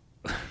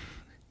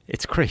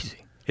 it's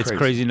crazy. It's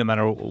crazy no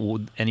matter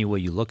any way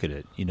you look at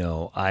it. You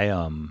know,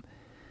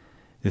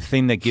 the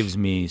thing that gives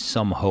me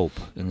some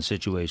hope in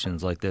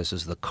situations like this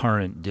is the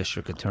current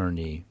district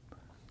attorney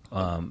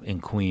in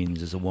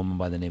Queens is a woman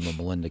by the name of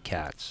Melinda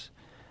Katz.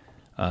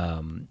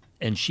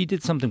 And she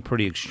did something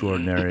pretty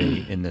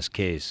extraordinary in this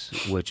case,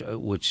 which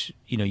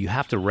you know, you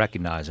have to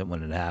recognize it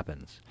when it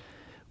happens.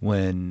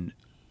 When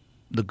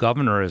the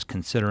governor is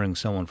considering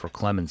someone for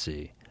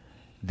clemency,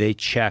 they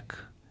check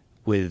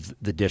with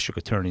the district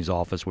attorney's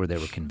office where they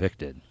were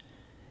convicted.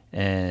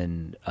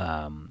 And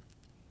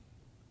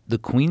the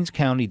Queens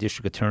County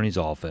District Attorney's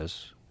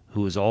Office,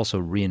 who is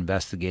also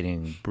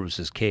reinvestigating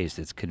Bruce's case,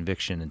 its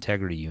conviction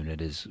integrity unit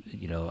is,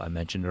 you know, I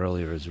mentioned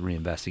earlier, is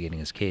reinvestigating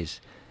his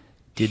case,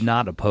 did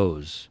not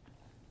oppose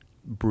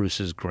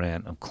Bruce's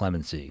grant of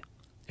clemency.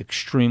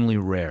 Extremely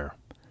rare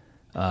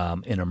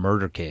in a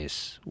murder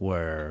case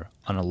where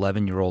an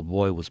 11-year-old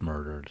boy was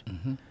murdered,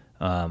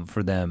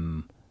 for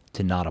them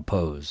to not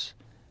oppose.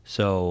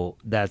 So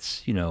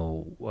that's, you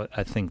know,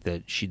 I think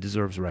that she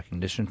deserves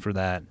recognition for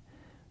that.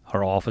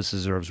 Her office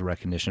deserves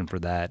recognition for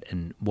that.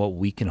 And what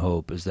we can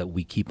hope is that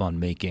we keep on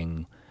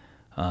making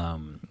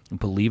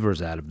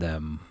believers out of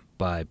them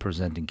by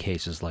presenting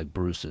cases like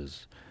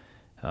Bruce's.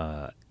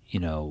 You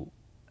know,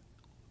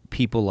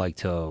 people like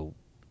to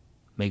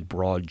make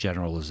broad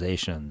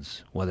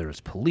generalizations, whether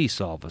it's police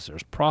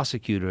officers,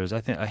 prosecutors.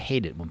 I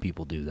hate it when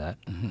people do that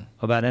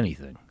about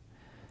anything.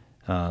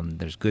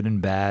 There's good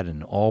and bad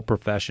in all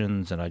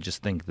professions, and I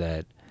just think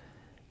that,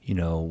 you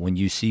know, when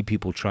you see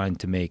people trying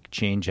to make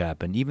change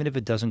happen, even if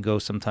it doesn't go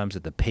sometimes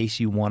at the pace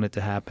you want it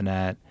to happen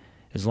at,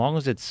 as long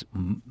as it's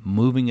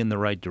moving in the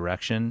right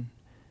direction,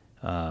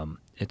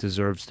 it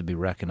deserves to be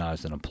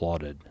recognized and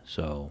applauded.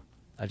 So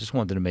I just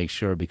wanted to make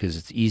sure, because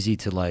it's easy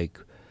to like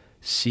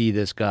see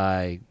this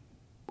guy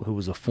who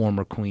was a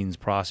former Queens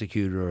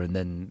prosecutor and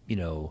then, you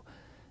know,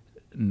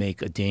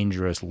 make a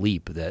dangerous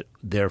leap that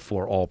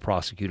therefore all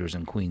prosecutors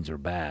in Queens are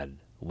bad,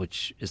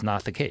 which is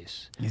not the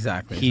case.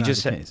 Exactly. He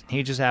just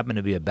happened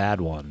to be a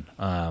bad one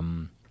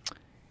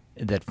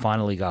that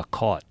finally got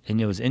caught.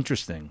 And it was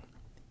interesting.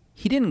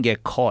 He didn't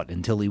get caught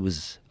until he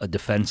was a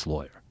defense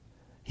lawyer.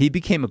 He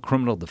became a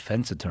criminal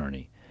defense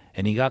attorney,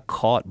 and he got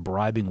caught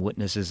bribing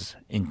witnesses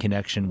in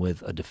connection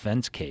with a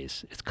defense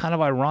case. It's kind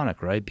of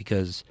ironic, right?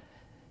 Because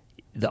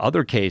the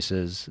other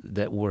cases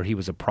where he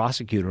was a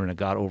prosecutor and it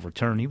got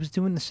overturned, he was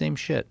doing the same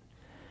shit.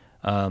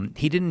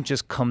 He didn't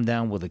just come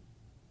down with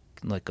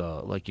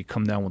like you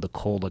come down with a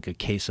cold, like a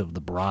case of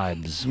the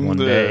bribes one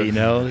day, you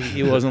know?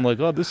 He wasn't like,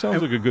 oh, this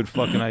sounds like a good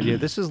fucking idea.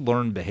 This is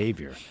learned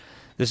behavior.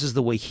 This is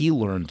the way he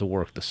learned to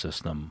work the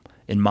system,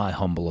 in my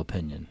humble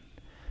opinion.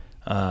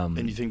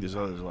 And you think there's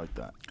others like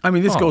that? I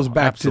mean, this goes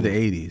back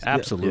absolutely. to the 80s.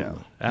 Absolutely. Yeah.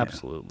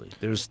 Absolutely.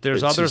 There's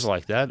It's others just-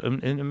 like that. I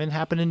mean, it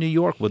happened in New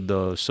York with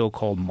the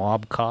so-called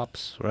mob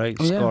cops, right?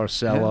 Oh, yeah.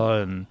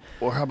 Scarcella and...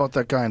 Or how about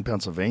that guy in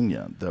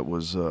Pennsylvania that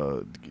was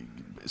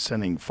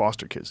sending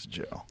foster kids to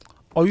jail?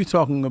 Oh, you're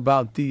talking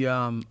about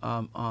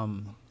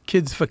the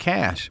Kids for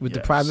Cash with the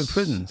Yes. private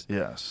prisons.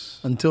 Yes.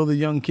 Until the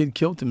young kid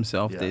killed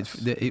himself. Yes.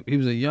 He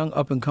was a young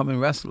up-and-coming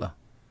wrestler.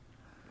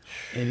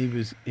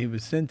 And he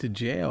was sent to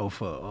jail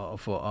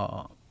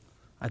for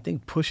I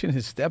think, pushing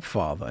his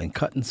stepfather and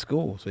cutting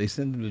school. So they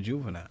sent him to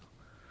juvenile.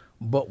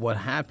 But what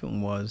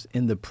happened was,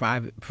 in the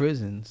private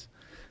prisons,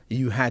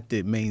 you had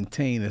to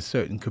maintain a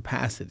certain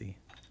capacity.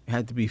 It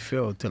had to be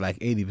filled to like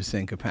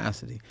 80%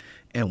 capacity.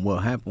 And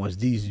what happened was,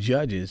 these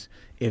judges,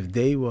 if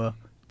they were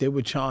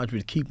charged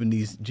with keeping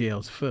these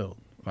jails filled,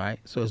 right?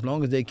 So as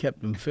long as they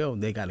kept them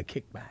filled, they got a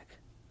kickback.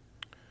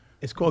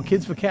 It's called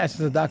Kids for Cash.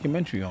 There's a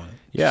documentary on it.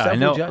 Yeah, I Several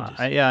know. Judges.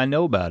 I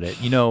know about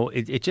it. You know,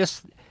 it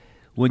just...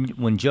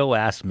 When Joe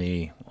asked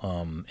me,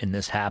 and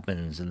this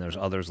happens, and there's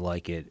others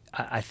like it,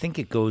 I think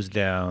it comes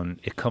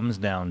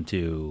down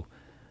to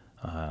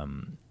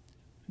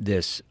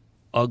this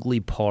ugly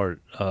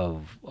part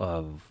of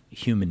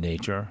human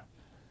nature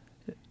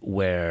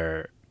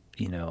where,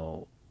 you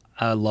know,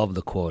 I love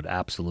the quote,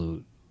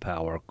 absolute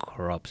power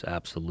corrupts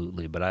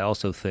absolutely, but I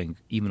also think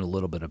even a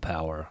little bit of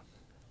power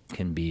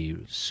can be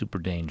super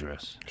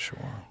dangerous. Sure.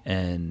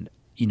 And,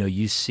 you know,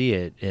 you see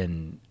it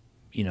in...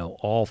 you know,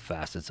 all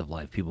facets of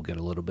life. People get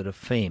a little bit of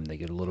fame, they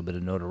get a little bit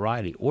of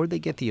notoriety, or they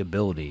get the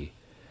ability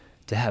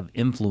to have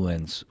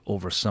influence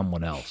over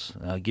someone else.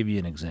 And I'll give you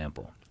an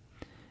example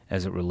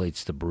as it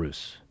relates to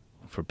Bruce,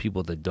 for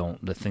people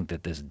that think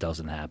that this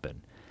doesn't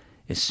happen.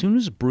 As soon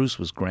as Bruce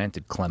was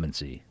granted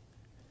clemency,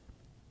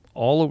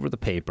 all over the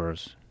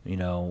papers, You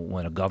know,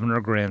 when a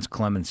governor grants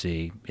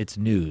clemency, it's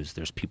news.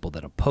 There's people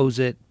that oppose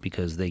it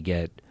because they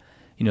get,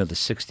 you know, the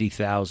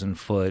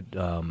 60,000-foot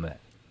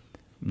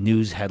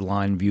news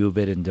headline view of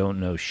it and don't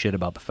know shit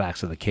about the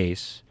facts of the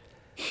case.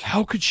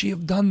 How could she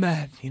have done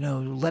that? You know,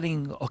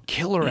 letting a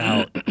killer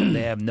out.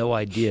 They have no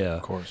idea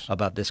Of course.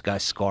 about this guy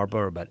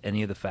Scarborough, about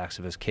any of the facts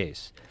of his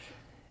case.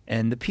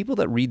 And the people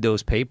that read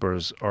those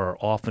papers are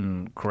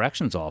often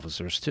corrections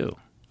officers, too.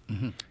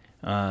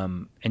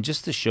 And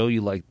just to show you,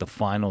 like, the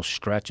final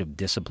stretch of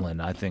discipline,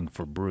 I think,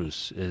 for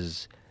Bruce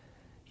is,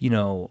 you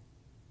know,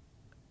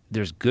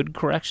 there's good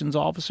corrections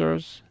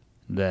officers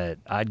that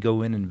I'd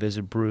go in and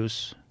visit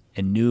Bruce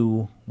and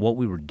knew what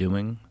we were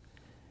doing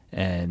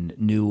and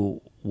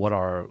knew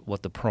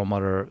what the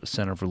Perlmutter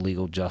Center for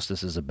Legal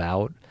Justice is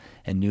about,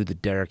 and knew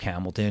that Derek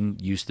Hamilton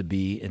used to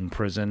be in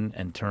prison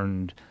and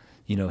turned,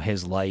 you know,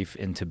 his life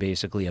into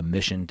basically a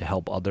mission to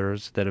help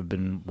others that have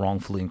been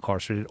wrongfully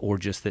incarcerated or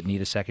just that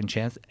need a second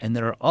chance. And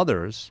there are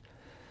others,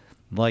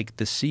 like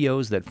the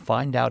COs, that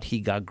find out he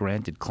got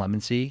granted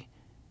clemency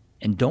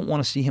and don't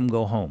want to see him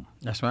go home.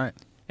 That's right.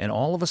 And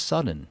all of a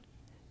sudden,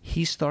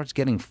 he starts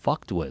getting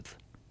fucked with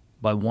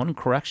by one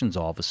corrections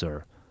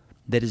officer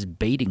that is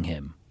baiting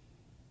him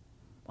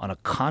on a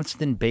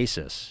constant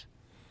basis,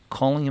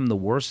 calling him the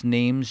worst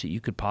names that you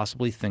could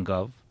possibly think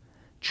of,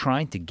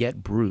 trying to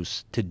get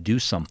Bruce to do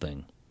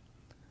something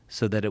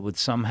so that it would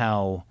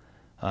somehow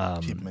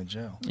Keep him in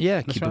jail.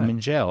 yeah, keep him in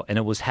jail. And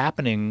it was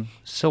happening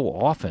so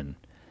often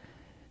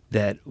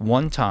that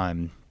one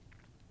time,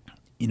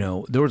 you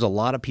know, there was a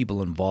lot of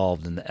people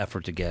involved in the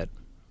effort to get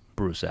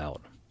Bruce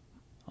out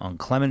on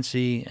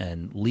clemency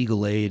and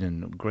legal aid,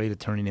 and a great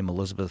attorney named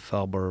Elizabeth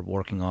Felber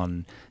working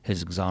on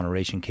his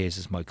exoneration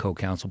cases, my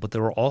co-counsel. But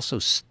there were also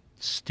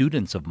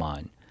students of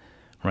mine,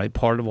 right?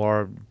 Part of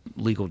our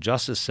Legal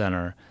Justice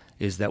Center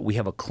is that we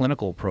have a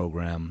clinical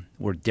program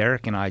where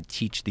Derek and I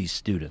teach these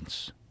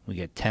students. We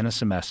get 10 a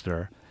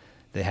semester.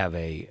 They have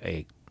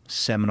a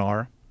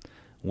seminar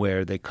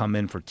where they come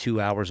in for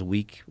 2 hours a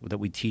week that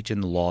we teach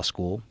in the law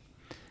school.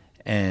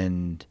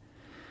 And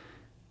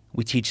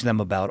we teach them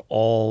about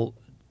all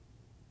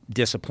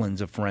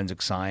disciplines of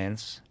forensic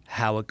science,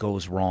 how it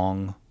goes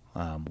wrong,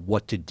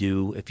 what to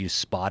do if you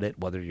spot it,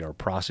 whether you're a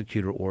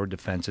prosecutor or a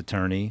defense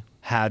attorney,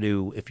 how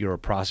to, if you're a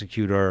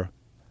prosecutor,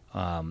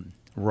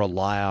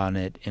 rely on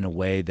it in a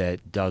way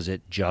that does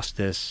it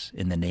justice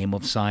in the name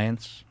of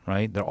science,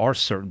 right? There are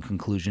certain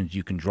conclusions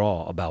you can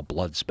draw about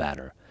blood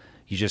spatter.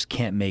 You just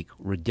can't make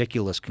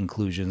ridiculous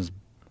conclusions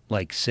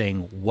like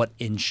saying what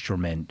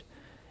instrument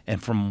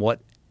and from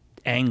what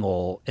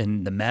angle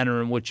and the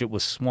manner in which it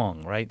was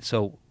swung, right?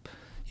 So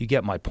you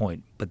get my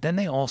point. But then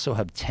they also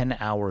have 10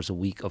 hours a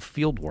week of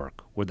field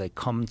work where they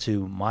come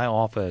to my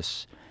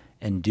office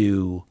and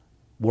do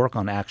work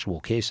on actual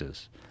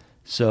cases.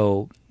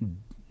 So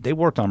they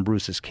worked on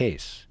Bruce's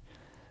case,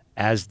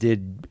 as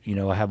did, you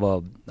know, I have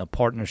a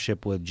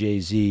partnership with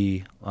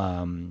Jay-Z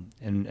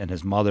and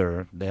his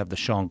mother. They have the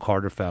Sean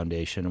Carter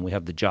Foundation, and we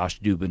have the Josh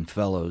Dubin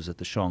Fellows at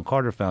the Sean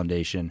Carter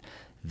Foundation.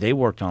 They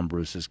worked on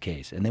Bruce's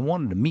case, and they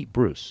wanted to meet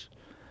Bruce.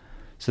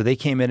 So they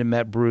came in and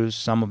met Bruce,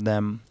 some of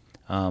them,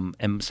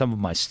 and some of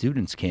my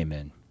students came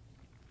in.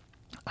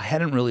 I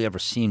hadn't really ever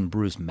seen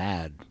Bruce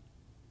mad,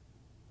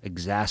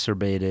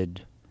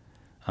 exacerbated.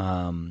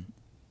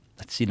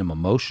 I'd seen him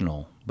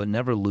emotional, but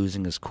never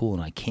losing his cool.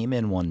 And I came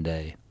in one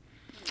day,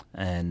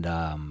 and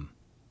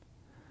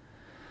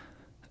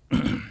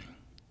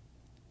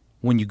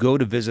when you go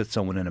to visit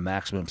someone in a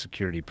maximum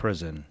security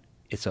prison,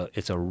 it's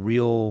a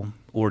real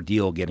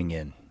ordeal getting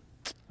in,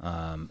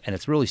 and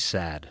it's really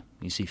sad.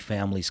 You see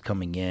families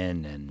coming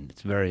in, and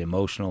it's very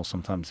emotional.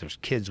 Sometimes there's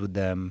kids with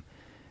them,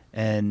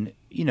 and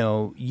you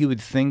know, you would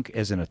think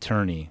as an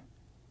attorney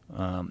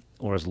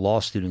or as law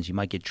students, you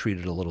might get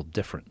treated a little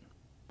different.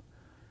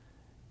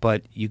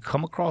 But you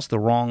come across the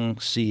wrong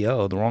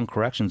CO, the wrong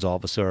corrections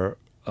officer.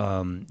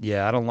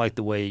 Yeah, I don't like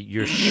the way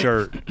your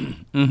shirt,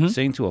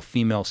 saying to a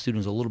female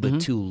student, is a little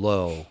bit too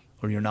low,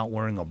 or you're not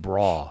wearing a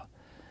bra.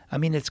 I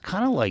mean, it's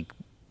kind of like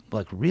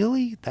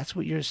really? That's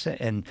what you're saying?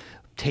 And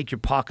take your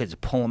pockets,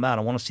 pull them out.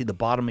 I want to see the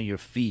bottom of your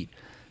feet.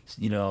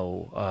 You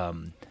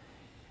know,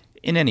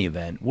 in any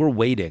event, we're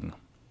waiting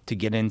to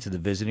get into the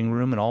visiting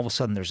room, and all of a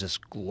sudden there's this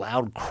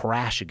loud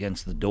crash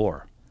against the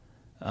door.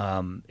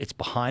 It's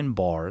behind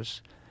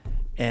bars.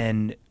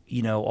 And,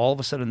 you know, all of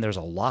a sudden there's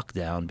a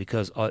lockdown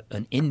because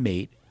an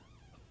inmate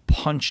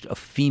punched a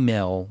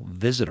female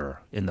visitor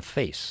in the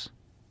face.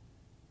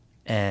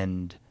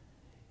 And,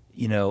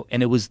 you know,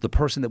 and it was the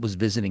person that was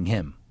visiting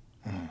him.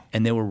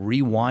 And they were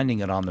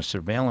rewinding it on the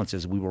surveillance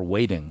as we were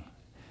waiting.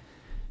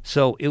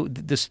 So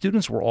the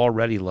students were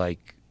already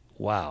like,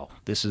 wow,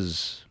 this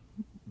is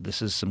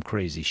some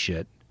crazy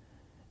shit.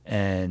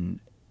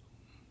 And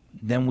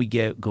then we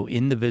go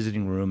in the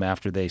visiting room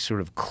after they sort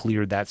of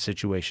cleared that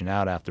situation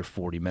out after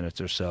 40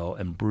 minutes or so,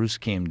 and Bruce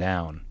came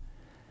down.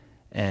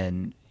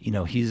 And, you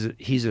know,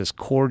 he's as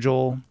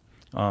cordial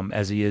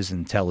as he is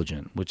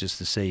intelligent, which is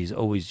to say he's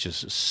always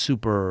just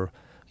super,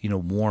 you know,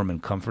 warm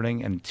and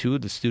comforting. And two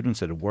of the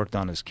students that had worked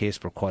on his case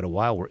for quite a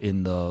while were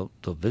in the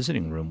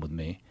visiting room with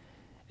me.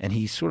 And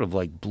he sort of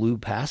like blew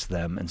past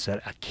them and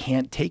said, I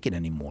can't take it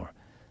anymore.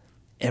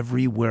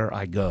 Everywhere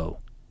I go,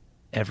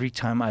 every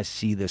time I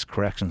see this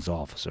corrections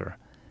officer,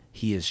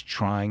 he is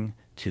trying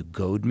to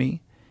goad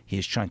me. He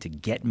is trying to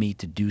get me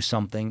to do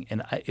something.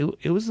 And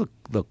it was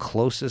the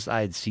closest I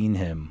had seen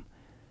him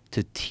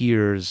to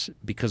tears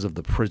because of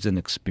the prison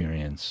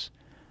experience.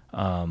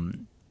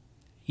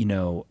 You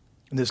know.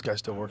 And this guy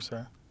still works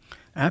there?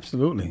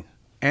 Absolutely.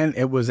 And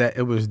it was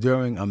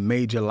during a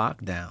major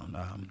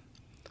lockdown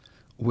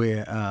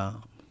where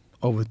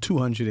over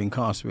 200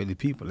 incarcerated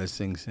people at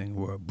Sing Sing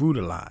were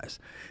brutalized.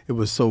 It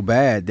was so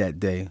bad that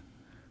they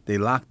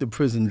locked the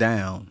prison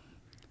down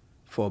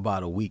for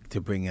about a week to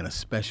bring in a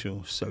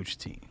special search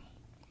team.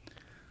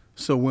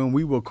 So when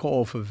we were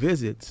called for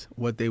visits,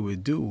 what they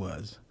would do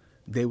was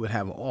they would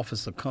have an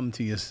officer come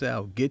to your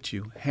cell, get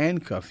you,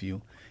 handcuff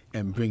you,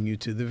 and bring you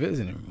to the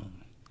visiting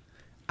room.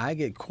 I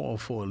get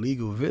called for a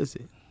legal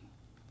visit.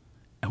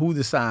 Who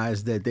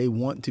decides that they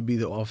want to be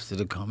the officer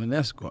to come and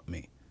escort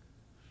me?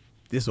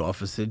 This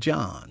officer,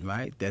 John,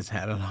 right, that's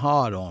had a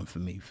hard on for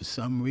me for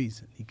some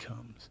reason. He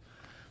comes.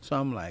 So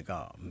I'm like,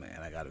 oh, man,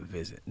 I got to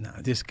visit. Now,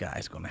 this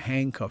guy's going to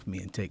handcuff me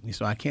and take me,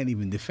 so I can't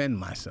even defend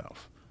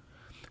myself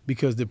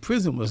because the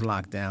prison was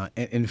locked down.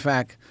 And in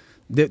fact,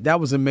 that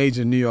was a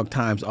major New York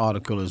Times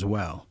article as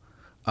well,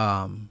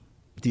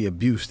 the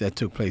abuse that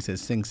took place at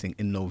Sing Sing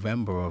in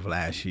November of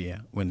last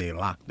year when they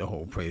locked the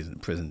whole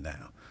prison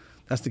down.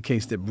 That's the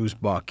case that Bruce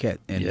Barquette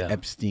and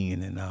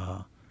Epstein and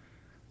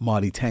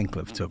Marty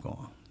Tankleff took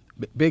on.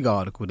 Big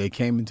article. They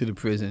came into the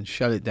prison,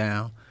 shut it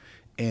down,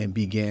 and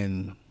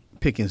began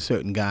picking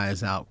certain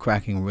guys out,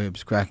 cracking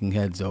ribs, cracking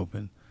heads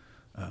open,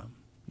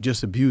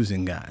 just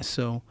abusing guys.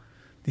 So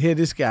here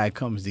this guy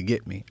comes to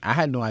get me. I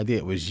had no idea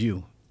it was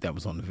you that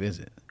was on the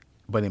visit.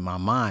 But in my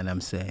mind,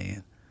 I'm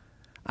saying,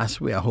 I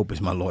swear I hope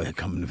it's my lawyer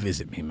coming to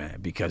visit me, man,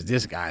 because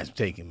this guy's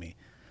taking me.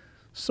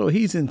 So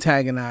he's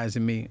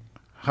antagonizing me.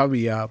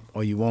 Hurry up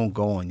or you won't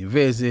go on your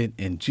visit,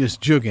 and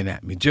just jugging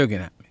at me.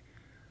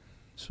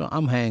 So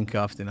I'm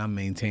handcuffed and I'm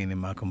maintaining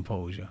my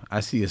composure.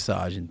 I see a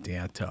sergeant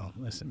there. I tell him,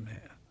 listen, man,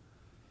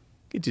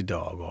 get your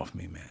dog off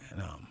me,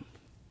 man.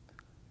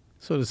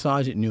 So the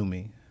sergeant knew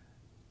me,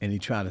 and he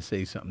tried to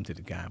say something to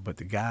the guy. But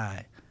the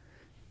guy,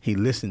 he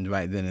listened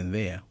right then and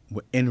there.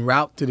 En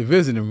route to the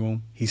visiting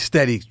room, he's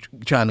steady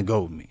trying to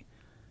goad me,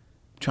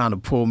 trying to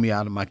pull me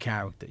out of my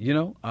character, you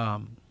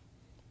know?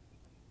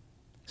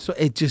 So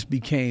it just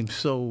became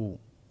so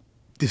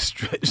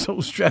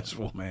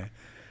stressful, man.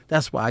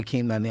 That's why I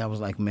came down there. I was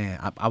like, man,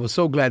 I was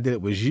so glad that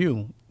it was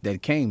you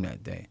that came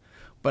that day.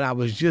 But I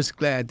was just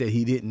glad that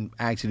he didn't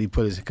actually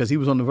put his, because he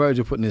was on the verge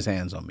of putting his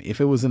hands on me. If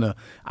it was because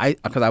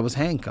I was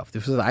handcuffed.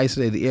 If it was an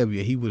isolated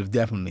area, he would have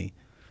definitely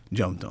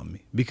jumped on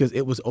me because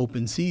it was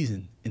open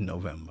season in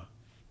November.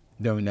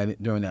 During that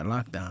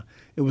lockdown,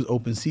 it was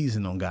open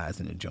season on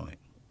guys in the joint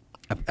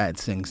at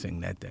Sing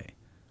Sing that day.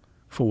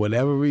 For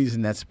whatever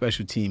reason, that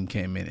special team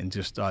came in and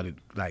just started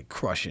like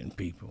crushing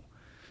people.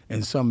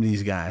 And some of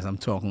these guys, I'm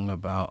talking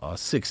about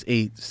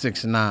 6'8",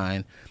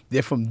 6'9",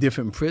 they're from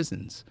different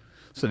prisons.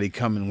 So they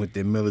come in with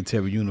their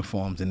military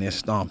uniforms and they're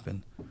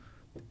stomping.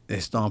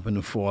 They're stomping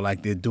the floor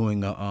like they're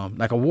doing a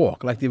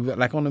walk, like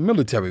on a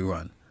military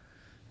run.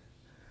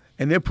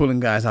 And they're pulling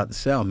guys out the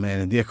cell,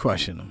 man, and they're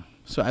crushing them.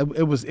 So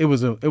it was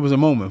a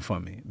moment for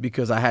me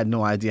because I had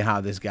no idea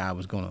how this guy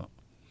was gonna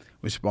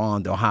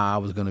respond or how I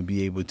was gonna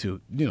be able to,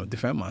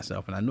 defend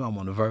myself. And I knew I'm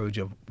on the verge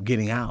of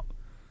getting out.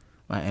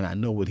 Right? And I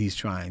know what he's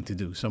trying to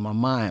do. So my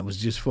mind was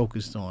just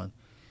focused on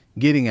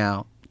getting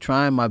out,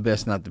 trying my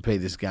best not to pay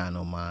this guy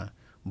no mind.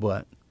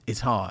 But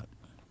it's hard.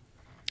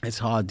 It's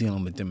hard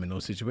dealing with them in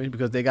those situations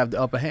because they got the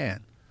upper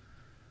hand.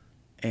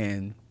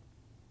 And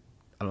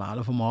a lot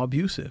of them are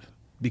abusive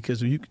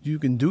because you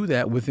can do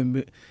that with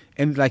them.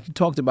 And like you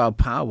talked about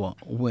power,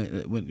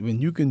 when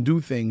you can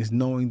do things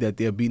knowing that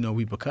there'll be no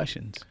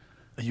repercussions.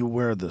 Are you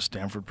aware of the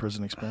Stanford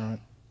prison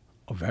experiment?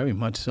 Oh, very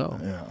much so.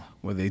 Yeah.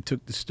 Where they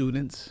took the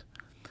students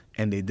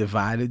and they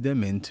divided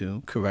them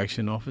into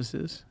correction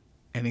officers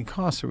and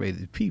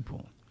incarcerated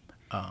people.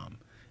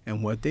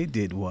 And what they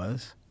did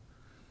was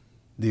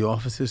the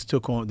officers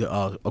took on,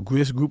 a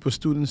group of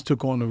students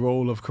took on the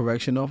role of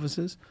correction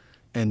officers,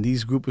 and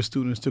these group of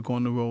students took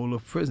on the role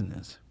of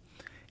prisoners.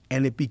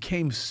 And it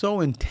became so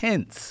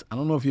intense. I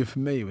don't know if you're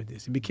familiar with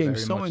this. It became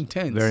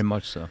intense. Very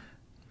much so.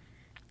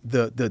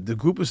 The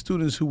group of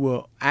students who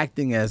were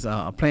acting as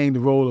playing the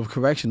role of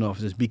correction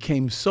officers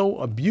became so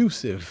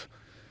abusive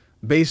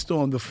based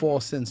on the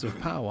false sense of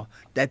power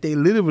that they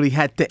literally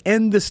had to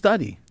end the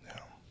study. Yeah.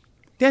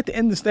 They had to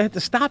end this. They had to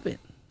stop it.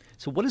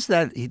 So what is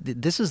that?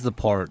 This is the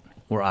part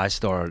where I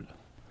start.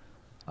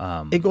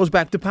 It goes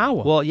back to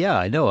power. Well, yeah,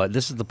 I know.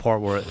 This is the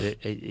part where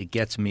it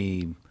gets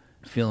me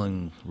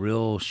feeling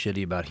real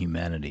shitty about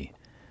humanity.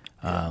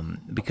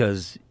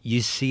 Because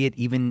you see it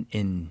even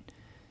in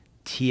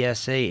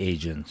TSA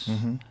agents.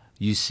 Mm-hmm.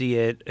 You see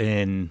it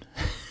in,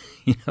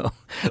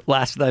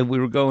 last night we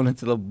were going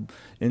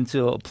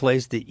into a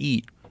place to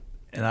eat,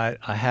 and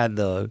I had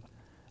the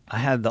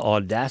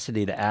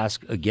audacity to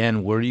ask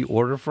again, where do you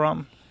order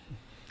from?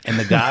 And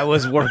the guy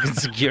was working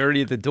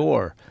security at the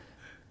door.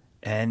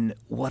 And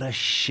what a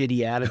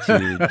shitty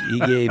attitude he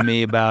gave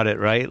me about it,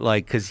 right?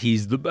 Like, because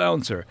he's the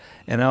bouncer.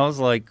 And I was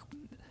like,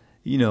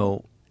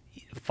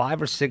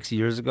 5 or 6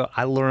 years ago,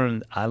 I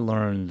learned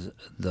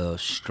the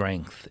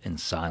strength in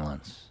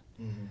silence.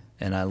 Mm-hmm.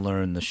 And I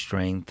learned the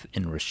strength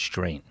in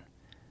restraint.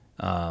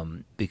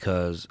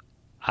 Because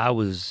I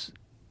was...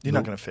 You're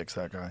not going to fix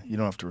that guy. You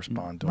don't have to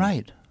respond to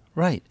him.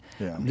 Right.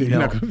 Yeah. You're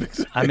not going to fix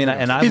it. I mean,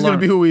 and he's going to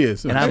be who he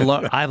is. And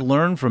I've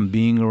learned from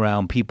being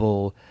around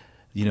people,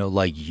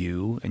 like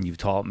you, and you've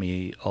taught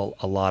me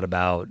a lot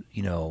about,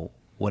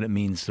 what it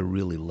means to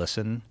really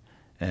listen,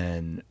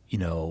 and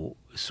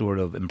sort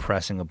of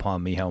impressing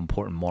upon me how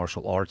important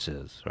martial arts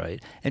is,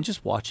 right? And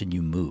just watching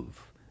you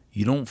move,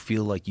 you don't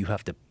feel like you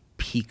have to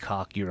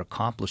peacock your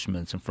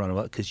accomplishments in front of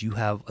it because you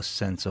have a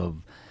sense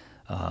of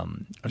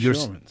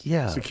assurance,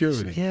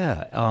 security,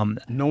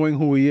 knowing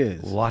who he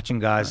is. Watching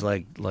guys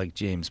like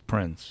James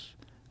Prince,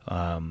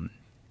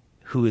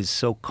 who is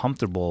so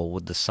comfortable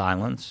with the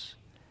silence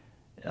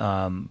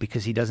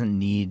because he doesn't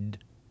need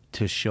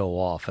to show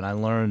off. And I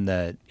learned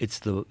that it's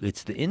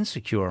the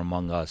insecure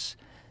among us,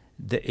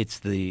 that it's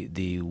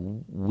the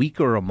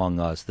weaker among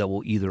us that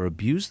will either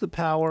abuse the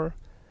power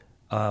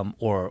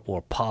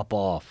or pop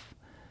off.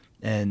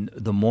 And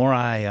the more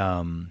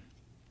I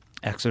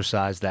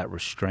exercise that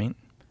restraint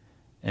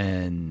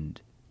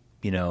and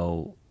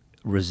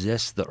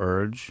resist the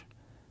urge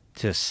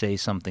to say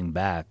something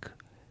back,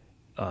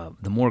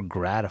 the more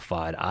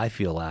gratified I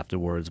feel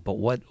afterwards. But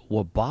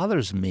what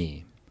bothers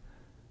me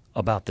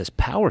about this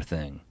power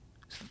thing,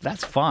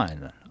 that's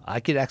fine. I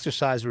could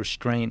exercise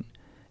restraint.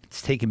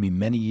 It's taken me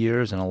many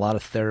years and a lot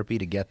of therapy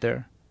to get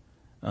there,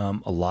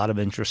 a lot of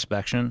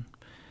introspection.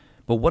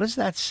 But what does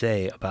that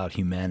say about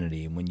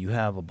humanity when you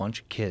have a bunch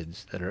of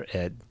kids that are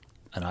at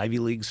an Ivy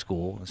League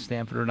school,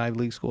 Stanford or an Ivy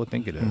League school, I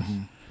think it is.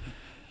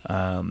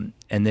 Mm-hmm.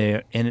 And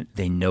they're in it,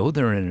 they know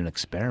they're in an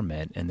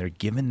experiment, and they're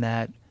given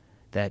that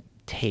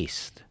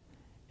taste,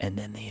 and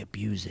then they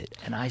abuse it.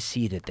 And I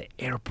see it at the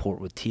airport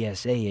with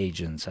TSA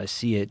agents. I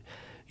see it,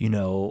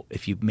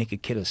 if you make a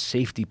kid a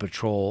safety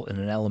patrol in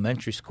an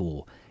elementary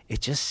school.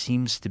 It just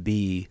seems to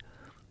be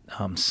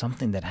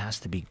something that has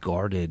to be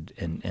guarded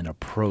and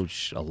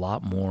approached a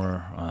lot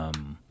more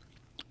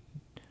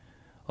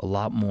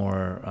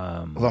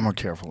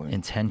carefully,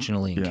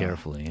 intentionally and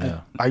carefully.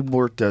 Yeah. I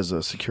worked as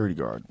a security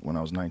guard when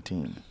I was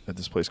 19 at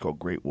this place called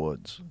Great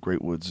Woods.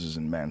 Great Woods is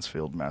in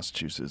Mansfield,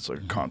 Massachusetts,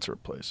 like a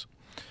concert place.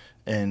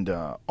 And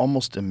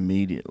almost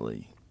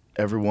immediately,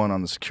 everyone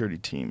on the security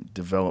team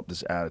developed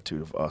this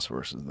attitude of us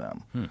versus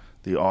them.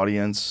 The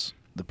audience,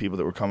 the people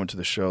that were coming to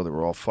the show, they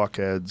were all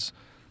fuckheads.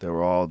 They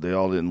all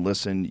didn't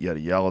listen. You had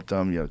to yell at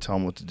them. You had to tell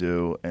them what to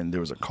do. And there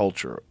was a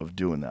culture of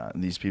doing that.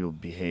 And these people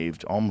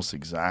behaved almost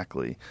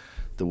exactly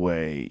the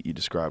way you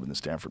describe in the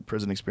Stanford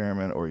prison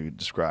experiment, or you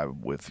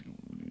describe with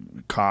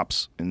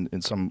cops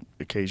in some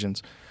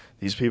occasions.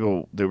 These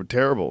people, they were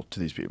terrible to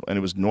these people. And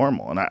it was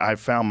normal. And I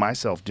found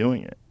myself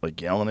doing it,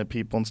 like yelling at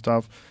people and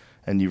stuff.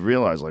 And you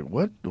realize, like,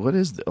 what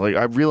is this? Like,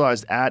 I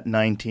realized at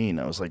 19,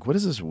 I was like, what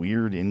is this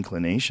weird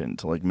inclination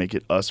to, like, make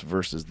it us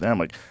versus them?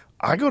 Like,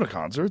 I go to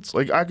concerts.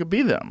 Like, I could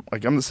be them.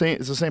 Like, it's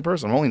the same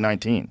person. I'm only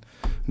 19.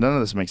 None of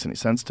this makes any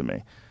sense to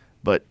me.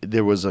 But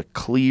there was a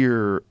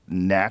clear,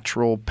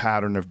 natural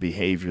pattern of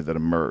behavior that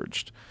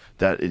emerged.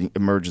 That it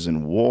emerges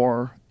in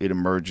war. It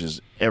emerges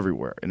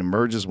everywhere. It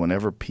emerges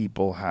whenever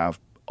people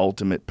have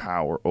ultimate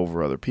power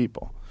over other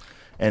people.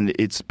 And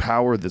it's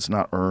power that's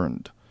not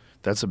earned.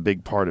 That's a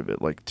big part of it.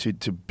 Like, to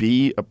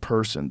be a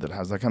person that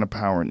has that kind of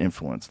power and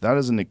influence, that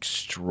is an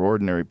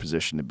extraordinary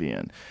position to be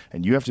in.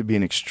 And you have to be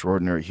an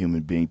extraordinary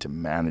human being to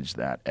manage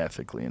that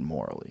ethically and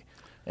morally.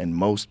 And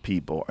most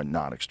people are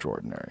not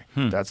extraordinary.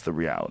 That's the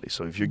reality.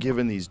 So if you're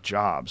given these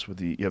jobs,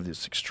 you have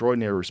this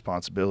extraordinary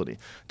responsibility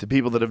to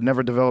people that have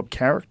never developed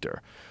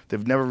character.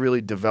 They've never really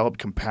developed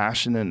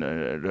compassion and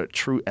a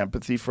true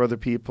empathy for other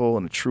people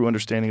and a true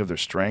understanding of their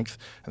strength.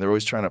 And they're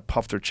always trying to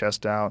puff their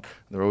chest out.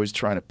 They're always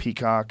trying to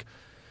peacock.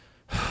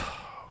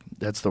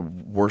 That's the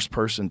worst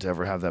person to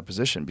ever have that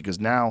position, because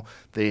now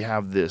they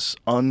have this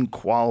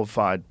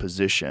unqualified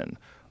position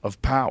of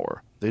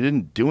power. They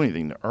didn't do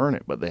anything to earn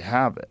it, but they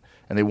have it.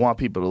 And they want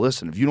people to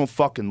listen. If you don't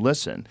fucking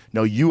listen,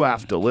 no, you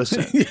have to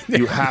listen.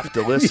 You have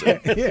to listen.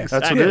 That's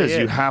what it is.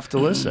 You have to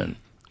listen.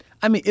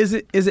 I mean, is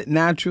it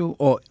natural,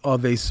 or are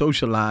they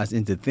socialized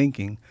into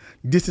thinking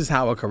this is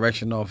how a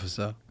correction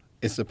officer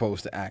is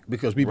supposed to act?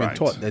 Because we've been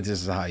taught that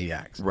this is how he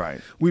acts.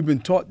 Right. We've been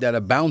taught that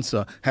a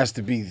bouncer has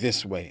to be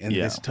this way and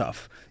this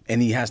tough,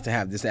 and he has to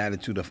have this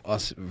attitude of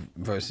us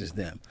versus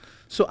them.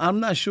 So I'm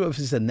not sure if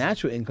it's a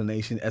natural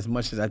inclination as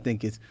much as I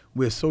think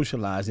we're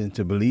socialized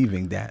into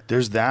believing that.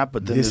 There's that,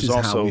 but then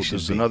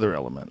there's another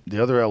element.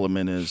 The other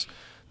element is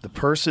the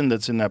person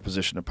that's in that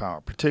position of power,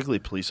 particularly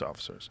police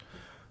officers.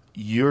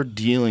 You're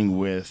dealing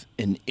with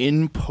an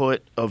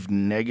input of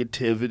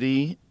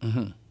negativity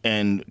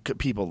and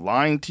people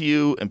lying to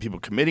you and people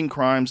committing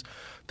crimes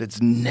that's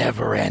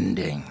never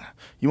ending.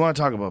 You want to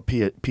talk about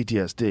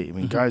PTSD. I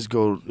mean, guys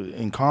go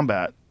in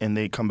combat and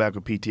they come back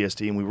with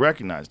PTSD, and we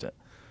recognized it.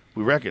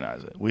 We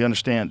recognize it. We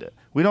understand it.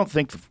 We don't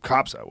think the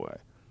cops that way.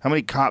 How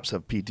many cops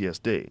have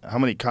PTSD? How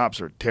many cops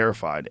are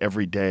terrified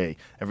every day,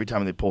 every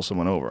time they pull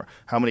someone over?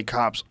 How many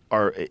cops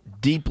are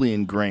deeply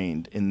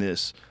ingrained in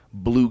this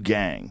blue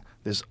gang,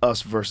 this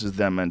us versus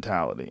them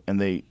mentality?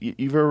 And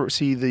you've ever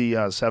see the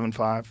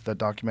 7-5, that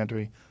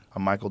documentary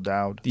on Michael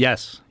Dowd?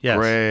 Yes.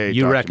 Great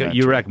You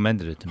documentary.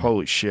 recommended it to me.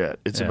 Holy shit.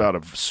 It's about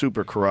a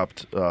super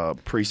corrupt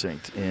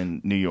precinct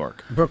in New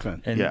York.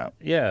 Brooklyn. And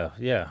yeah.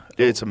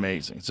 It's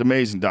amazing. It's an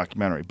amazing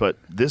documentary. But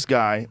this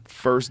guy,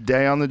 first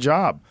day on the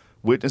job,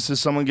 witnesses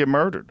someone get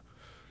murdered.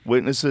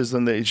 Witnesses,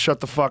 and they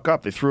shut the fuck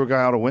up. They threw a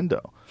guy out a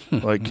window.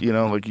 Like,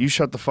 you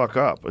shut the fuck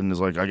up. And it's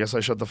like, I guess I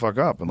shut the fuck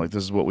up. And like,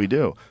 this is what we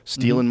do.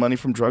 Stealing money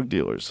from drug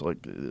dealers,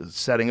 like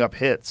setting up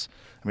hits.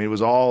 I mean, it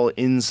was all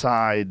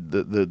inside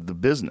the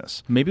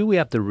business. Maybe we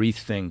have to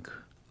rethink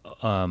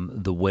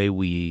the way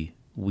we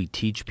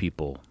teach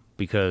people,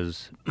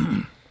 because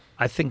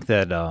I think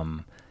that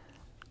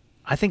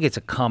I think it's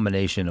a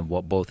combination of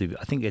what both of you.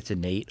 I think it's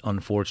innate,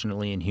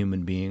 unfortunately, in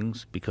human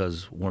beings,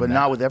 because but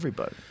not with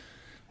everybody.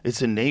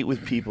 It's innate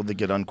with people that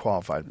get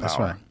unqualified power. That's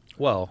right.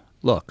 Well,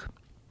 look,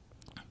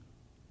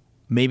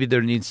 maybe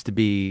there needs to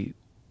be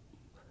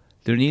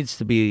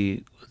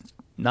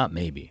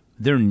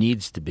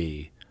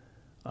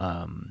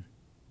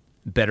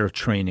better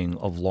training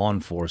of law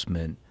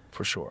enforcement,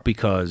 For sure.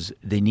 because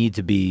they need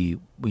to be,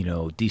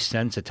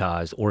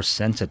 desensitized or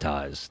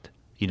sensitized.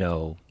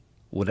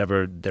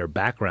 Whatever their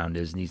background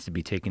is needs to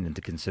be taken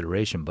into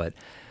consideration. But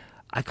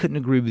I couldn't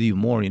agree with you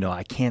more.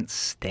 I can't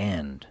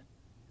stand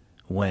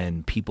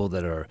when people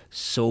that are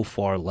so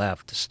far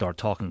left start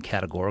talking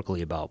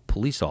categorically about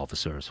police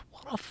officers.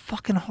 What a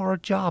fucking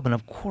hard job. And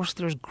of course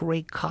there's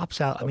great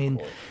cops out. I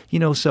mean,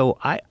 so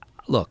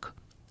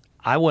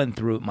I went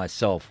through it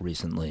myself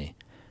recently,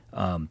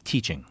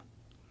 teaching.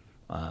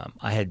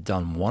 I had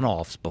done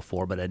one-offs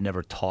before, but I'd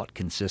never taught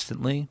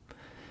consistently.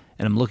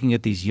 And I'm looking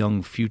at these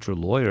young future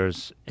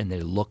lawyers, and they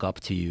look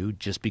up to you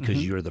just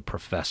because you're the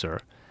professor.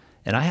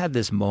 And I had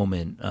this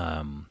moment,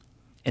 and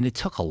it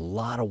took a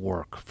lot of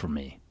work for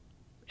me,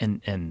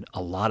 and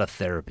a lot of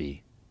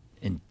therapy,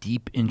 and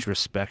deep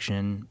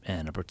introspection,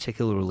 and a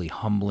particularly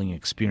humbling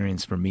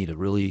experience for me to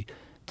really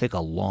take a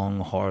long,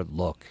 hard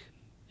look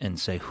and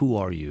say, who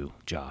are you,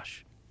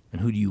 Josh?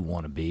 And who do you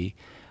want to be?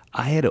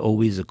 I had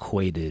always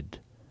equated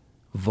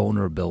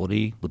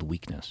vulnerability with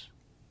weakness,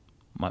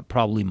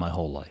 probably my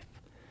whole life.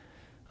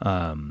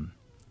 And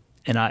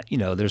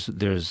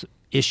there's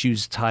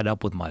issues tied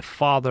up with my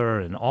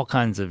father and all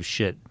kinds of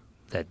shit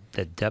that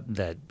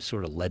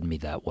sort of led me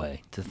that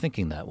way, to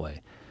thinking that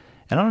way.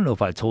 And I don't know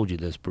if I told you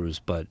this, Bruce,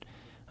 but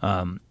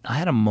I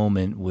had a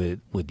moment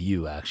with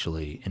you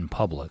actually in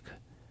public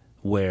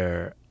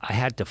where I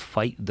had to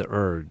fight the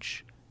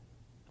urge.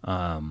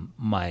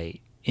 My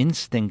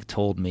instinct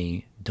told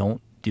me,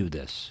 don't do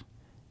this.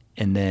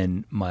 And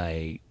then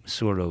my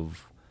sort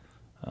of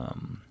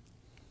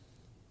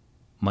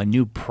my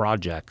new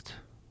project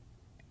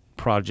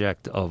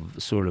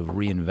of sort of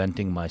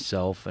reinventing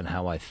myself and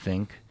how I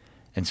think,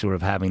 and sort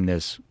of having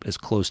this as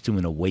close to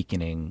an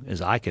awakening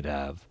as I could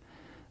have,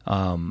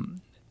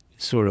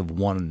 sort of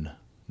won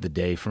the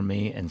day for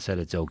me and said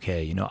it's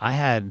okay. I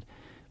had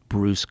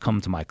Bruce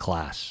come to my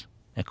class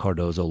at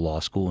Cardozo Law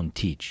School and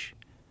teach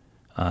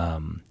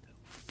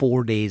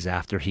 4 days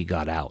after he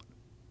got out.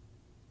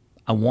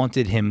 I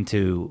wanted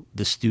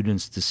the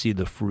students to see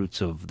the fruits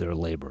of their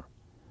labor,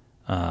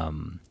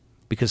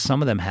 because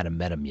some of them hadn't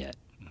met him yet.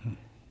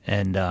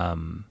 And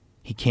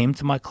he came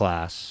to my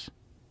class,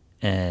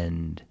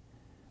 and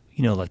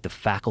like the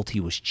faculty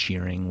was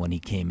cheering when he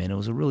came in. It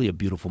was really a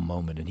beautiful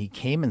moment. And he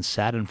came and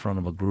sat in front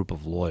of a group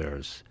of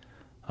lawyers.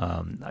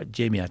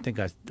 Jamie, I think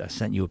I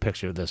sent you a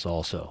picture of this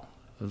also.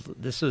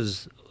 This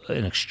is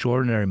an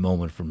extraordinary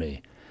moment for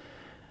me.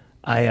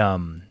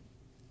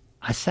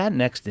 I sat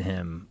next to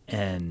him,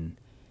 and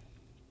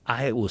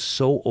I was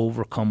so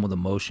overcome with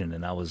emotion,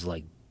 and I was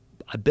like,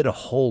 I bit a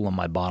hole on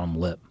my bottom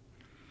lip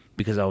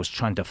because I was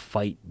trying to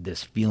fight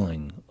this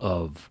feeling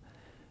of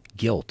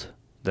guilt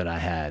that I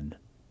had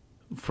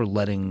for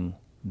letting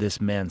this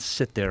man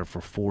sit there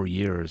for 4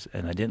 years,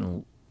 and I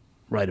didn't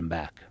write him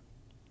back.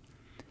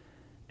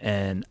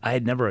 And I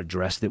had never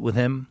addressed it with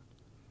him,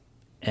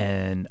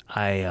 and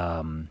I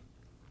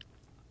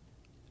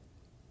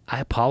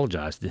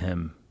apologized to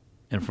him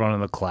in front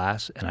of the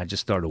class, and I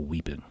just started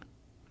weeping.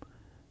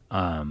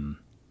 And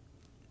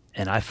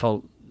I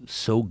felt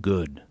so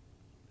good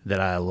that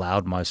I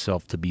allowed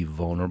myself to be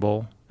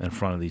vulnerable in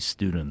front of these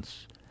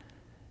students.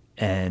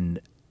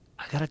 And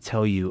I got to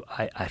tell you,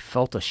 I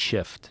felt a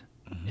shift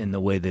in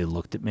the way they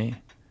looked at me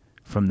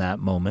from that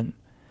moment.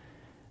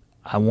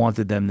 I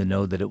wanted them to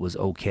know that it was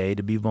okay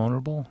to be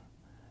vulnerable,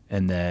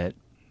 and that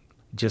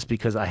just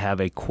because I have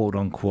a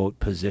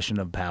quote-unquote position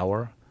of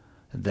power,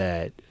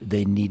 that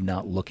they need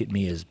not look at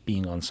me as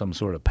being on some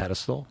sort of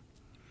pedestal.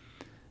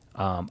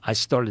 I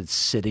started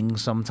sitting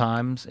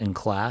sometimes in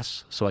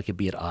class so I could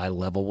be at eye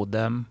level with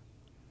them,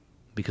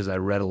 because I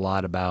read a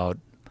lot about,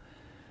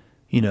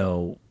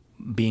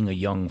 being a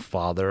young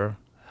father,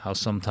 how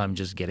sometimes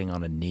just getting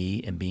on a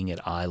knee and being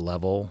at eye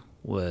level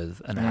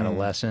with an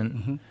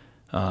adolescent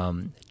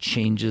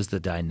changes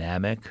the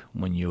dynamic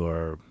when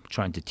you're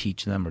trying to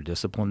teach them or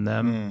discipline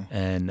them.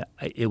 And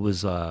it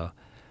was, it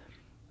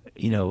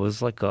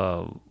was like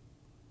a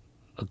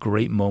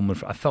great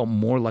moment. I felt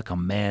more like a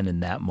man in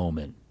that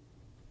moment,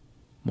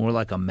 more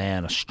like a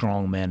man, a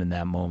strong man in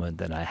that moment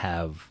than I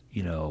have,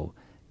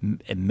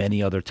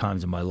 many other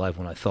times in my life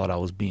when I thought I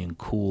was being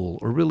cool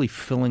or really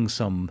filling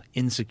some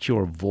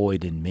insecure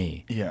void in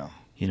me. Yeah.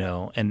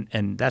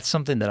 And that's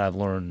something that I've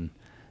learned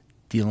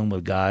dealing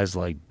with guys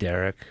like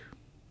Derek,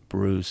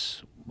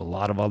 Bruce, a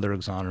lot of other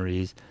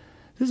exonerees.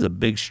 This is a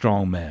big,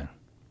 strong man,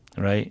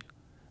 right?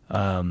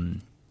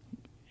 And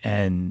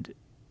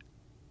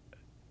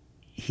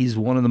he's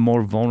one of the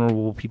more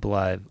vulnerable people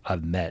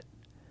I've met.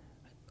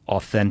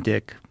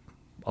 Authentic,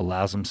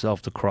 allows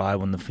himself to cry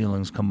when the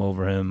feelings come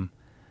over him.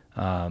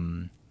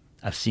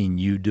 I've seen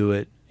you do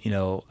it.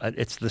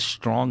 It's the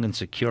strong and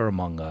secure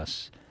among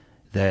us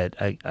that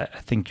I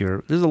think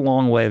this is a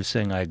long way of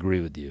saying I agree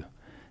with you.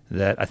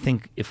 That I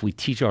think if we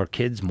teach our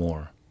kids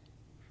more,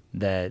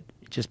 that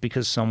just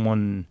because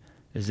someone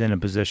is in a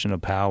position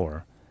of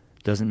power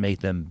doesn't make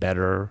them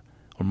better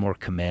or more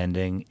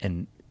commanding.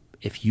 And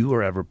if you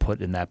are ever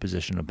put in that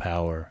position of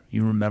power,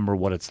 you remember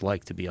what it's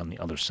like to be on the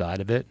other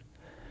side of it.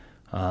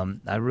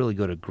 I really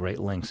go to great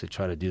lengths to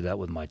try to do that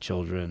with my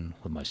children,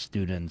 with my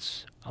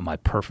students. Am I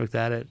perfect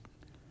at it?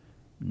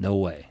 No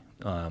way.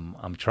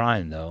 I'm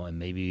trying, though, and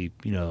maybe,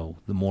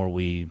 the more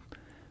we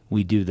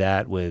do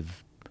that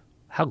with,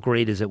 how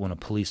great is it when a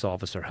police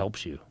officer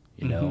helps you?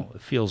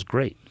 It feels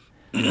great.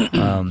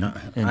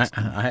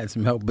 I had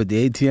some help with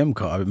the ATM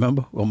card,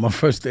 remember? On my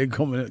first day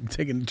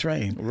taking the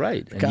train.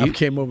 Right. The cop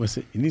came over and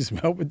said, "You need some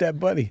help with that,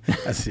 buddy?"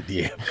 I said,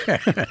 "Yeah."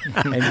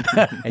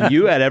 and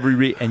you had every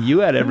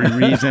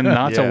reason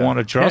not to want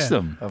to trust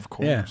him. Of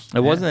course. Yeah. It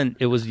wasn't.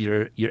 It was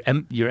your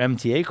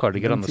MTA card to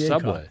get on the MTA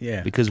subway. card,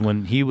 yeah. Because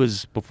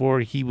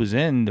before he was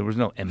in, there was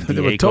no There were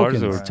MTA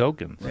cards. There tokens. were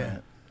tokens. Yeah.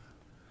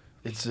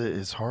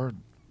 It's hard.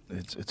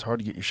 It's hard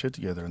to get your shit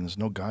together, and there's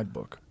no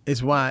guidebook.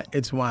 It's why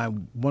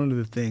one of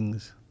the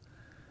things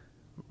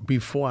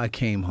before I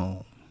came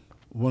home,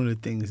 one of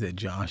the things that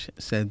Josh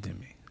said to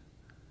me,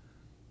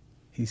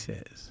 he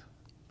says,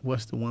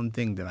 "What's the one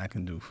thing that I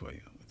can do for you,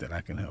 that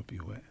I can help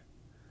you with?"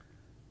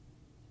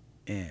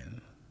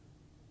 And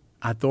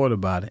I thought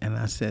about it, and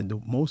I said, the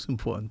most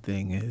important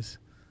thing is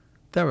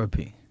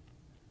therapy.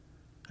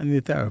 I need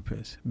a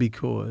therapist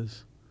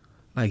because,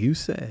 like you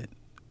said,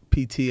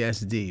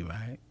 PTSD,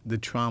 right? The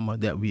trauma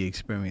that we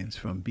experience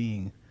from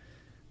being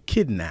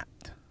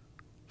kidnapped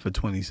for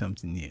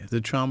 20-something years.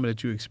 The trauma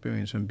that you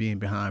experience from being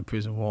behind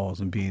prison walls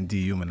and being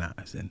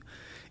dehumanized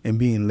and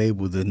being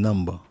labeled a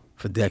number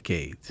for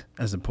decades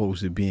as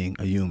opposed to being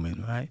a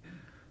human, right?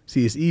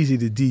 See, it's easy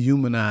to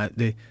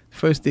dehumanize.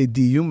 First they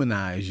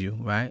dehumanize you,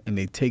 right? And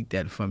they take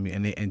that from you,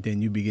 and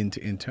then you begin to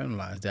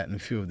internalize that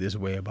and feel this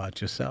way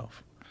about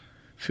yourself.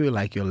 Feel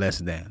like you're less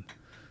than.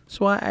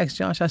 So I asked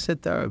Josh, I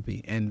said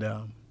therapy, and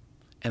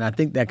I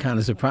think that kind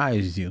of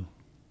surprised you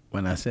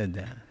when I said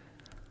that.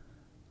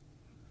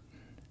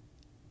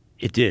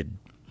 It did.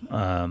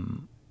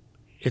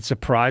 It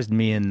surprised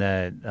me in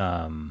that,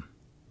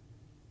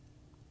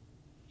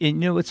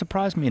 it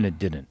surprised me and it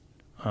didn't.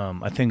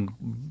 I think,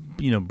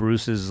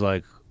 Bruce is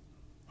like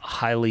a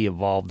highly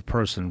evolved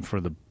person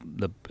for the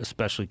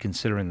especially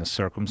considering the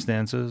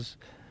circumstances,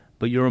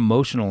 but your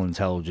emotional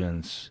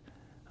intelligence,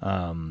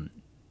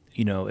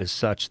 is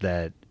such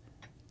that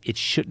it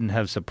shouldn't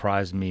have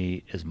surprised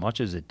me as much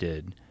as it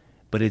did,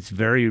 but it's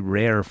very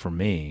rare for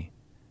me,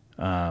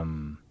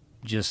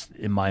 just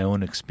in my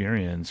own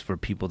experience, for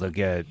people to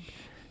get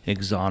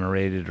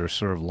exonerated or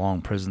serve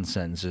long prison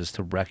sentences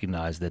to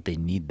recognize that they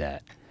need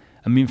that.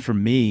 I mean, for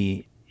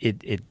me,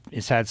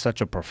 it's had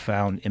such a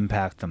profound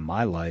impact on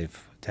my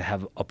life to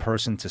have a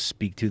person to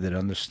speak to that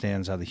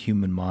understands how the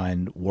human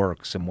mind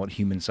works and what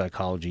human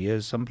psychology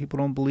is. Some people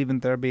don't believe in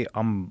therapy.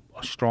 I'm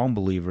a strong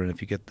believer, and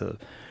if you get the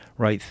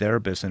right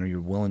therapist and you're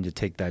willing to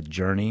take that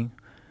journey,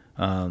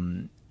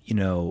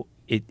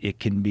 it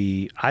can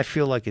be, I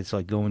feel like it's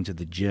like going to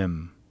the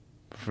gym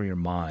for your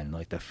mind,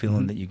 like the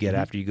feeling that you get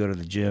after you go to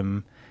the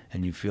gym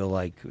and you feel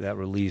like that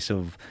release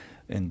of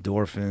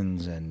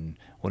endorphins and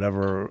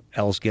whatever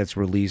else gets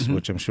released,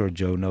 which I'm sure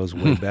Joe knows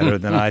way better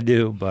than I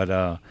do. But,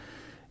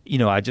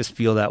 I just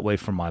feel that way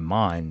from my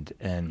mind,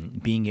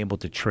 and being able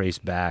to trace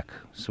back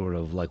sort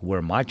of like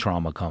where my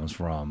trauma comes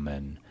from.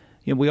 And,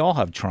 we all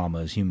have trauma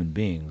as human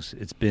beings.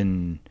 It's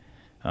been,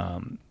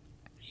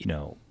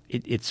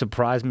 it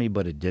surprised me,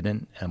 but it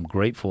didn't. I'm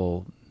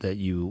grateful that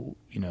you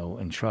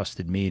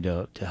entrusted me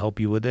to help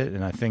you with it.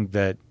 And I think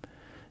that,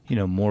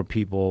 more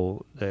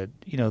people that,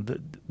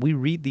 we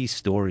read these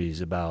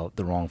stories about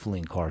the wrongfully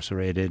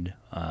incarcerated,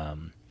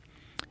 and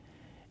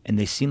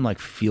they seem like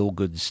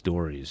feel-good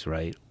stories,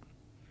 right?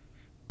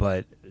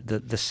 But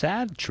the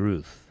sad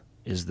truth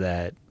is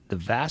that the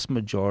vast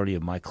majority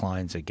of my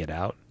clients that get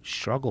out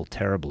struggle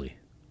terribly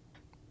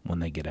when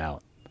they get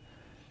out.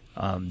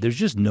 there's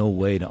just no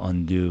way to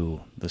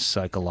undo the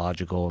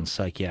psychological and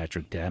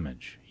psychiatric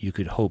damage. You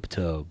could hope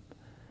to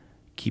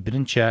keep it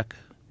in check,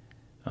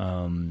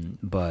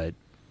 but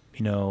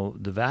you know,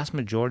 the vast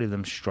majority of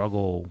them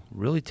struggle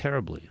really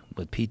terribly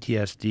with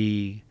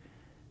PTSD,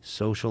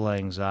 social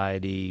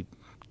anxiety,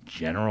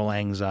 general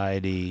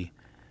anxiety,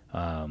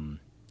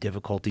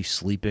 difficulty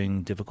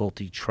sleeping,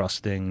 difficulty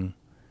trusting,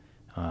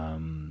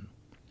 and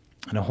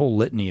a whole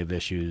litany of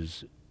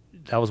issues.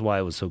 That was why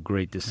it was so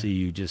great to see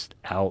you just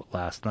out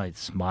last night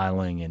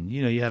smiling, and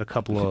you know, you had a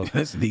couple of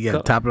you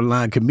got top of the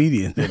line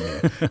comedians in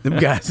there. Them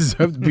guys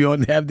deserve to be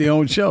on, have their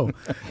own show.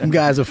 Them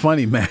guys are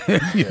funny, man.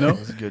 You know, it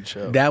was a good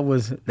show. That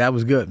was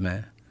good,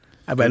 man.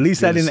 But at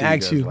least I didn't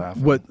ask you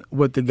what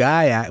the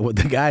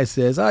guy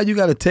says. Oh, you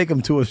got to take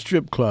him to a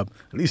strip club.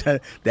 At least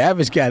the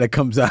average guy that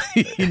comes out,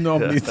 he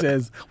normally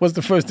says, "What's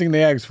the first thing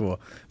they ask for?"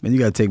 Man, you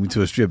got to take me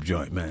to a strip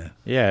joint, man.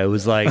 Yeah, it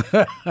was like,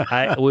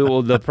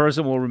 the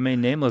person will remain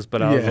nameless,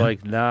 but I was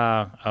like,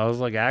 nah. I was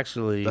like,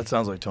 actually, that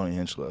sounds like Tony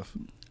Hinchcliffe.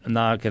 I'm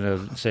not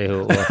gonna say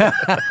who it was,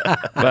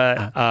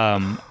 but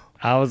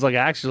I was like,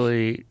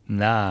 actually,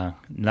 nah.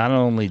 Not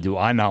only do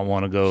I not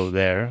want to go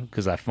there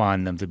because I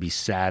find them to be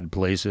sad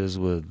places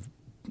with,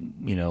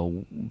 you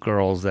know,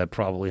 girls that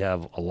probably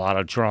have a lot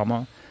of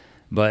trauma,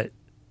 but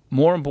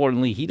more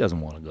importantly, he doesn't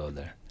want to go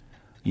there,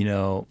 you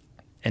know.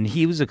 And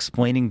he was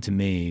explaining to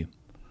me,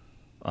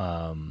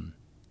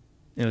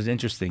 it was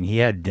interesting. He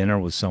had dinner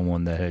with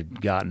someone that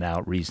had gotten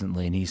out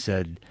recently, and he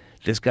said,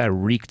 this guy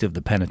reeked of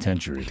the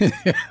penitentiary.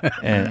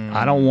 And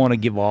I don't want to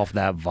give off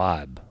that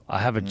vibe. I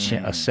have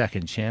a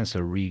second chance to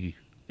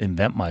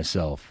reinvent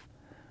myself.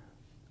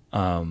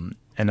 And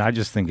I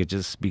just think it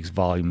just speaks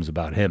volumes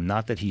about him.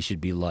 Not that he should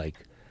be like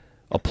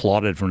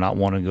applauded for not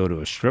wanting to go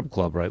to a strip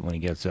club right when he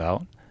gets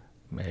out.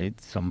 Hey,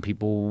 some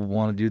people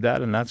want to do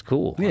that, and that's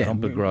cool. I don't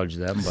begrudge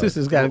them. But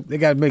Sisters got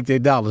to make their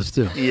dollars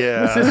too.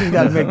 Yeah, sisters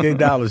got to make their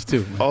dollars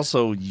too.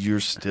 Also, you're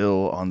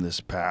still on this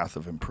path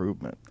of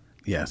improvement.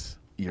 Yes,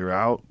 you're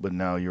out, but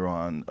now you're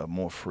on a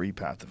more free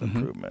path of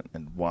improvement.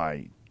 And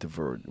why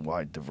divert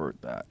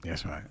that?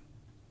 That's right.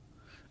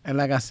 And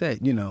like I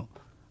said, you know,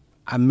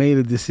 I made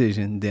a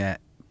decision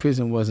that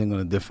prison wasn't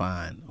going to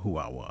define who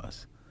I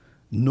was,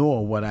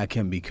 nor what I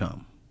can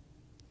become.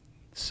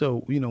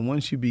 So, you know,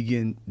 once you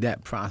begin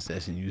that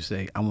process and you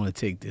say, I want to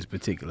take this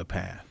particular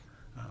path,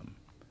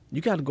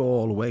 you got to go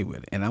all the way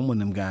with it. And I'm one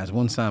of them guys,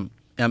 once I'm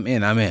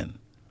in.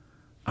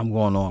 I'm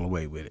going all the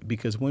way with it.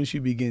 Because once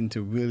you begin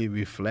to really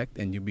reflect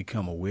and you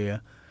become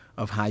aware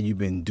of how you've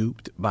been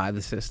duped by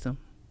the system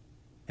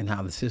and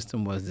how the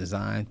system was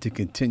designed to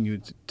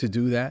continue to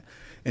do that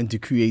and to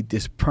create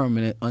this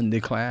permanent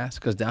underclass,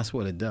 because that's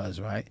what it does,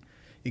 right?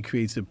 It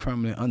creates a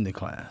permanent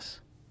underclass.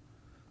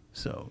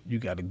 So you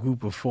got a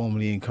group of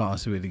formerly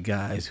incarcerated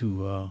guys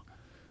who,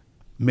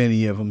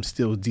 many of them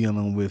still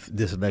dealing with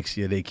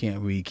dyslexia. They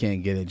can't read,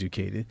 can't get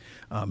educated.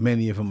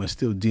 Many of them are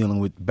still dealing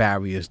with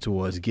barriers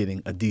towards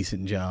getting a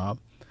decent job.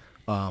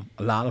 A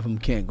lot of them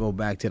can't go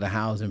back to the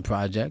housing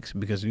projects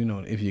because, you know,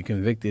 if you're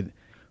convicted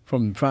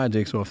from the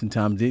projects,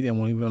 oftentimes they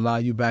won't even allow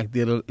you back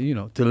there to, you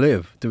know, to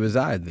live, to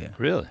reside there.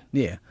 Really?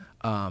 Yeah.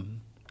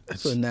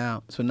 So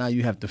now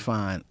you have to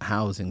find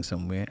housing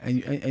somewhere,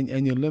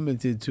 and you're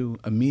limited to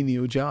a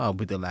menial job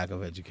with the lack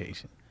of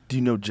education. Do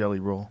you know Jelly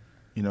Roll?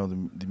 You know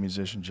the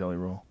musician Jelly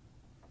Roll?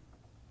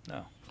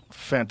 No.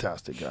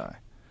 Fantastic guy.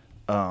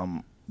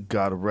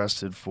 Got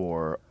arrested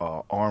for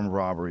armed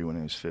robbery when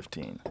he was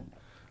 15.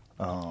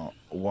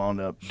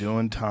 Wound up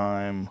doing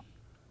time,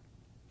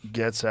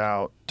 gets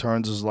out,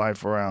 turns his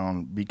life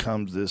around,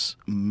 becomes this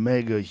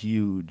mega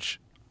huge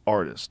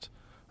artist.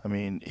 I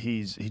mean,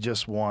 he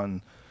just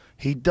won.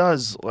 He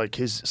does like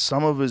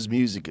some of his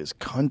music is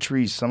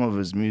country, some of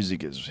his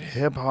music is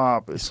hip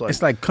hop. It's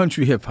like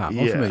country hip hop.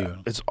 Yeah, I'm familiar.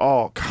 It's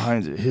all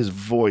kinds of. His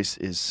voice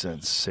is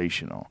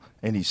sensational,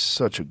 and he's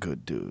such a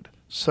good dude.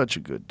 Such a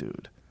good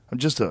dude. I'm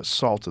just a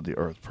salt of the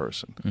earth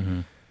person. Mm-hmm.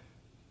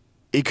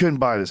 He couldn't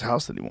buy this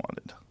house that he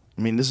wanted.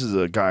 I mean, this is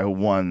a guy who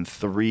won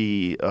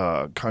 3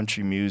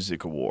 country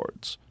music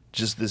awards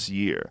just this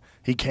year.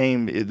 He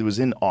came. It was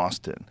in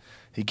Austin.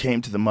 He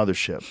came to the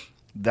mothership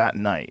that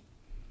night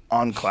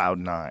on cloud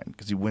 9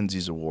 because he wins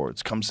these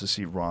awards, comes to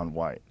see Ron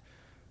White,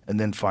 and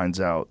then finds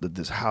out that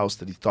this house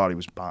that he thought he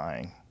was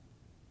buying,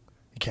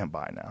 he can't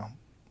buy now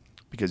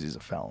because he's a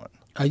felon.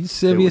 Are you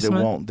serious,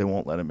 man? They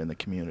won't let him in the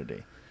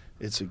community.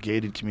 It's a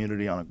gated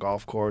community on a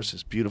golf course,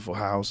 his beautiful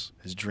house,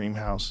 his dream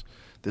house.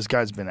 This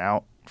guy's been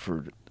out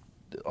for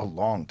a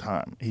long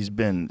time. He's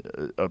been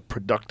a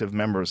productive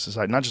member of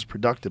society. Not just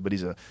productive, but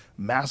he's a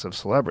massive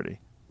celebrity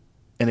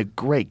and a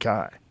great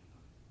guy.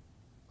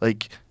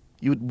 Like,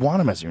 you would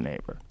want him as your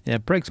neighbor. Yeah,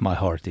 it breaks my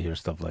heart to hear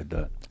stuff like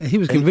that. And he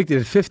was convicted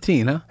at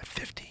 15, huh? At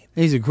 15.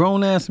 He's a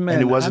grown-ass man.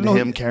 And it wasn't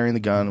him carrying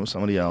the gun. It was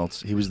somebody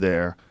else. He was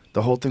there.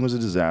 The whole thing was a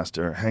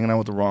disaster. Hanging out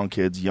with the wrong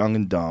kids, young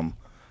and dumb,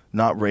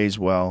 not raised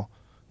well.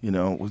 You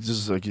know, this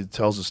is like he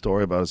tells a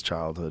story about his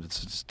childhood.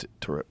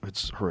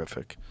 It's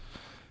horrific.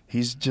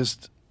 He's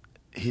just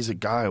he's a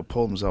guy who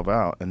pulled himself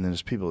out, and then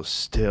there's people who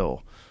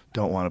still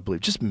don't want to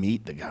believe. Just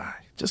meet the guy.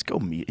 Just go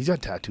meet. He's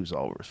got tattoos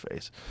all over his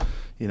face.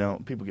 You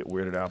know, people get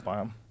weirded out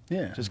by him.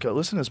 Yeah. Just go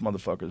listen to this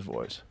motherfucker's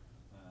voice.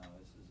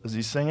 Is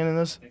he singing in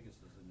this?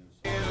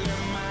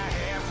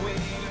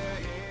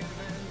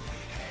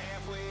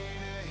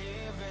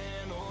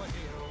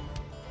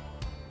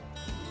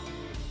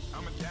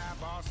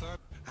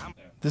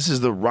 This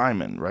is the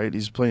Ryman, right?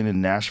 He's playing in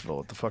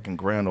Nashville at the fucking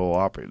Grand Ole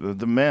Opry.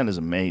 The man is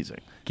amazing.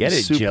 Get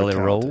He's it, super Jelly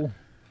talented. Roll.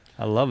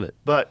 I love it.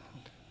 But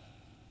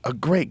a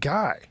great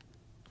guy.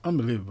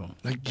 Unbelievable.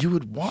 Like, you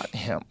would want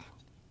him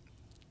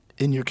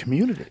in your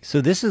community.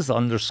 So this is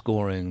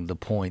underscoring the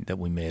point that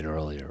we made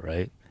earlier,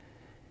 right?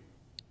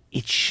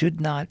 It should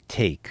not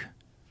take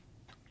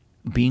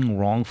being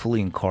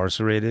wrongfully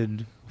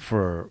incarcerated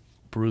for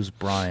Bruce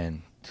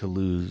Bryan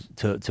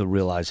to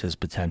realize his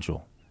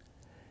potential.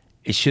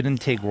 It shouldn't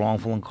take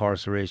wrongful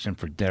incarceration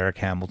for Derek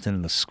Hamilton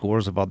and the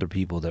scores of other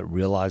people that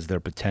realize their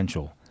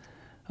potential.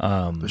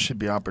 There should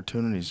be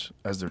opportunities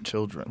as their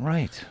children.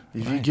 Right.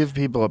 If you give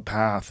people a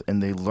path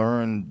and they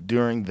learn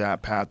during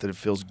that path that it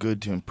feels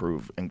good to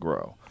improve and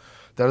grow,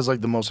 that is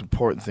like the most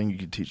important thing you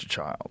can teach a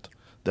child.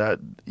 That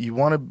you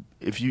want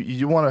to, if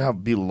you want to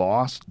be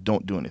lost,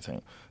 don't do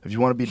anything. If you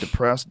want to be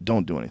depressed,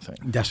 don't do anything.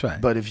 That's right.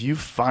 But if you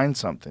find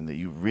something that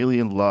you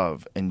really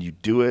love and you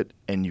do it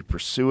and you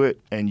pursue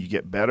it and you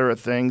get better at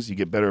things, you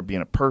get better at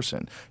being a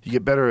person, you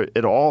get better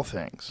at all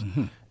things.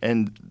 Mm-hmm.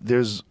 And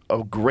there's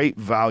a great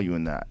value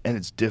in that, and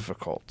it's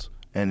difficult,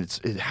 and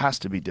it has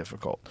to be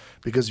difficult,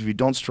 because if you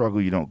don't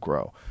struggle, you don't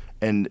grow.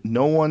 And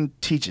no one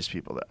teaches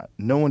people that.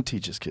 No one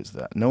teaches kids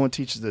that. No one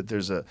teaches that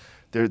there's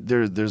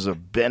a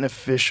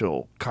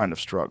beneficial kind of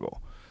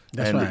struggle.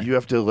 That's and right. you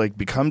have to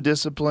become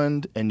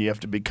disciplined, and you have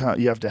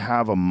to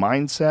have a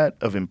mindset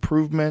of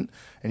improvement,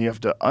 and you have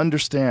to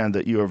understand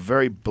that you are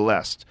very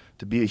blessed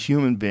to be a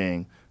human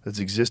being that's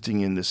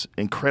existing in this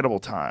incredible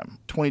time,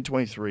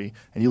 2023,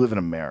 and you live in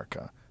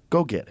America.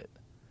 Go get it.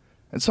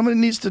 And somebody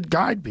needs to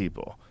guide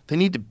people. They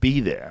need to be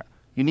there.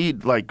 You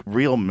need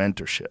real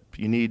mentorship.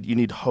 You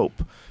need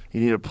hope.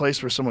 You need a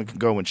place where someone can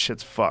go when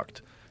shit's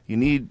fucked. You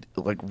need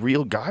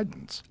real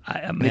guidance.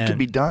 And it can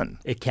be done.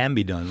 It can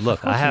be done. Look,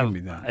 course it can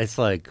be done. It's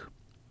like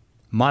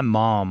my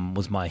mom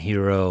was my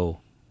hero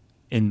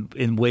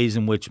in ways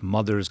in which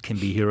mothers can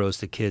be heroes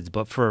to kids.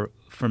 But for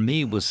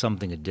me, it was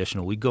something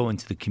additional. We go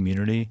into the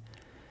community.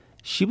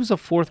 She was a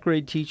fourth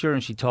grade teacher,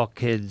 and she taught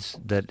kids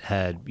that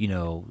had,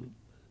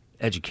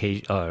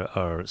 education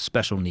or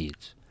special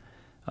needs,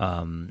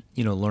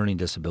 learning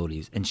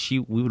disabilities. And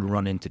we would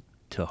run into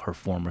her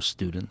former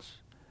students,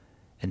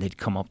 and they'd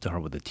come up to her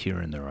with a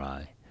tear in their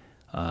eye,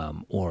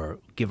 or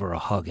give her a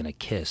hug and a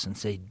kiss and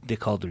say, they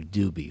called her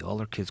Doobie. All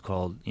her kids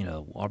called,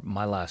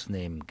 my last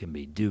name can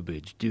be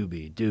Dubage,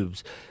 Doobie,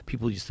 Doobs.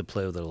 People used to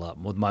play with it a lot.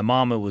 With my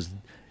mom, it was,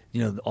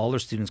 all her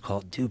students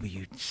called Doobie,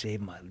 you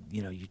saved my,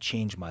 you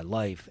changed my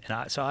life.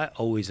 And so I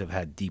always have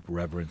had deep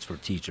reverence for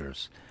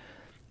teachers.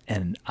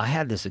 And I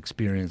had this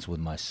experience with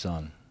my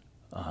son,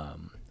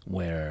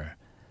 where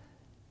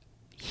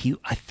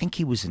I think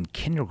he was in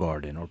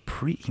kindergarten or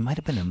he might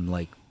have been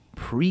in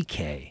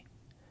pre-K.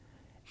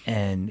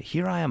 And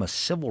here I am, a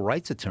civil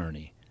rights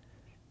attorney.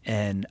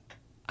 And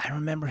I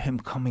remember him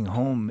coming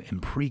home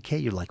in pre-K,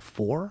 you're like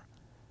 4?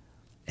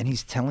 And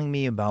he's telling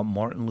me about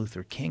Martin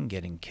Luther King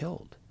getting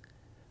killed.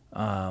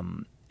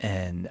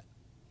 And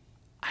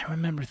I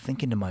remember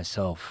thinking to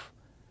myself,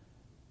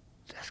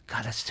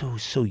 God, that's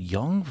so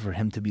young for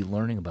him to be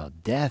learning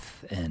about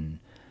death, and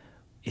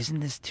isn't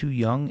this too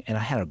young? And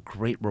I had a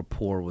great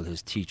rapport with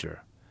his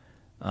teacher.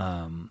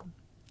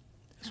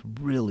 This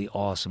really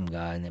awesome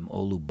guy named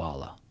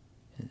Olubala.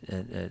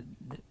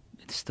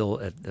 It's still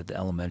at the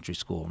elementary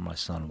school where my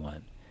son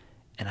went.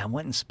 And I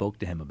went and spoke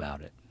to him about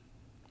it.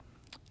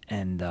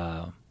 And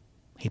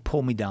he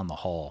pulled me down the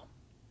hall.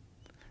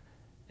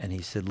 And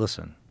he said,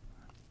 listen,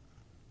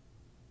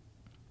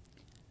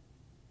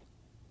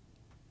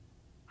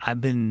 I've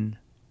been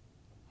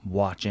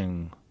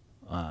watching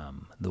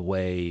the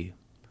way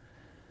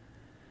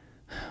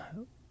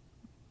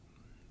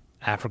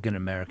African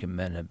American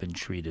men have been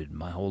treated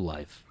my whole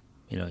life.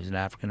 He's an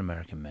African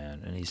American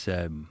man. And he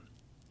said,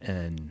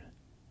 and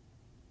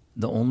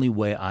the only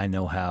way I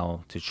know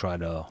how to try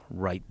to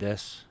right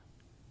this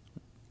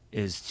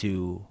is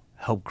to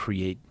help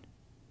create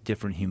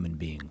different human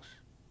beings.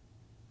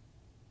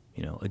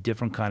 A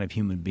different kind of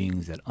human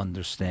beings that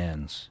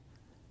understands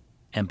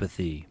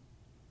empathy,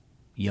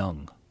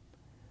 young.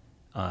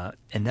 And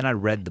then I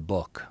read the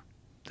book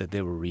that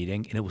they were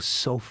reading, and it was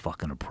so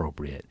fucking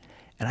appropriate.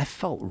 And I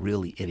felt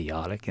really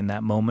idiotic in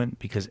that moment,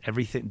 because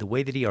the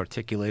way that he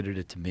articulated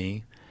it to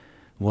me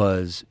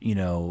was,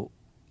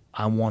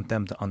 I want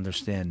them to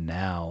understand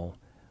now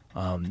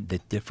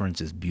that difference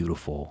is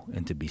beautiful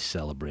and to be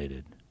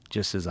celebrated,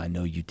 just as I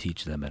know you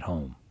teach them at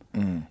home.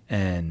 Mm.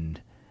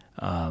 And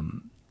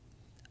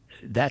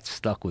that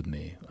stuck with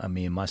me. I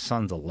mean, my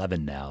son's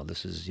 11 now.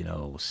 This is,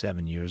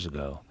 7 years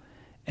ago.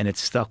 And it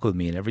stuck with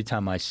me. And every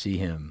time I see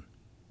him,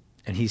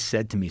 and he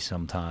said to me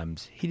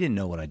sometimes, he didn't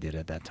know what I did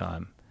at that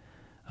time.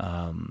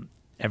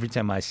 every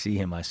time I see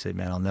him, I say,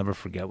 man, I'll never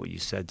forget what you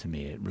said to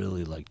me. It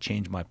really like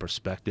changed my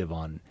perspective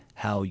on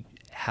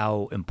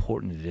how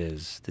important it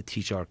is to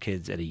teach our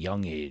kids at a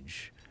young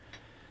age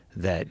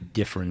that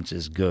difference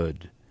is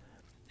good,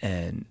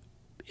 and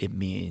it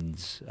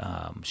means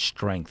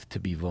strength to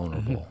be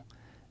vulnerable,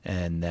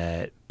 and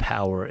that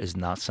power is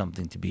not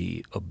something to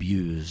be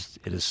abused.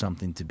 It is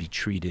something to be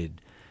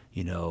treated,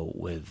 you know,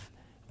 with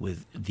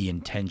the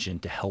intention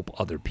to help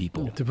other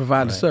people, to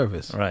provide a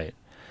service. Right.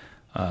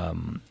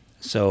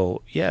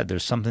 So yeah,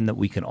 there's something that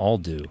we can all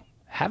do.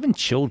 Having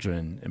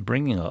children and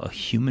bringing a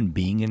human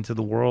being into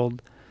the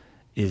world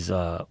is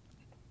that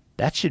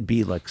should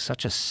be like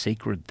such a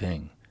sacred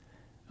thing.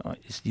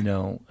 You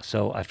know,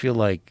 so I feel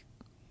like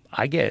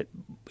I get,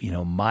 you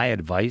know, my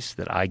advice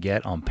that I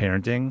get on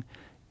parenting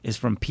is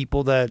from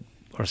people that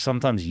are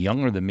sometimes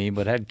younger than me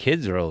but had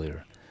kids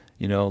earlier.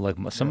 You know, like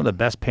some of the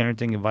best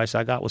parenting advice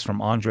I got was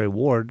from Andre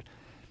Ward.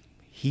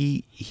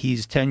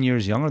 He's 10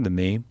 years younger than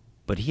me,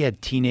 but he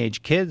had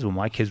teenage kids when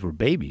my kids were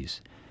babies,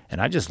 and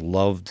I just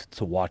loved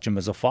to watch him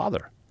as a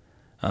father.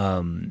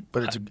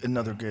 But it's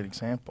another great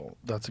example.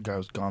 That's a guy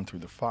who's gone through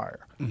the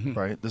fire,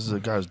 right? This is a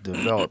guy who's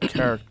developed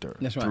character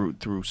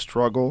through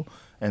struggle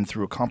and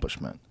through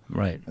accomplishment.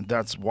 Right. And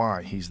that's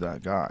why he's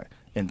that guy.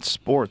 And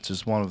sports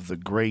is one of the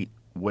great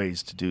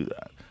ways to do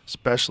that,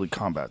 especially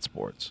combat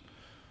sports.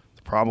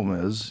 The problem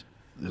is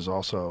there's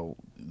also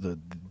the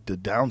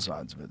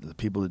downsides of it, the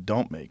people that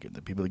don't make it,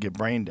 the people that get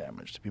brain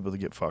damaged, the people that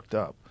get fucked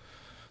up.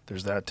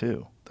 There's that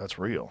too. That's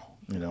real.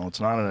 You know, it's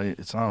not a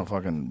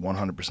fucking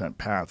 100%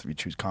 path if you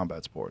choose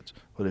combat sports.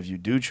 But if you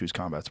do choose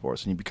combat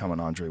sports and you become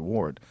an Andre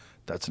Ward,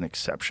 that's an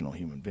exceptional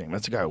human being.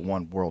 That's a guy who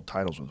won world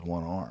titles with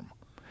one arm.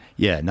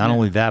 Yeah, not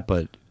only that,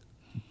 but,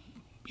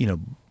 you know,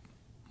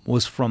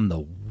 was from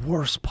the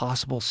worst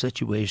possible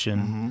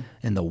situation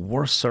in the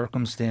worst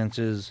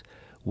circumstances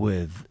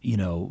with, you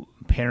know,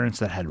 parents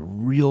that had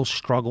real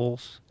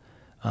struggles,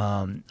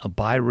 a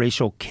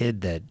biracial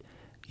kid that,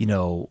 you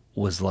know,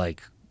 was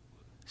like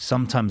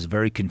sometimes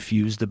very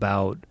confused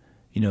about,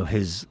 you know,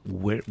 his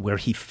where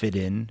he fit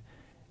in,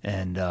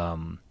 and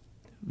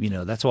you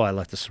know, that's why I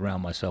like to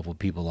surround myself with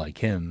people like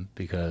him,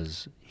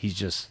 because he's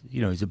just,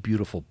 you know, he's a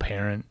beautiful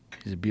parent,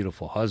 he's a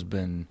beautiful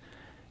husband,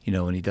 you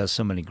know, and he does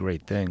so many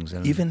great things.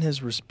 And even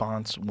his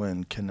response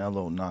when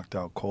Canelo knocked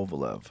out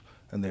Kovalev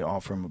and they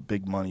offer him a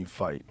big money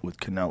fight with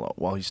Canelo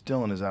while he's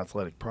still in his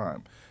athletic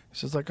prime, he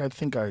says, like, I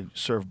think I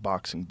serve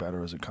boxing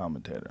better as a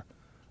commentator.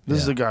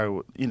 This is a guy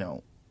who, you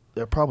know,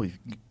 they'll probably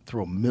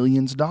throw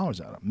millions of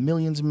dollars at him,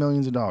 millions and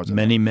millions of dollars at him.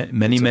 Many big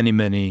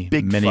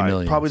fight,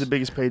 millions. Probably the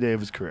biggest payday of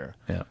his career.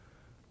 Yeah.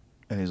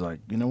 And he's like,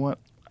 you know what?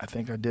 I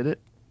think I did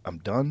it. I'm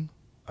done.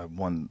 I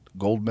won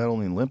gold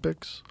medal in the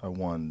Olympics. I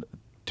won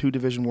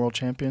 2-division world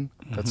champion.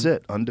 That's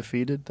it.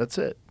 Undefeated. That's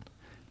it.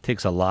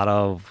 Takes a lot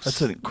of... That's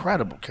an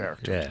incredible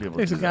character. Yeah. To be able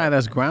It's to a do guy that.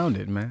 that's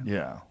grounded, man.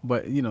 Yeah.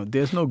 But, you know,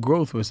 there's no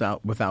growth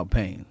without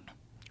pain.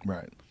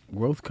 Right.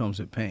 Growth comes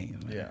with pain.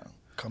 Man. Yeah.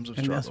 Comes with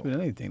And struggle. that's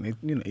with anything. They,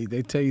 you know,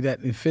 they tell you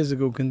that in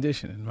physical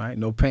conditioning, right?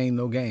 No pain,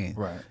 no gain.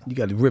 Right. You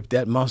got to rip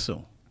that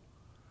muscle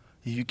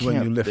You can't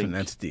when you're lifting think,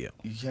 that steel.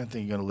 You can't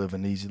think you're going to live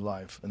an easy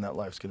life, and that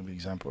life's going to be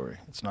exemplary.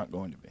 It's not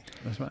going to be.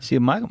 That's right. See,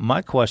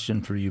 my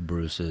question for you,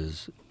 Bruce,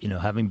 is, you know,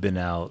 having been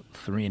out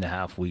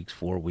 3.5 weeks,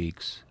 4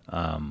 weeks,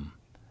 are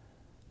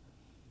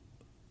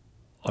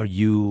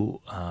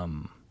you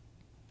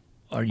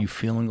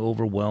feeling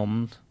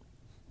overwhelmed?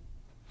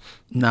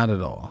 Not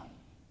at all.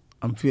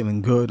 I'm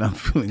feeling good. I'm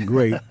feeling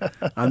great.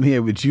 I'm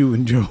here with you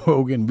and Joe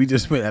Rogan. We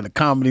just went at a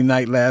comedy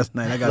night last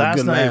night. I got a Last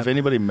good night, laugh. if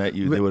anybody met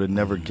you, they would have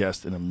never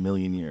guessed in a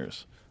million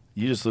years.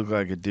 You just look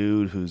like a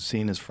dude who's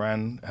seen his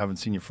friend, haven't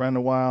seen your friend in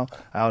a while,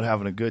 out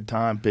having a good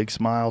time, big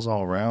smiles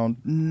all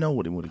around.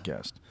 Nobody would have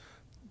guessed.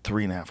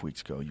 3.5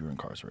 weeks ago, you were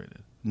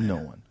incarcerated. No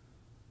one.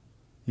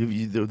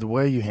 The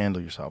way you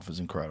handle yourself is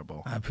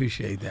incredible. I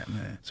appreciate that,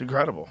 man. It's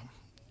incredible.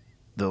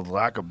 The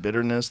lack of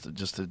bitterness,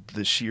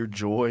 the sheer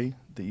joy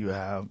that you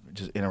have,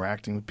 just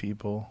interacting with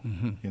people,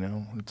 you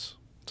know, it's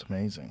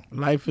amazing.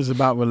 Life is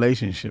about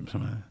relationships,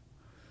 man.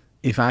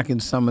 If I can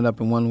sum it up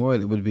in one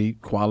word, it would be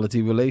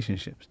quality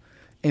relationships.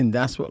 And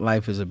that's what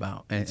life is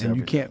about. And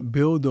you can't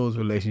build those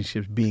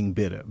relationships being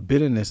bitter.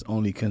 Bitterness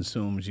only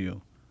consumes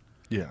you.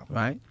 Yeah.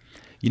 Right?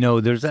 You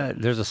know, there's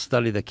a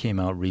study that came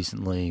out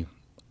recently.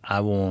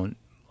 I'll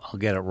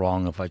get it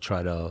wrong if I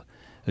try to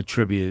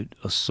attribute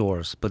a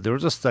source, but there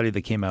was a study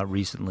that came out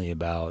recently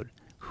about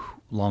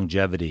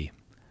longevity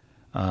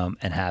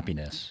and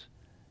happiness.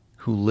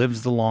 Who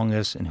lives the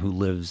longest and who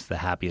lives the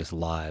happiest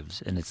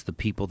lives, and it's the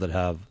people that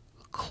have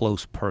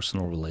close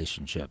personal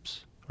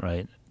relationships,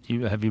 right?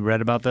 Have you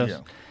read about this?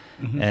 Yeah.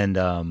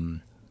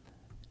 Mm-hmm.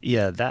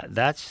 And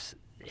that's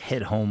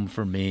hit home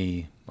for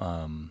me,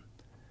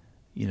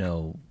 you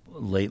know,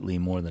 lately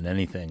more than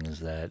anything, is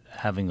that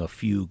having a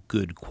few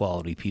good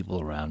quality people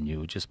around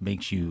you, it just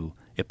makes you,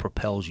 it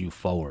propels you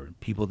forward.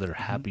 People that are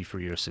happy for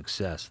your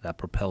success, that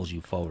propels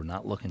you forward,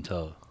 not looking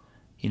to,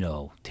 you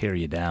know, tear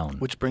you down.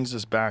 Which brings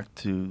us back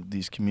to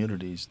these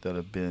communities that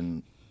have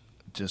been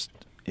just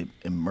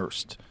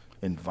immersed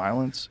in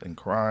violence and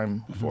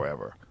crime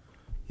forever.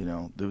 You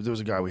know, there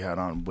was a guy we had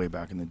on way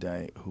back in the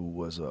day who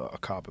was a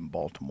cop in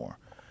Baltimore.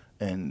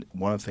 And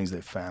one of the things they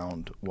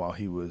found while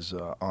he was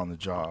on the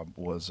job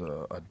was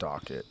a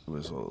docket. It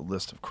was a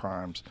list of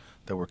crimes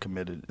that were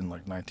committed in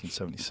like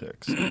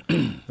 1976.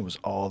 It was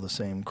all the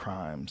same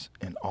crimes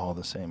in all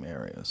the same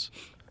areas.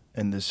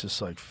 And this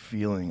just like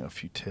feeling of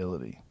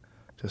futility,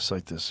 just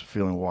like this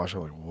feeling washed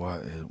out, like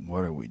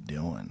what are we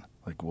doing?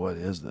 Like, what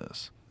is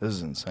this? This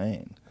is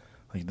insane.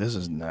 Like, this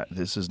is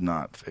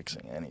not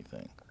fixing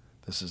anything.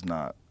 This is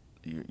not.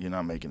 You're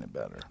not making it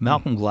better.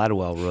 Malcolm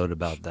Gladwell wrote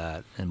about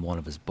that in one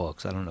of his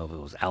books. I don't know if it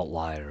was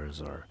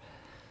Outliers or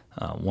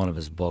one of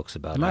his books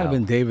about. It might have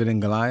been David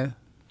and Goliath.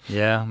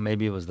 Yeah,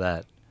 maybe it was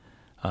that.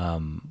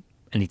 And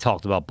he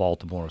talked about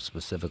Baltimore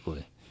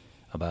specifically,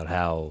 about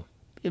how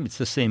it's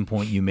the same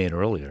point you made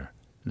earlier,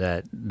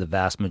 that the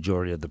vast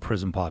majority of the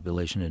prison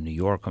population in New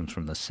York comes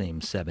from the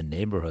same 7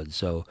 neighborhoods.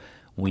 So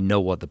we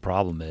know what the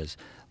problem is.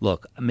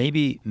 Look,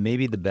 maybe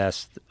the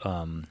best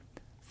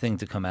thing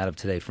to come out of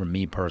today for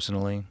me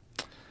personally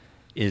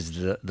is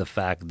the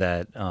fact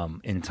that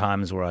in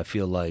times where I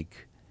feel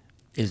like,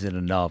 is it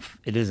enough?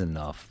 It is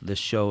enough. This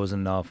show is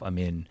enough. I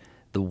mean,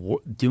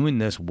 doing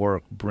this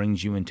work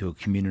brings you into a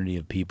community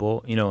of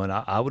people, you know, and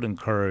I would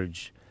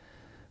encourage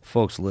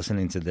folks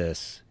listening to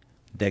this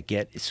that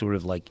get sort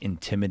of like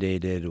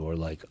intimidated or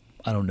like,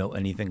 I don't know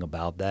anything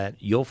about that.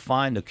 You'll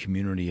find a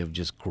community of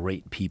just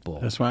great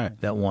people. That's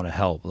right. That want to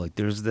help. Like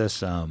there's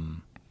this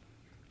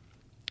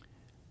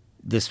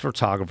this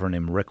photographer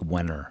named Rick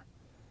Wenner,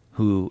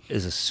 who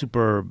is a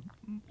super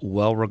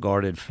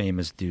well-regarded,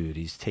 famous dude.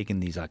 He's taken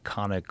these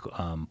iconic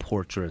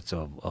portraits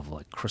of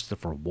like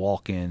Christopher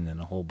Walken and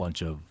a whole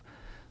bunch of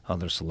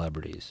other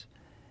celebrities.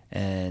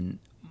 And,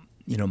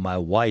 you know, my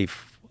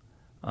wife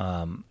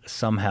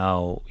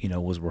somehow, you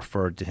know, was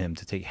referred to him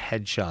to take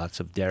headshots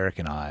of Derek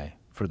and I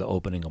for the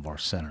opening of our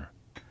center.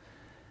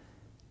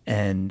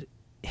 And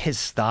his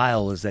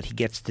style is that he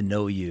gets to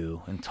know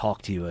you and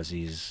talk to you as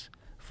he's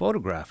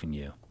photographing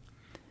you.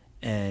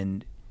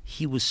 And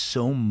he was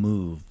so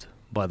moved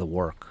by the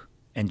work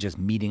and just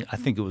meeting, I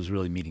think it was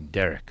really meeting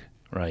Derek,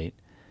 right?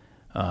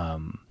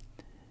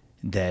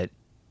 That,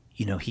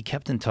 you know, he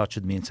kept in touch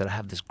with me and said, I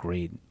have this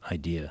great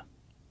idea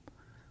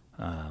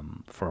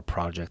for a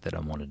project that I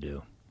want to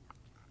do.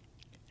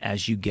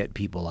 As you get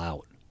people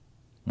out,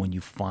 when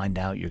you find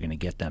out you're going to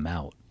get them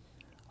out,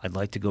 I'd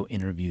like to go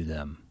interview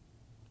them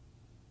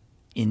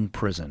in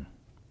prison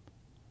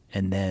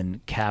and then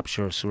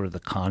capture sort of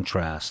the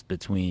contrast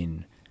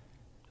between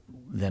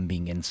them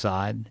being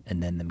inside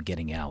and then them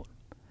getting out.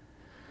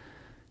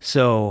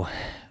 So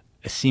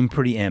it seemed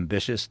pretty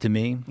ambitious to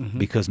me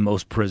because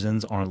most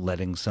prisons aren't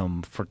letting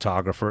some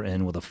photographer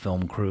in with a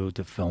film crew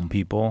to film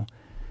people.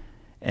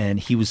 And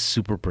he was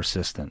super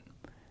persistent.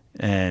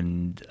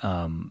 And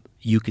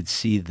you could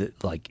see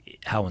that, like,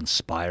 how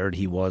inspired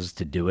he was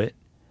to do it.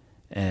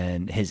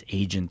 And his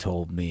agent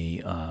told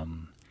me,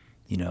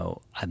 you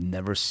know, I've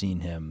never seen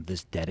him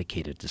this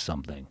dedicated to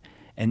something.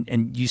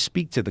 And you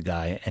speak to the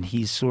guy, and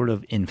he's sort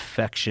of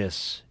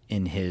infectious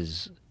in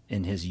his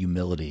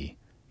humility.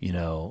 You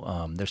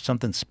know, there's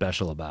something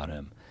special about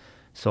him.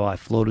 So I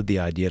floated the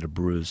idea to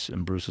Bruce,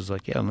 and Bruce was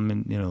like, "Yeah, let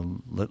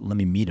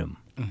me meet him."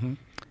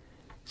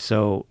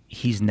 So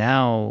he's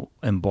now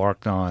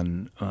embarked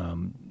on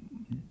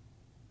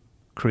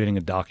creating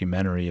a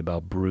documentary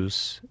about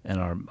Bruce and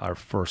our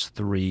first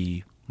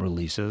 3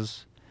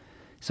 releases.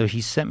 So he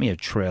sent me a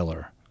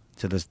trailer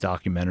to this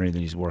documentary that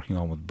he's working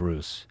on with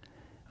Bruce.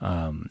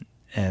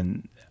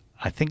 And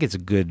I think it's a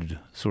good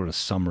sort of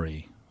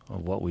summary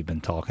of what we've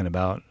been talking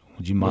about.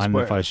 Would you mind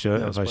if I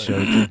showed it to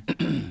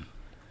you?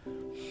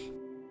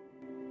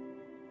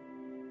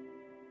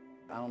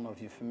 I don't know if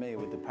you're familiar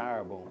with the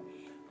parable,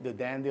 the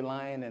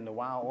dandelion and the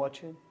wild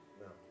orchard.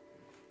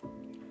 No.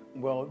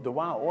 Well, the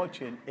wild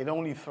orchard, it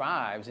only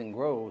thrives and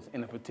grows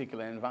in a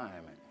particular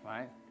environment,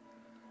 right?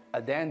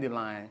 A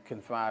dandelion can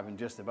thrive in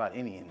just about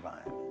any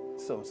environment.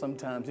 So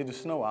sometimes it'll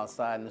snow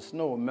outside and the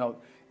snow will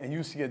melt and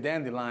you see a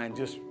dandelion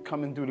just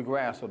coming through the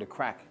grass or the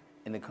crack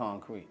in the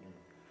concrete,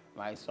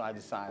 right? So I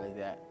decided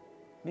that,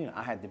 you know,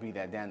 I had to be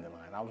that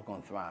dandelion. I was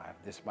going to thrive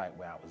despite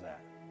where I was at.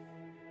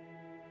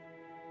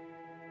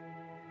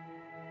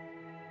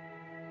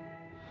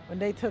 When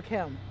they took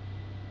him,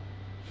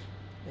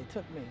 they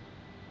took me.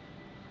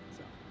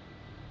 So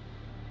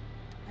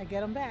I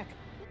get him back.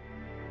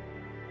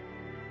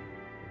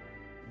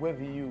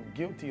 Whether you're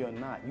guilty or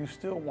not, you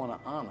still want to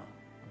honor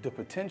the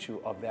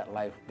potential of that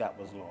life that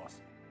was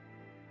lost.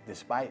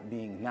 Despite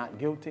being not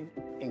guilty,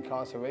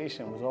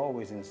 incarceration was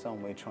always in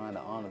some way trying to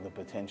honor the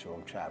potential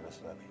of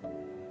Travis Lilly.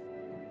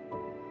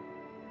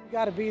 You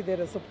got to be there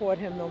to support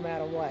him no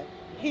matter what.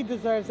 He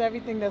deserves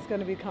everything that's going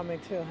to be coming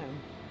to him.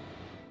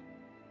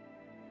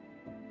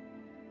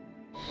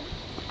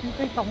 You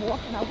think I'm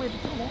walking? I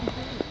waited too long.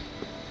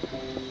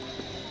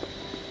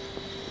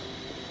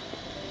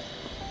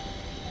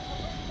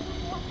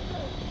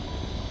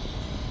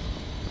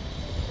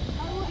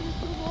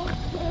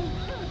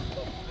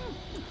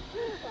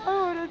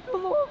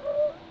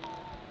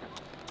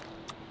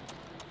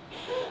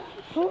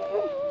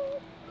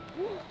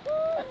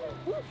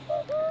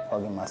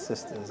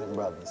 sisters and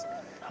brothers.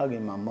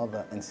 Hugging my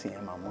mother and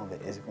seeing my mother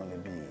is going to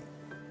be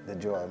the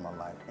joy of my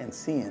life. And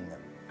seeing them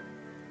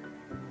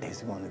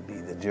is going to be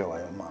the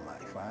joy of my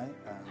life, right?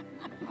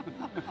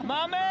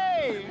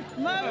 Mommy!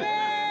 Mommy!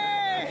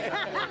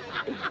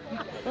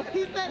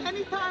 He said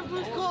anytime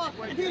Bruce called,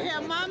 he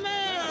hear Mommy!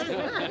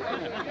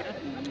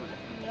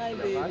 Hi,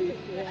 baby.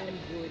 Yeah, I'm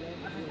good.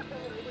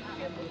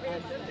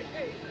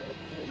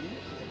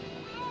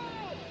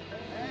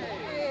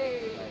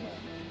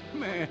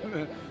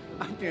 Man,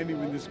 I can't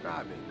even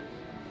describe it.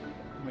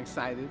 I'm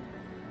excited.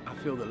 I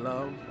feel the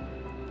love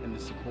and the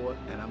support,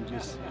 and I'm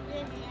just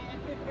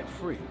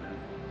free.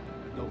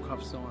 No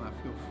cuffs on, I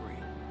feel free.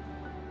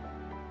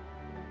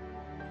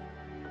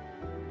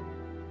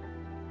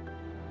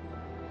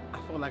 I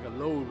felt like a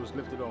load was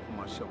lifted off of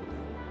my shoulder.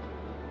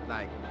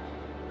 Like,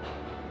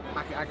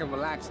 I can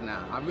relax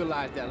now. I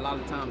realized that a lot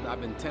of times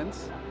I've been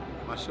tense,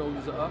 my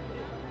shoulders are up,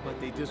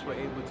 but they just were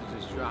able to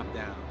just drop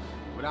down.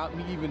 Without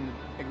me even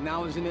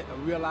acknowledging it or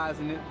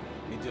realizing it,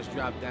 it just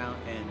dropped down,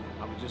 and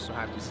I was just so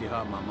happy to see her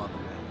and my mother,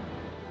 man.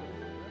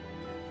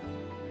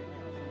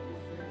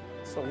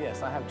 So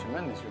yes, I have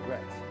tremendous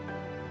regrets.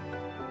 In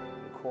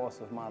the course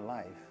of my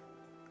life,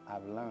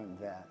 I've learned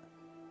that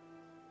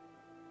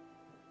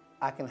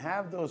I can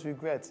have those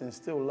regrets and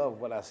still love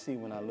what I see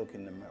when I look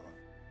in the mirror,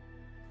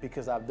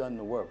 because I've done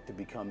the work to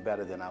become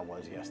better than I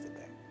was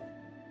yesterday.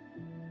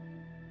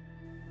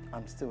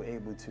 I'm still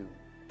able to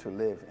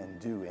live and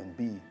do and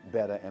be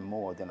better and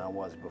more than I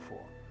was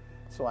before.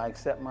 So I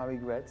accept my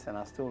regrets, and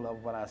I still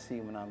love what I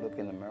see when I look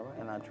in the mirror,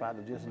 and I try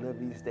to just live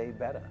each day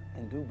better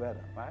and do better,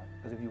 right?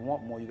 Because if you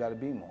want more, you got to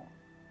be more.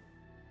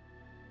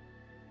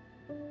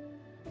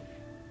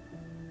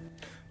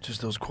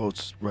 Just those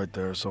quotes right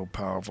there are so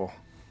powerful.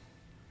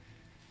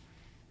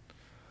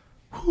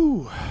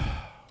 Whew.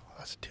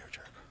 That's a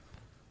tearjerker.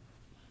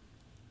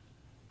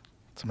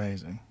 It's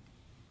amazing.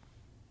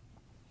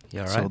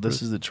 Yeah, all right, so this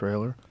Bruce? is the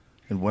trailer.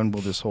 And when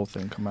will this whole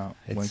thing come out?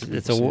 When can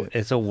It's people see it?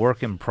 it's a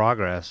work in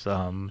progress.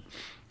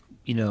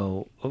 You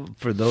know,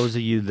 for those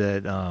of you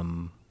that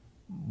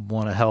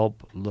want to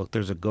help, look,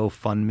 there's a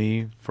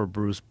GoFundMe for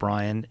Bruce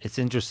Bryan. It's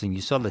interesting.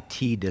 You saw the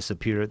T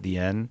disappear at the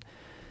end.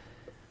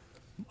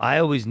 I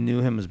always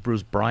knew him as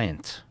Bruce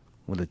Bryant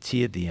with a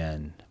T at the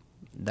end.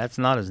 That's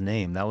not his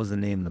name. That was the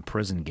name the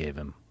prison gave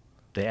him.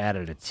 They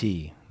added a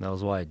T. That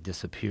was why it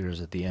disappears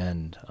at the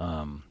end.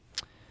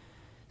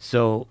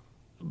 So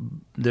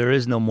there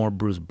is no more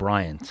Bruce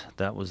Bryant.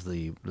 That was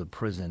the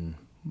prison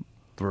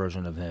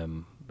version of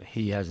him.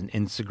 He has an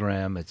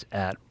Instagram. It's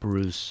at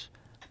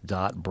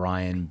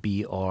Bruce.Bryan,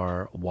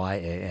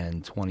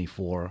 Bryan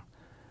 24.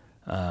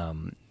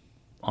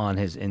 On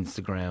his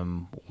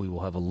Instagram, we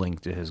will have a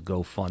link to his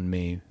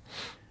GoFundMe.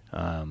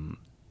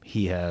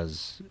 He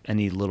has,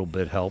 any little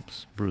bit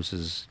helps. Bruce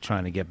is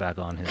trying to get back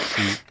on his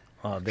feet.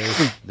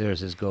 There's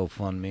his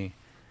GoFundMe.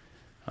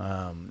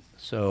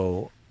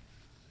 So,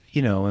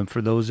 you know, and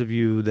for those of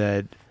you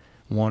that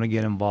want to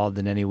get involved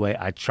in any way,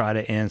 I try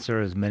to answer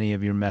as many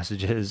of your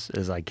messages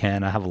as I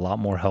can. I have a lot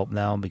more help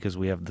now because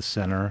we have the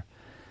center.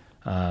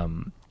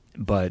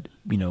 But,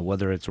 you know,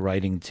 whether it's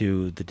writing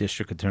to the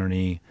district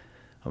attorney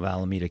of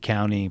Alameda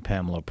County,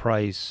 Pamela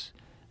Price,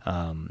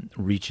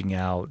 reaching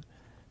out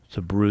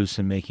to Bruce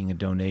and making a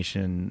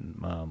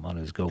donation on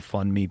his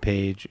GoFundMe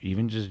page,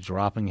 even just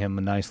dropping him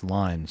a nice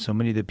line. So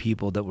many of the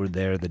people that were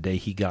there the day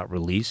he got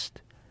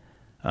released,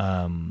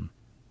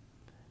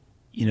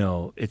 you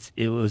know, it's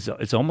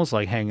almost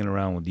like hanging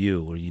around with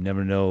you, where you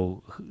never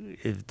know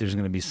if there's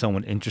going to be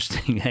someone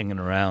interesting hanging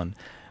around.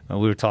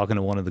 We were talking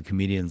to one of the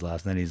comedians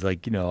last night. He's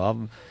like, you know,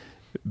 I'll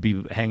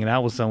be hanging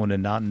out with someone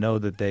and not know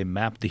that they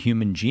mapped the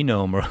human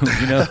genome, or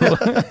you know.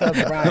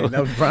 That's Bryan.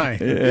 That was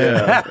Bryan.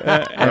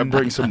 Yeah, I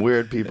bring some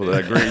weird people to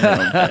that green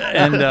room.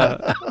 And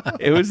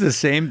it was the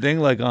same thing.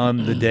 Like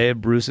on the day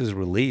of Bruce's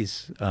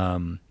release,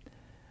 I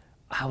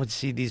would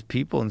see these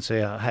people and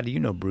say, "How do you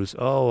know Bruce?"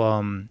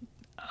 Oh,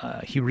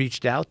 he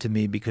reached out to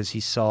me because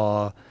he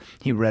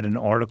read an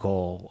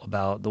article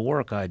about the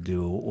work I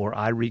do, or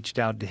I reached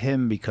out to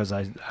him because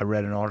I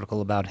read an article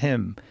about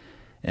him.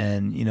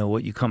 And, you know,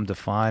 what you come to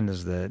find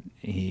is that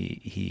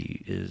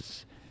he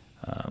is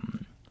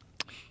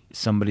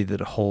somebody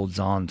that holds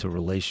on to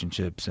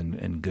relationships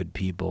and good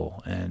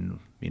people. And,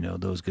 you know,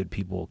 those good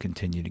people will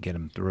continue to get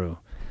him through.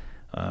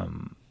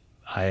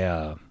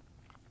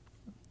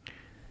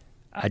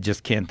 I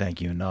just can't thank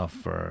you enough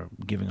for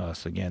giving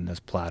us, again, this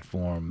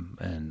platform.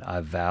 And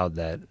I vowed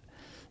that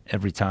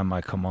every time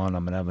I come on,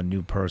 I'm going to have a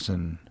new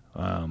person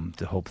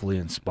to hopefully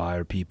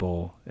inspire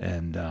people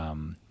and,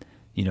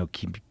 you know,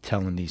 keep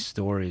telling these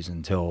stories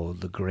until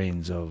the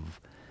grains of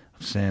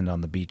sand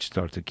on the beach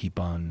start to keep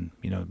on,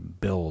 you know,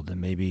 build. And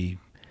maybe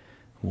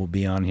we'll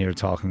be on here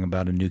talking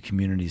about a new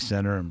community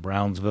center in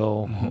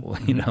Brownsville,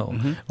 you know,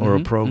 or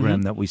a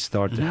program that we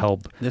start to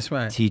help That's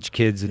right. teach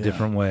kids a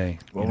different way.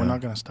 Well, we're not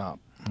going to stop.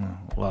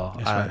 Well,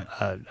 That's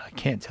I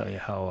can't tell you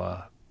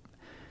how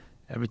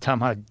every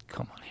time I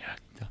come on here,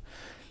 I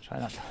try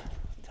not to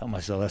tell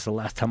myself that's the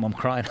last time I'm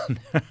crying on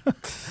there.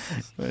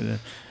 But,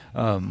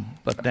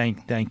 But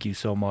thank you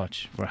so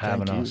much for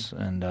having Thank you. us,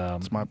 and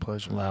It's my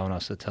pleasure. allowing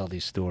us to tell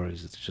these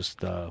stories. It's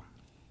just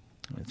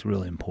it's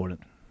really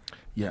important.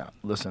 Yeah,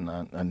 listen,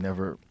 I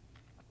never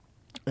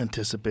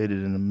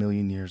anticipated in a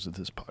million years that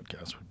this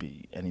podcast would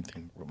be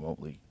anything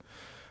remotely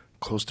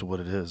close to what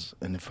it is.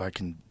 And if I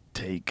can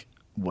take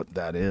what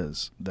that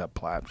is, that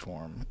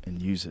platform,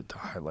 and use it to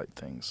highlight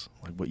things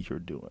like what you're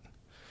doing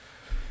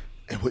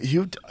and what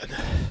you've done,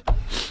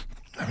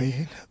 I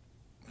mean,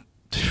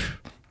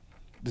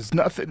 there's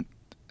nothing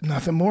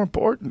more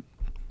important.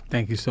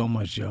 Thank you so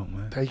much, Joe,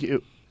 man. Thank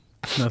you.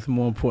 Nothing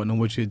more important than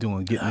what you're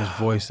doing, getting this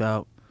voice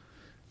out,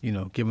 you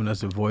know, giving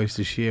us a voice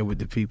to share with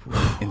the people,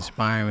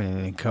 inspiring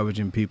and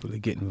encouraging people to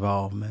get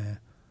involved, man.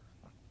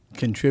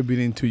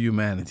 Contributing to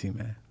humanity,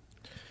 man.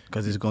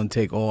 Because it's going to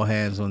take all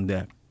hands on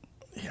deck.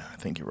 Yeah, I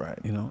think you're right.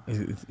 You know,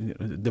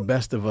 the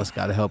best of us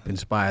got to help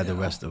inspire the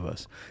rest of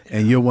us.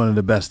 And you're one of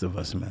the best of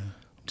us, man.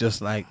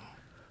 Just like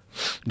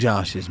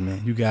Josh is,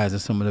 man. You guys are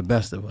some of the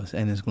best of us.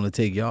 And it's going to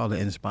take y'all to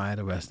inspire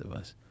the rest of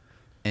us.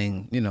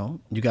 And, you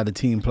know, you got a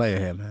team player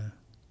here, man.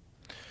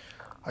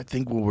 I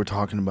think what we're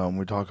talking about when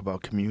we talk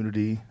about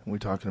community, we're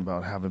talking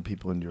about having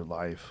people in your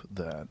life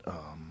that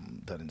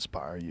that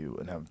inspire you,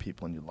 and having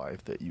people in your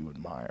life that you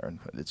admire. And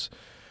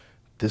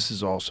this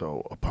is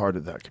also a part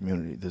of that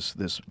community. This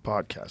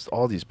podcast,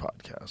 all these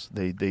podcasts,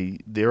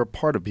 they're a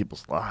part of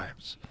people's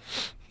lives,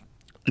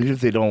 even if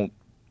they don't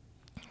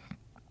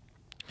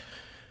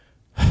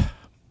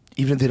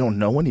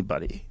know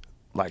anybody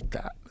like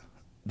that.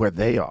 Where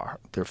they are,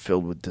 they're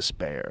filled with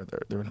despair.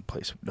 They're in a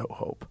place of no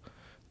hope.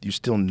 You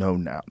still know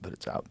now that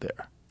it's out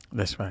there.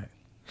 That's right.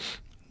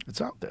 It's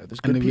out there. There's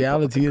good And the people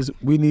reality out there. is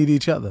we need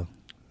each other.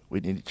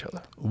 We need each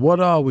other. What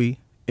are we,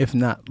 if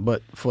not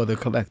but for the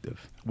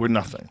collective? We're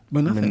nothing. We're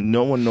I nothing. mean,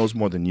 no one knows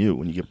more than you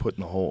when you get put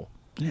in a hole.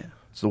 Yeah.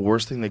 It's the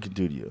worst thing they could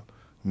do to you.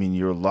 I mean,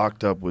 you're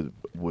locked up with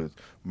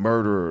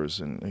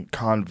murderers and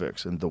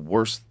convicts, and the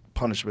worst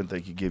punishment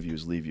they could give you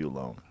is leave you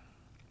alone.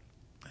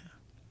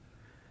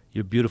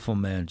 You're a beautiful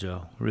man,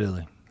 Joe.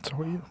 Really. So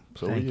are you.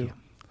 So Thank are you.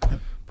 you.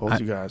 Both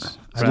you guys.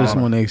 I just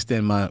want to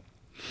extend my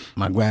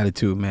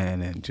gratitude,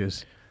 man, and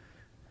just,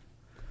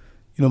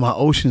 you know, my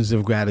oceans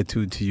of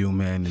gratitude to you,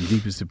 man, and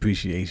deepest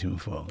appreciation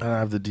for. And I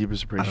have the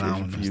deepest appreciation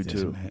allowing for us you, this,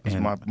 too. man. It's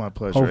And my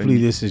pleasure. Hopefully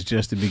And this is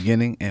just the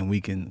beginning, and we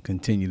can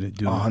continue to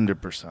do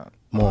 100%.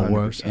 more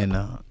work. 100%.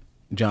 And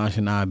Josh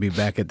and I will be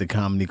back at the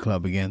comedy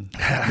club again. We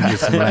get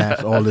some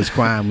laughs. All this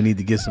crime, we need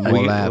to get some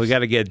more laughs. We got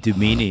to get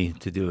Dubin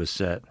to do a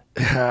set.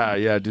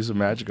 Yeah, do some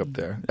magic up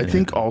there. I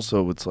think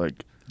also it's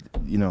like,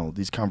 you know,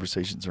 these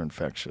conversations are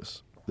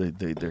infectious.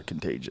 They're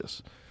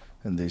contagious,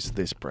 and they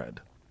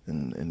spread,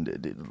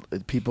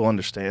 and people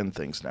understand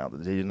things now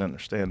that they didn't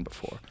understand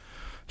before.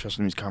 Just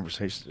in these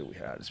conversations that we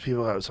had,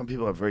 some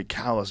people have very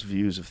callous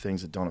views of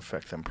things that don't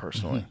affect them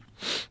personally,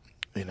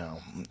 you know,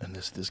 and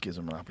this gives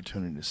them an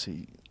opportunity to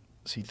see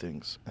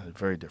things in a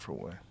very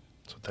different way.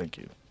 So thank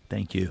you.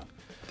 Thank you.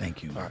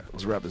 Thank you. All right,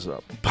 let's wrap this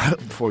up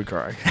before we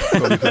cry.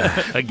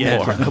 Again.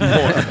 More. All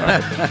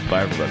right,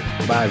 bye,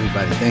 everybody. Bye,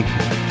 everybody. Thank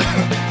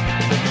you.